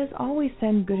 God does always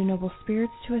send good and noble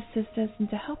spirits to assist us and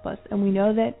to help us, and we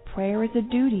know that prayer is a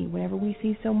duty. Whenever we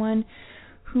see someone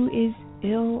who is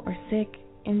ill or sick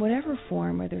in whatever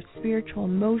form, whether it's spiritual,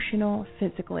 emotional,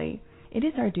 physically, it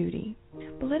is our duty.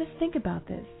 But let us think about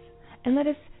this, and let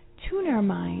us tune our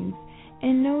minds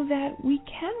and know that we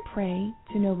can pray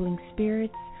to ennobling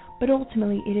spirits, but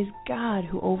ultimately it is God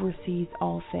who oversees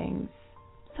all things.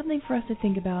 Something for us to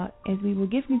think about as we will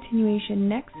give continuation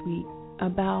next week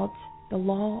about the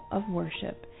law of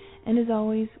worship. And as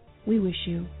always, we wish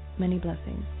you many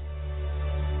blessings.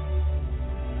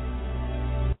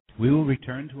 We will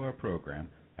return to our program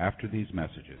after these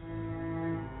messages.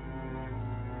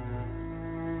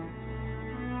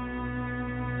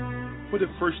 For the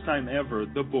first time ever,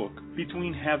 the book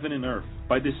Between Heaven and Earth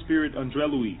by the spirit Andrea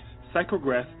Luiz,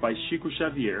 psychographed by Chico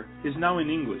Xavier, is now in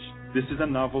English. This is a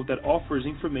novel that offers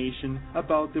information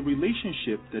about the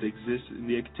relationship that exists in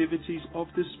the activities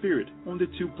of the spirit on the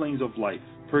two planes of life.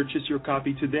 Purchase your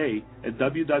copy today at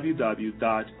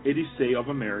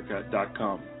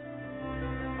www.ediseiofamerica.com.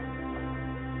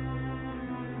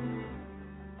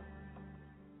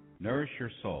 Nourish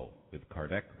Your Soul with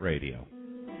Kardec Radio.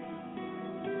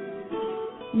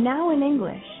 Now in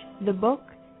English, the book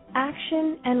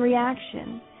Action and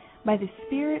Reaction by the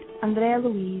spirit Andrea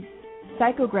Luiz,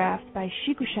 psychographed by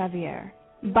Chico Xavier.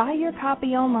 Buy your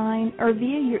copy online or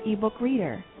via your ebook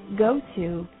reader. Go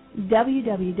to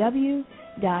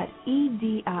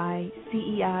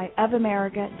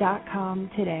www.ediseiofamerica.com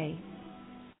today.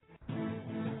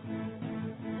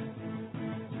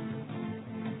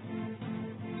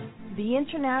 the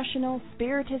International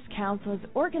Spiritist Council is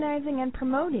organizing and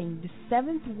promoting the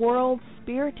 7th World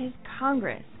Spiritist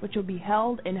Congress, which will be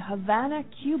held in Havana,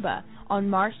 Cuba on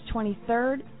March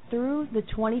 23rd through the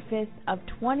 25th of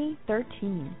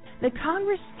 2013. The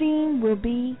Congress theme will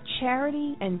be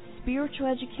Charity and Spiritual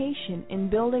Education in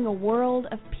Building a World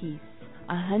of Peace.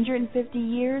 150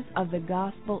 years of the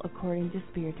Gospel according to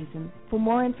Spiritism. For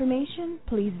more information,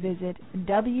 please visit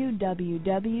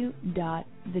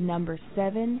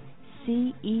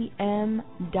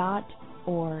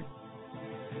www.7cem.org.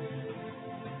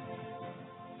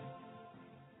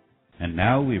 And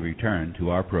now we return to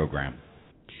our program.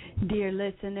 Dear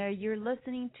listener, you're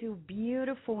listening to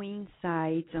beautiful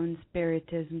insights on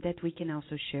Spiritism that we can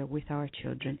also share with our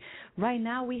children. Right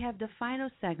now, we have the final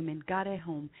segment, God at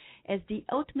Home, as the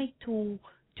ultimate tool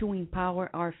to empower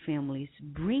our families,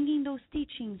 bringing those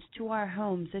teachings to our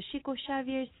homes, as Chico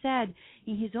Xavier said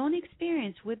in his own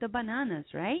experience with the bananas,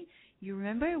 right? You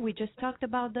remember we just talked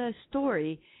about the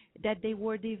story that they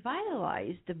were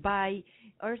devitalized by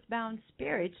earthbound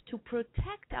spirits. To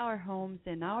protect our homes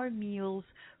and our meals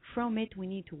from it, we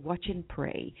need to watch and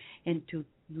pray. And to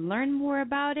learn more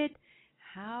about it,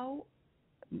 how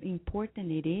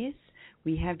important it is,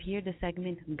 we have here the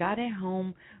segment God at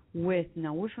Home with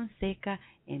Naur Fonseca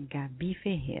and Gabi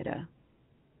Ferreira.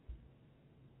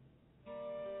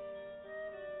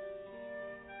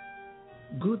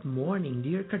 Good morning,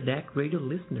 dear Kardec Radio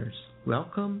listeners.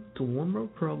 Welcome to one more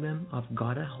program of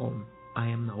God at Home. I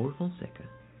am Naur Fonseca.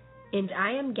 And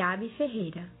I am Gabi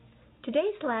Ferreira.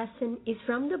 Today's lesson is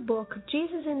from the book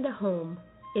Jesus in the Home,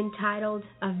 entitled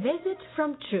A Visit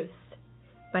from Truth,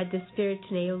 by the Spirit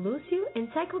Neo Lúcio and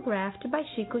psychographed by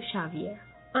Chico Xavier.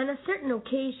 On a certain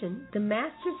occasion, the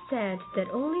Master said that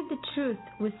only the truth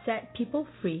would set people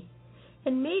free,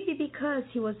 and maybe because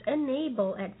he was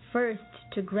unable at first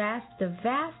to grasp the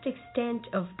vast extent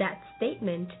of that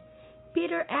statement,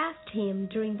 Peter asked him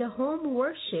during the home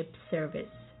worship service,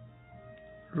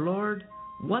 Lord,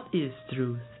 what is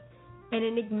truth? An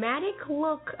enigmatic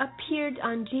look appeared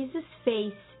on Jesus'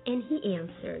 face, and he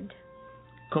answered,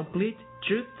 Complete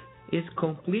truth is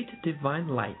complete divine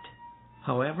light.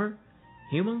 However,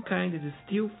 humankind is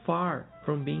still far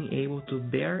from being able to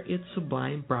bear its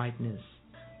sublime brightness.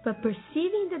 But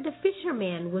perceiving that the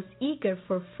fisherman was eager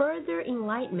for further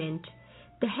enlightenment,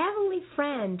 the heavenly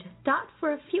friend thought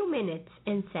for a few minutes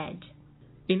and said,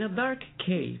 In a dark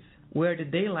cave, where the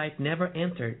daylight never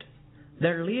entered,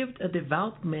 there lived a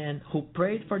devout man who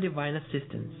prayed for divine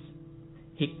assistance.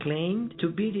 He claimed to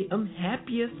be the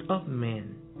unhappiest of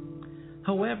men.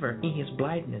 However, in his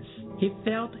blindness, he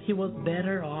felt he was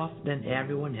better off than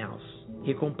everyone else.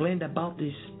 He complained about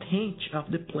the stench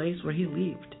of the place where he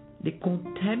lived. The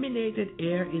contaminated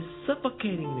air is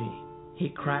suffocating me, he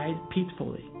cried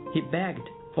pitifully. He begged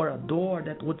for a door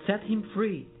that would set him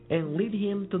free and lead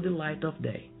him to the light of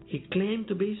day. He claimed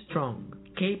to be strong,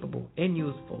 capable, and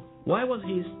useful. Why was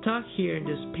he stuck here in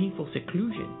this painful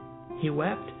seclusion? He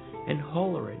wept and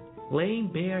hollered,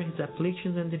 laying bare his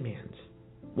afflictions and demands.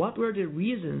 What were the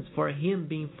reasons for him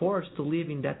being forced to live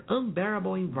in that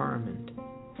unbearable environment?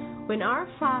 When our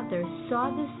Father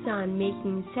saw the Son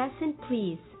making incessant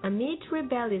pleas amid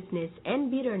rebelliousness and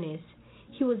bitterness,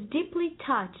 he was deeply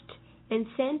touched and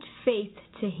sent faith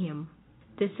to him.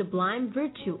 The sublime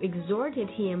virtue exhorted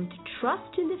him to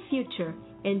trust in the future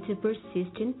and to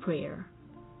persist in prayer.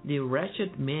 The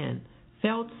wretched man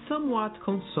felt somewhat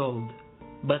consoled,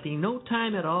 but in no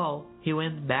time at all he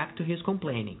went back to his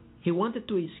complaining. He wanted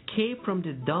to escape from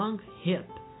the dung heap,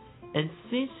 and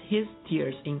since his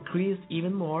tears increased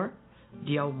even more,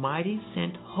 the Almighty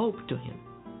sent hope to him.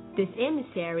 This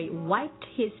emissary wiped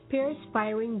his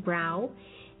perspiring brow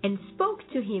and spoke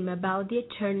to him about the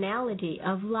eternality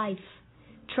of life,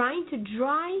 trying to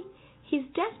dry his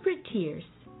desperate tears.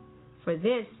 For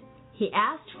this, he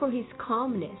asked for his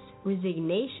calmness,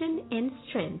 resignation, and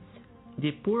strength.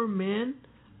 The poor man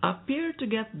appeared to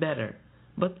get better,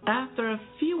 but after a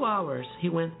few hours he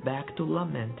went back to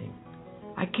lamenting.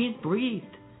 I can't breathe,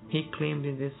 he claimed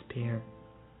in despair.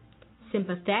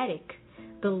 Sympathetic,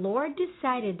 the Lord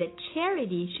decided that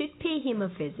charity should pay him a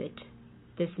visit.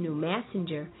 This new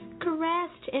messenger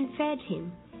caressed and fed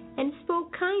him, and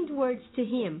spoke kind words to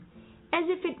him, as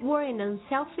if it were an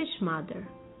unselfish mother.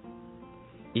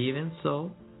 Even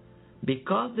so,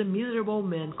 because the miserable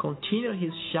man continued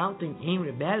his shouting and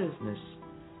rebelliousness,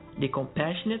 the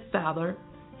compassionate Father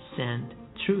sent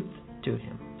truth to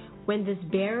him. When this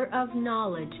bearer of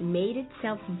knowledge made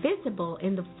itself visible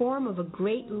in the form of a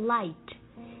great light,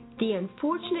 the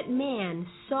unfortunate man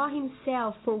saw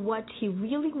himself for what he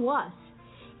really was,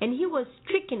 and he was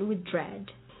stricken with dread.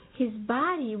 His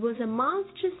body was a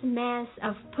monstrous mass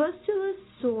of pustulous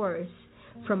sores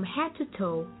from head to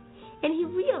toe, and he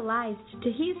realized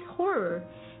to his horror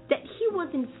that he was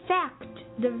in fact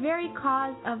the very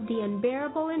cause of the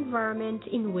unbearable environment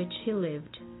in which he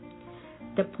lived.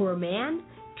 The poor man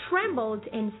trembled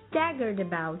and staggered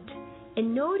about,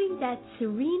 and noting that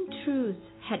serene truth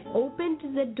had opened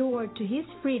the door to his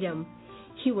freedom,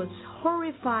 he was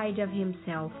horrified of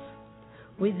himself.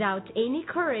 Without any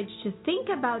courage to think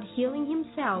about healing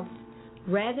himself,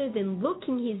 rather than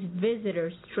looking his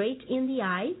visitor straight in the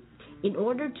eye, in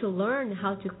order to learn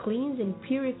how to cleanse and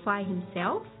purify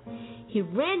himself, he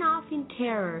ran off in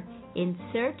terror in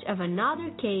search of another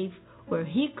cave where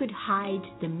he could hide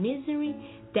the misery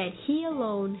that he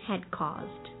alone had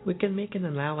caused. We can make an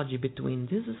analogy between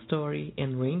this story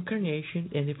and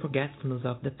reincarnation and the forgetfulness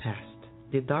of the past.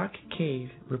 The dark cave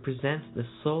represents the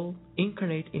soul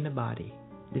incarnate in a body.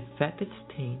 The fetid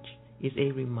stench is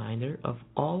a reminder of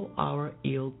all our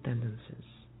ill tendencies.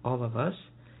 All of us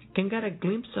can get a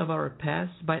glimpse of our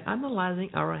past by analyzing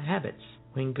our habits.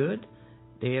 When good,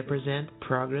 they represent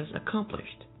progress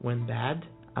accomplished. When bad,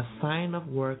 a sign of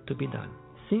work to be done.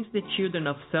 Since the children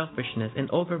of selfishness and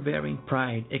overbearing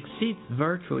pride exceeds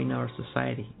virtue in our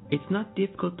society, it's not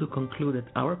difficult to conclude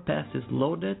that our past is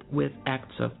loaded with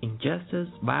acts of injustice,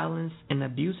 violence, and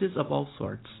abuses of all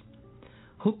sorts.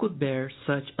 Who could bear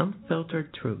such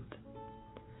unfiltered truth?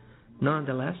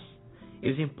 Nonetheless, it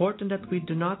is important that we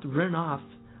do not run off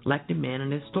like the man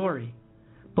in the story,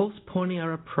 postponing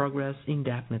our progress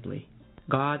indefinitely.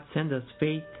 God sends us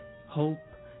faith, hope,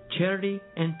 charity,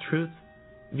 and truth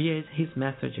via His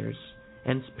messengers,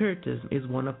 and Spiritism is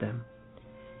one of them.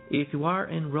 If you are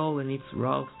enrolled in its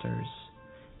rosters,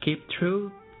 keep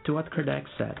true to what Kardec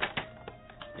said.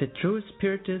 The true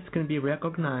Spiritists can be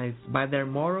recognized by their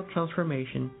moral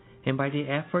transformation and by the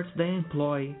efforts they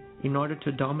employ in order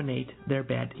to dominate their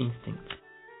bad instincts.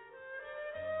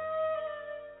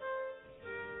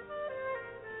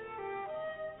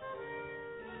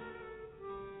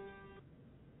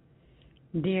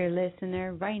 Dear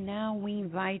listener, right now we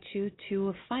invite you to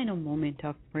a final moment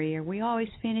of prayer. We always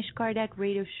finish Kardec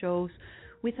radio shows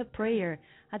with a prayer,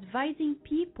 advising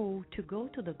people to go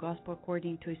to the Gospel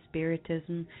According to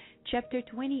Spiritism, Chapter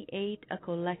 28, a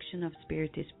collection of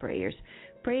Spiritist prayers.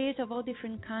 Prayers of all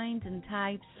different kinds and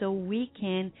types, so we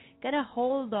can get a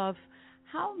hold of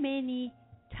how many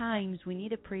times we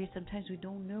need a prayer. Sometimes we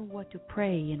don't know what to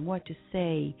pray and what to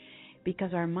say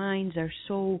because our minds are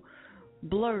so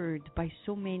blurred by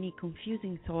so many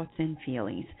confusing thoughts and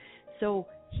feelings. So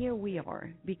here we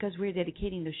are, because we're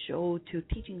dedicating the show to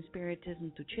teaching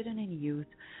Spiritism to children and youth.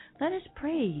 Let us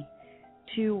pray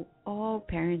to all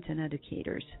parents and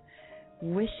educators,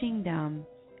 wishing them,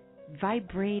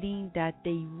 vibrating that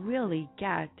they really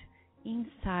get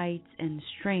insights and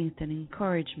strength and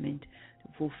encouragement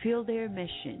to fulfill their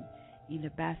mission in the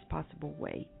best possible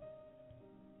way.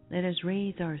 Let us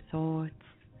raise our thoughts,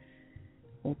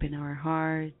 open our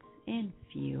hearts, and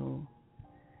feel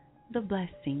the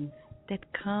blessings that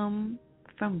come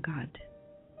from God.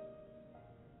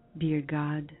 Dear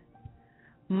God,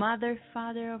 Mother,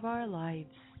 Father of our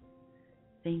lives,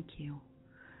 thank you.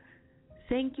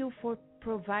 Thank you for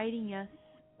providing us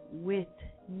with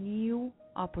new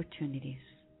opportunities,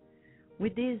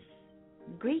 with these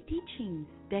great teachings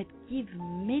that give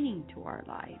meaning to our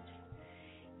lives.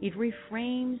 It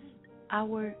reframes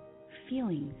our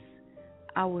feelings,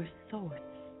 our thoughts.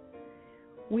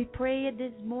 We pray at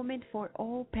this moment for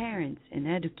all parents and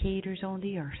educators on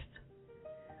the earth,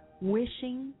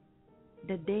 wishing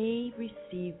that they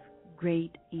receive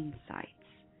great insights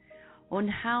on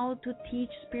how to teach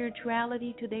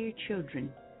spirituality to their children,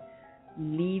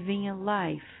 living a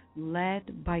life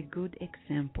led by good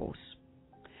examples.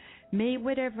 May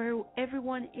wherever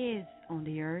everyone is on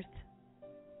the earth,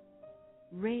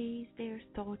 raise their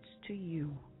thoughts to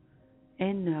you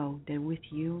and know that with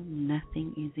you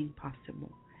nothing is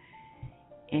impossible.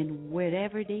 And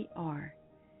wherever they are,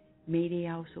 may they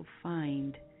also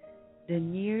find the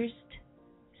nearest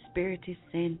Spiritist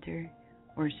center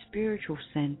or spiritual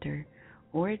center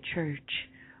or a church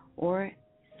or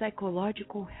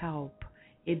psychological help,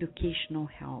 educational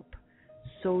help,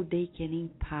 so they can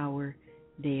empower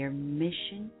their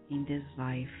mission in this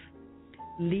life,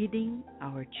 leading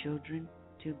our children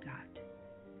to God.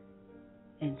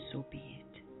 And so be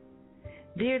it.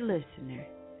 Dear listener,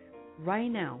 right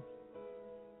now,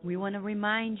 we want to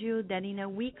remind you that in a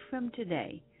week from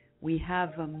today, we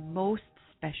have a most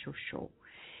special show.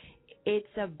 It's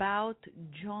about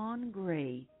John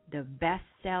Gray, the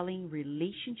best-selling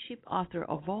relationship author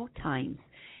of all times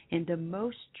and the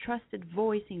most trusted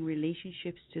voice in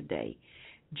relationships today.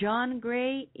 John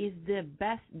Gray is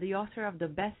the author of the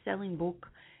best-selling book,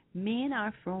 Men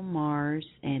Are From Mars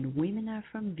and Women Are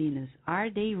From Venus. Are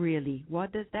they really?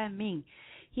 What does that mean?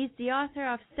 He's the author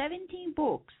of 17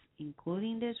 books,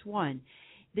 including this one.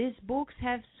 These books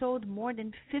have sold more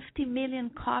than 50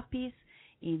 million copies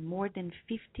in more than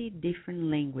 50 different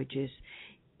languages.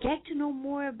 Get to know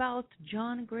more about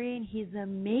John Gray and his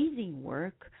amazing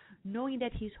work, knowing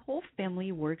that his whole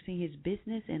family works in his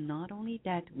business, and not only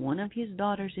that, one of his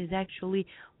daughters is actually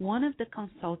one of the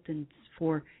consultants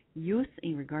for youth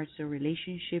in regards to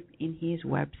relationship in his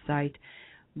website,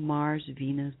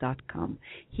 MarsVenus.com.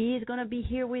 He is going to be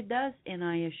here with us, and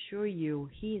I assure you,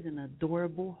 he is an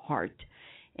adorable heart.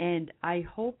 And I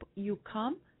hope you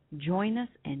come, join us,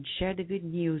 and share the good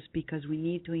news, because we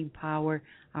need to empower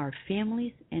our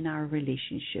families and our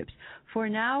relationships. For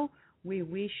now, we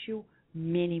wish you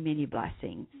many, many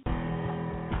blessings.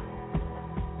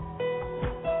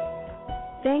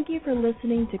 Thank you for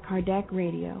listening to Kardec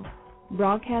Radio,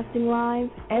 broadcasting live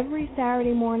every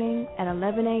Saturday morning at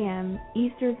 11 a.m.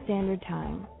 Eastern Standard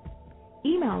Time.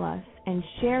 Email us and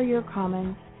share your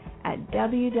comments at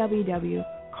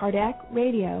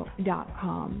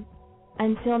www.kardecradio.com.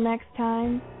 Until next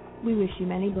time, we wish you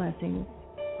many blessings.